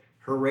was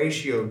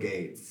Horatio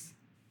Gates.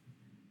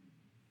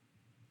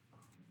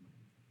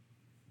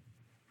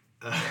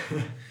 I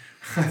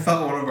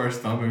thought one of our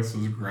stomachs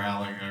was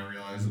growling. I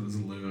realized it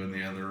was Lou in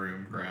the other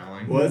room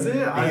growling. Was it?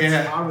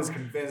 Yeah. I was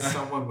convinced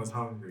someone was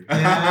hungry.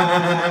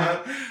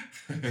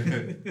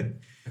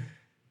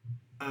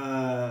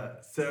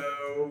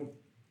 So,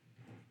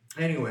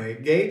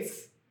 anyway,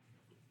 Gates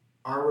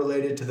are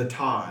related to the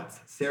Todds.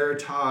 Sarah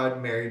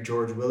Todd married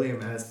George William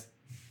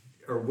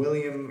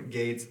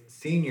Gates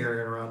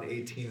Sr. in around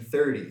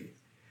 1830.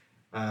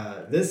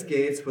 This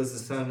Gates was the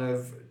son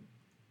of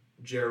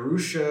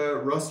Jerusha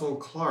Russell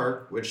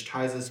Clark, which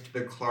ties us to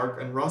the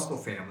Clark and Russell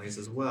families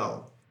as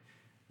well.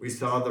 We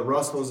saw the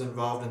Russells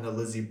involved in the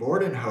Lizzie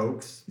Borden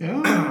hoax,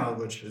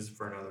 which is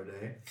for another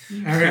day.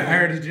 I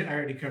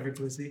already covered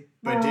Lizzie.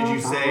 But did you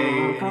say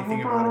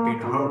anything about it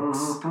being a hoax?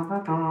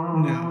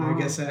 No, I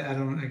guess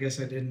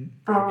I didn't.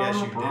 I guess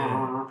you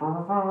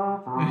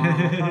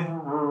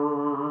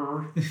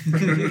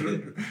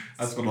did.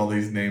 That's what all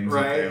these names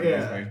Right, of families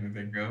yeah. make me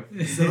think of.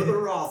 So the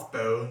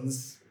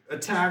Rothbones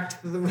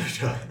attacked the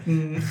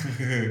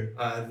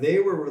they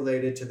were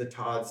related to the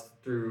Todds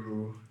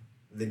through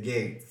the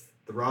Gates.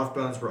 The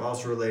Rothbones were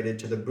also related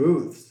to the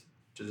Booths.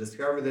 To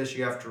discover this,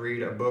 you have to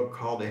read a book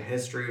called A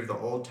History of the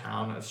Old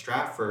Town of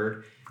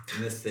Stratford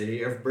in the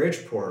city of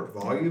Bridgeport,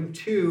 Volume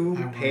 2,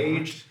 I will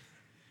page,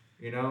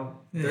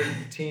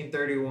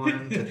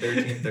 1331 to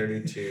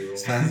 1332.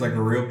 Sounds like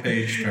a real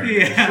page turn.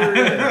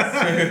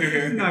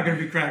 Yeah. I'm not going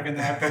to be cracking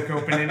that book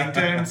open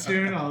anytime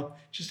soon. I'll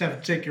just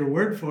have to take your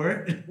word for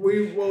it.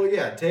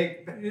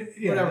 Take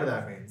Yeah. whatever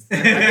that means.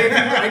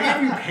 I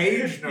gave you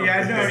page numbers.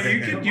 Yeah, no, you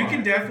Come can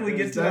on. definitely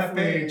get It's to that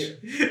page.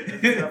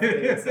 It's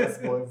definitely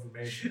accessible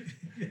information.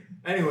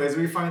 Anyways,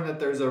 we find that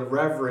there's a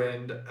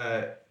Reverend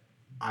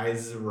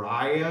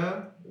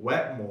Isaiah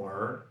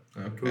Wetmore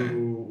Okay.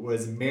 who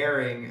was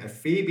marrying a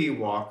Phoebe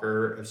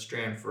Walker of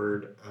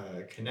Stratford,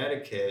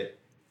 Connecticut.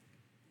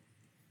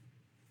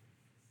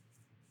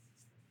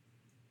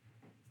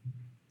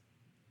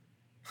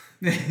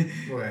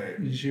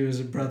 Wait. She was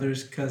a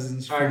brother's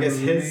cousin's I guess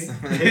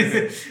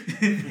roommate.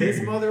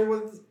 his mother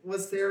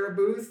was Sarah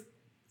Booth.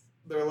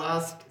 Their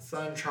last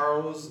son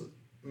Charles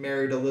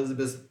married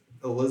Elizabeth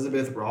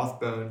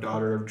Rothbone,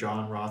 daughter of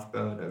John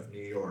Rothbone of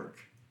New York.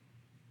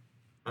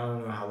 I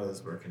don't know how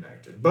those were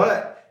connected,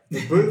 but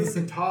the Booths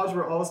and Todds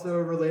were also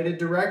related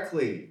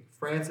directly.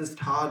 Frances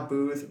Todd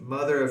Booth,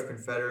 mother of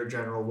Confederate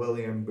General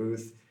William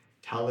Booth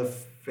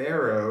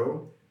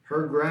Taliaferro,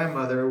 her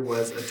grandmother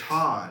was a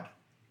Todd.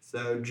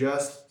 So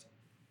just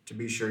to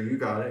be sure you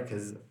got it,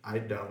 because I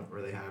don't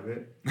really have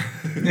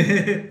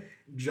it.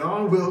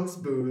 John Wilkes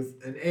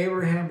Booth and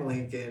Abraham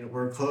Lincoln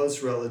were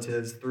close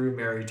relatives through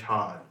Mary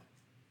Todd.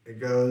 It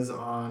goes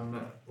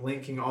on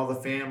linking all the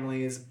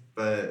families,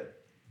 but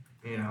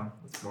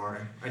it's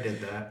boring. I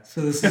did that.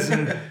 So this is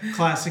a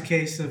classic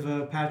case of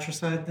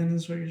patricide, then,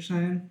 is what you're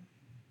saying?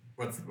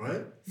 What?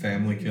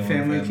 Family killing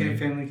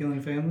Family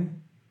killing family?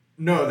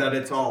 No, that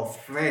it's all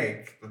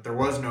fake. That there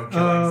was no killings.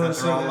 Oh, that they're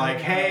so all that- like,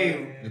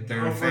 hey. That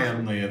they're a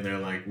family and they're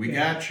like, we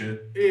got you.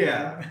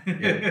 Yeah.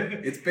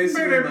 It's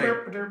basically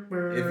like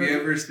if you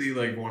ever see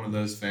like one of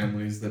those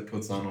families that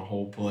puts on a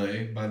whole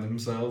play by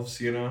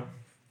themselves,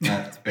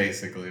 that's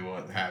basically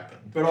what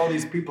happened. But all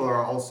these people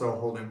are also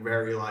holding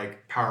very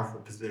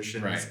powerful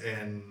positions Right.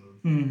 in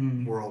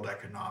Mhm. world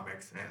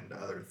economics and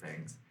other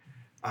things.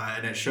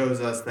 And it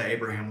shows us that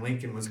Abraham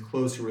Lincoln was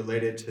closely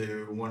related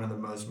to one of the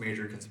most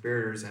major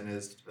conspirators in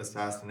his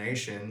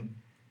assassination,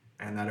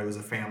 and that it was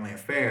a family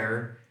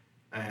affair.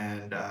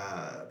 And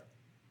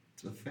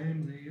It's a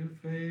family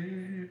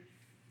affair. it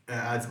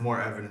adds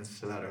more evidence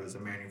to that it was a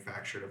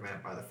manufactured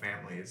event by the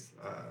families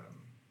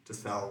to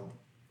sell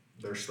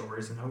their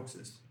stories and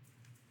hoaxes.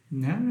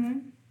 No.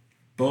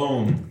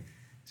 Boom.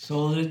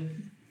 Sold it.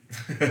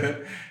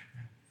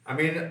 I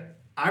mean,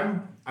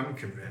 I'm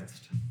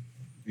convinced.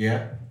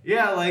 Yeah.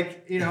 Yeah,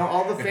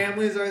 all the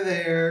families are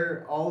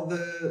there.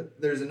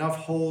 There's enough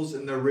holes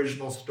in the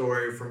original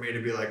story for me to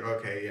be like,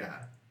 okay,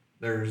 yeah,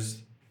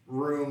 there's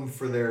room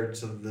for this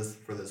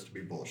to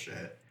be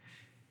bullshit.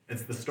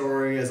 It's the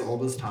story as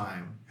old as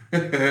time.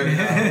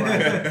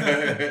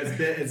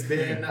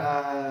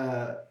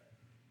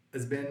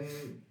 It's been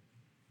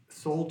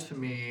sold to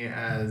me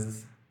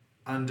as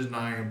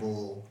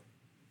undeniable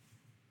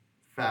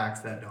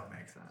facts that don't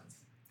make sense.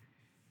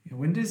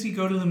 When does he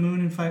go to the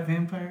moon and fight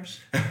vampires?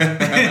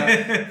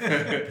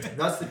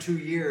 That's the 2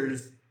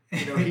 years.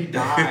 He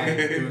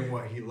died doing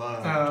what he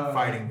loved,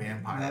 fighting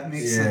vampires. That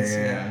makes sense.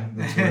 Yeah.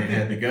 That's where he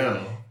had to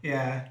go.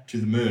 Yeah. To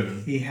the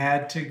moon. He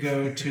had to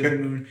go to the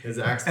moon.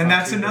 And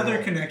that's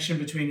another connection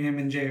between him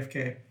and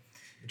JFK.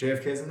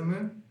 JFK's in the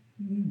moon?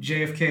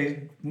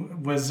 JFK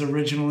was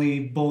originally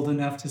bold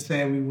enough to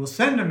say, we will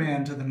send a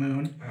man to the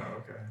moon Oh,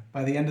 okay.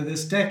 by the end of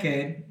this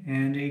decade,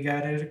 and he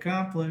got it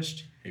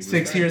accomplished. He was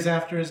 6 right. years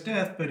after his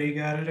death, but he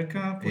got it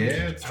accomplished.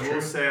 Yeah, it's I true.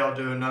 will say I'll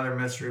do another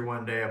mystery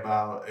one day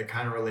about, it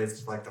kind of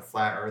relates to the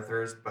flat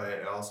earthers, but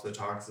it also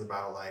talks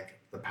about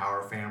the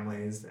power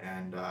families,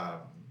 and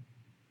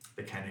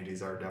the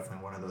Kennedys are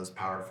definitely one of those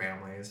power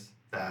families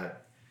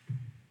that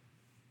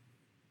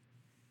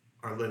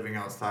are living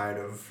outside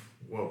of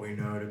what we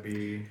know to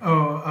be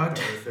Oh,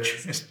 the earth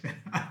is.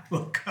 I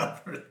will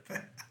cover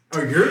that.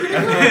 Oh, you're gonna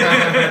cover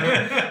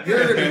that?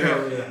 You're gonna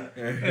cover that.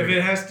 If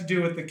it has to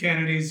do with the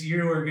Kennedys,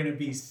 you are going to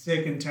be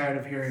sick and tired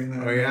of hearing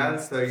that. Oh yeah,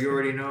 so you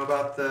already know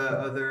about the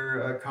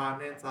other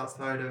continents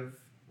outside of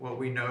what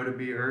we know to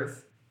be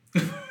Earth?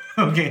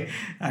 Okay,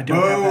 I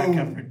don't have that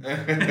covered.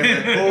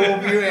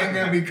 Boom, you ain't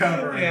gonna be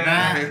covering Yeah,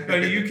 that.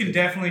 but you can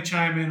definitely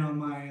chime in on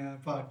my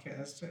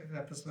podcast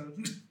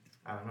episode.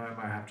 I don't know, I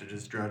might have to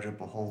just dredge up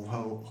a whole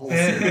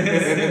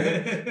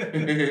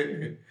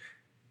series.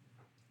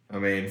 I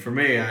mean, for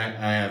me,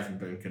 I haven't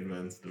been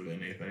convinced of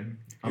anything.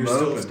 You're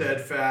still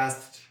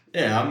steadfast.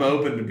 Yeah, I'm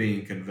open to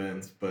being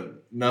convinced,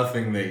 but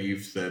nothing that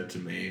you've said to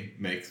me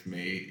makes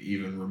me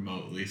even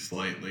remotely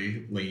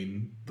slightly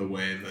lean the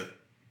way that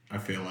I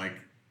feel like.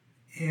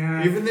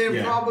 Yeah. Even the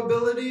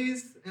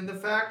improbabilities and the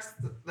facts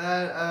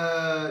that,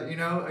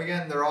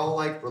 again, they're all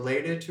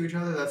related to each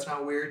other. That's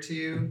not weird to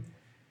you.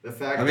 The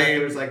fact that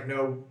there's no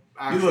You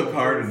actual look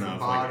hard proof of enough,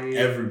 body.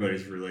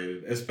 everybody's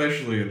related,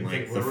 especially in You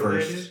think the we're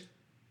first. related?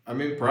 I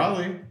mean,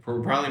 probably.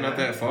 We're probably not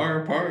that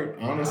far apart,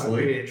 That'd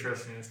honestly. be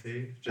interesting to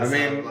see. I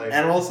mean,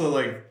 and also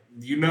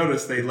you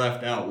notice they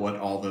left out what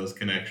all those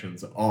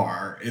connections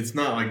are. It's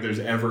not like there's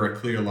ever a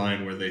clear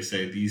line where they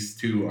say these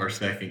two are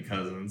second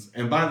cousins.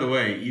 And by the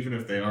way, even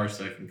if they are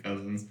second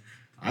cousins,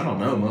 I don't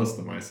know most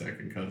of my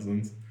second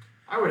cousins.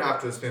 I would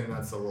have to assume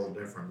that's a little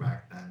different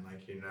back then.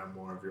 Like, you know,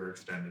 more of your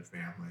extended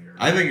family. Or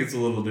I think it's a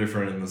little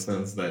different in the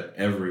sense that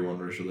everyone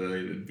was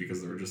related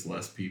because there were just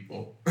less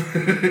people.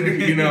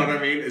 You know what I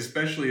mean?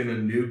 Especially in a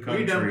new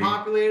country. We done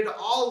populated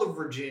all of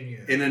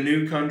Virginia. In a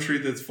new country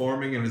that's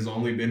forming and has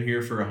only been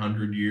here for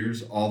 100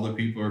 years, all the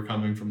people are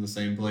coming from the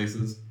same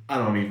places. I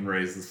don't even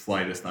raise the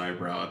slightest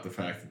eyebrow at the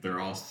fact that they're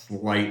all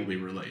slightly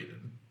related.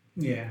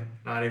 Yeah.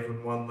 Not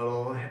even one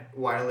little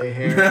wily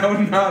hair. No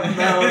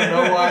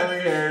wily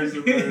hairs.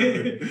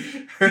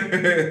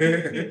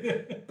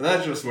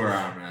 That's just where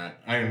I'm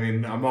at. I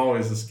mean, I'm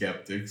always a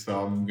skeptic,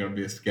 so I'm going to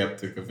be a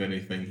skeptic of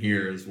anything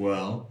here as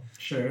well.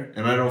 Sure.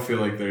 And I don't feel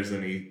like there's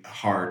any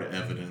hard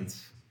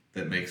evidence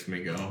that makes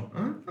me go,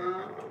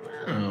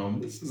 oh,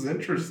 this is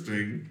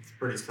interesting. It's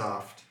pretty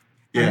soft.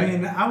 Yeah. I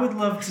mean, I would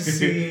love to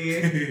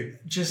see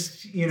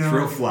just, you know. It's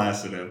real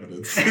flaccid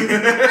evidence.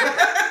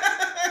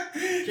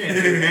 Can't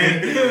do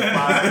anything with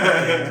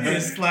plastic. You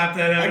just slap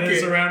that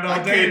evidence around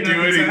all day. I can't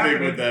do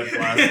anything with that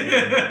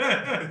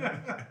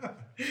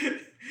plastic.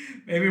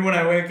 Maybe when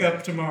I wake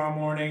up tomorrow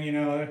morning, you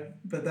know,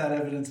 but that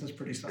evidence is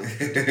pretty soft.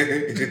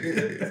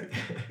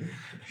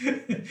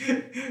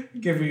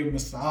 Give you a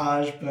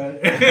massage,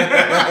 but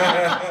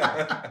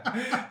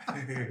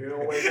You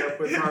don't wake up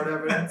with hard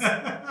evidence?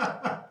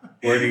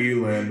 Where do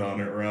you land on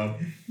it, Rob?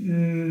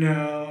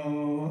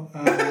 No.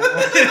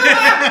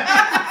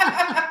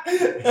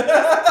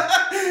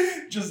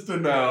 Just a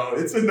no.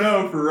 It's a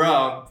no for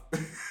Rob.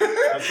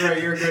 That's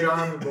right, you're a good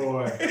army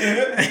boy.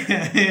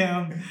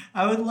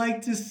 I would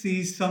like to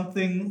see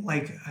something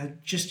like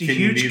just a Can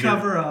you huge neither-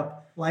 cover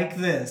up like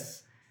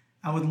this.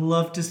 I would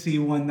love to see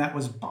one that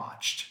was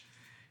botched.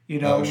 You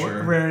know, Oh,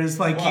 sure. whereas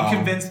like Wow. you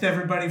convinced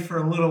everybody for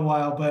a little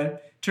while,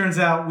 but turns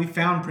out we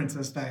found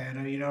Princess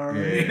Diana, you know, or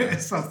Yeah.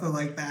 something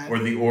like that. Or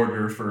the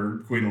order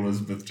for Queen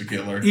Elizabeth to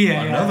kill her.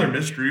 Yeah, Another yeah.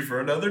 mystery for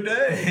another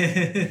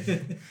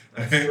day.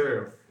 That's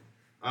true.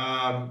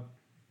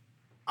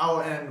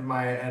 I'll end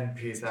my end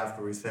piece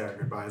after we say our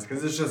goodbyes,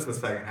 because it's just the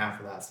second half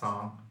of that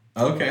song.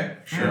 Okay,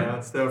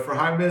 sure. So for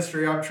High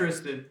Mystery, I'm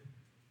Tristan.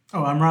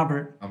 Oh, I'm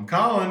Robert. I'm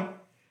Colin.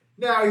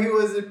 Now he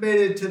was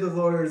admitted to the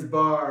lawyer's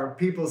bar.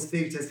 People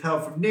seeked his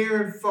help from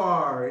near and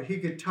far. He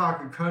could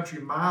talk a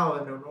country mile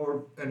in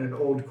an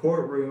old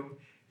courtroom,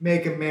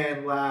 make a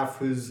man laugh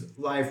whose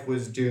life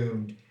was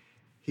doomed.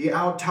 He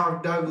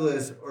out-talked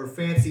Douglas or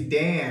Fancy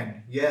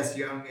Dan. Yes,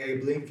 young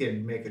Abe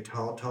Lincoln, make a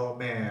tall, tall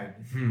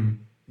man.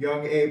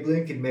 Young Abe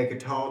Lincoln, make a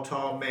tall,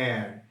 tall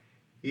man.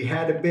 He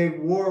had a big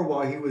war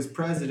while he was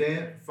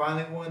president,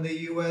 finally won the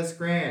U.S.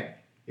 grant.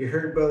 He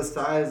heard both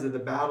sides of the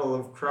battle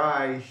of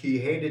Cry. He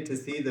hated to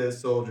see those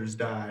soldiers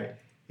die.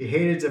 He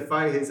hated to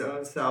fight his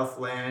own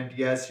Southland.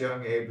 Yes,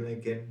 young Abe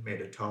Lincoln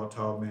made a tall,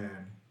 tall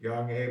man.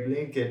 Young Abe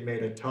Lincoln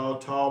made a tall,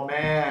 tall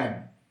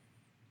man.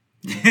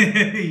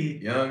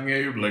 Young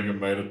Abe Lincoln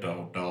made a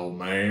tall, tall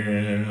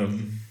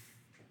man.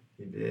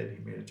 He did.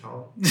 He made a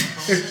tall,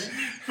 tall man.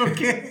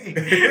 Okay.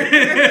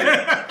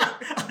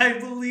 I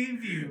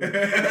believe you.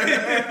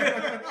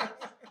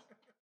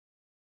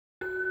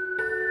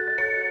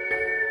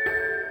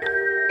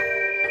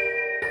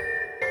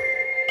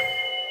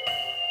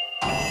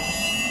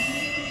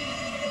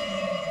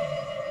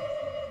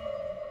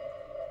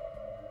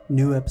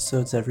 New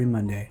episodes every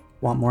Monday.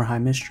 Want more High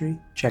Mystery?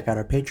 Check out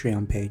our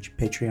Patreon page,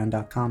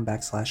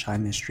 patreon.com/High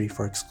Mystery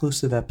for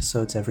exclusive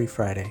episodes every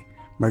Friday.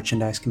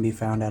 Merchandise can be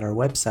found at our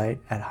website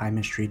at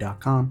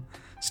highmystery.com.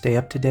 Stay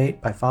up to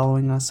date by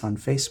following us on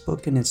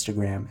Facebook and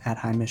Instagram at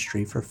High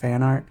Mystery for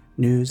fan art,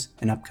 news,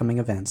 and upcoming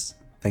events.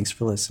 Thanks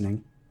for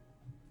listening.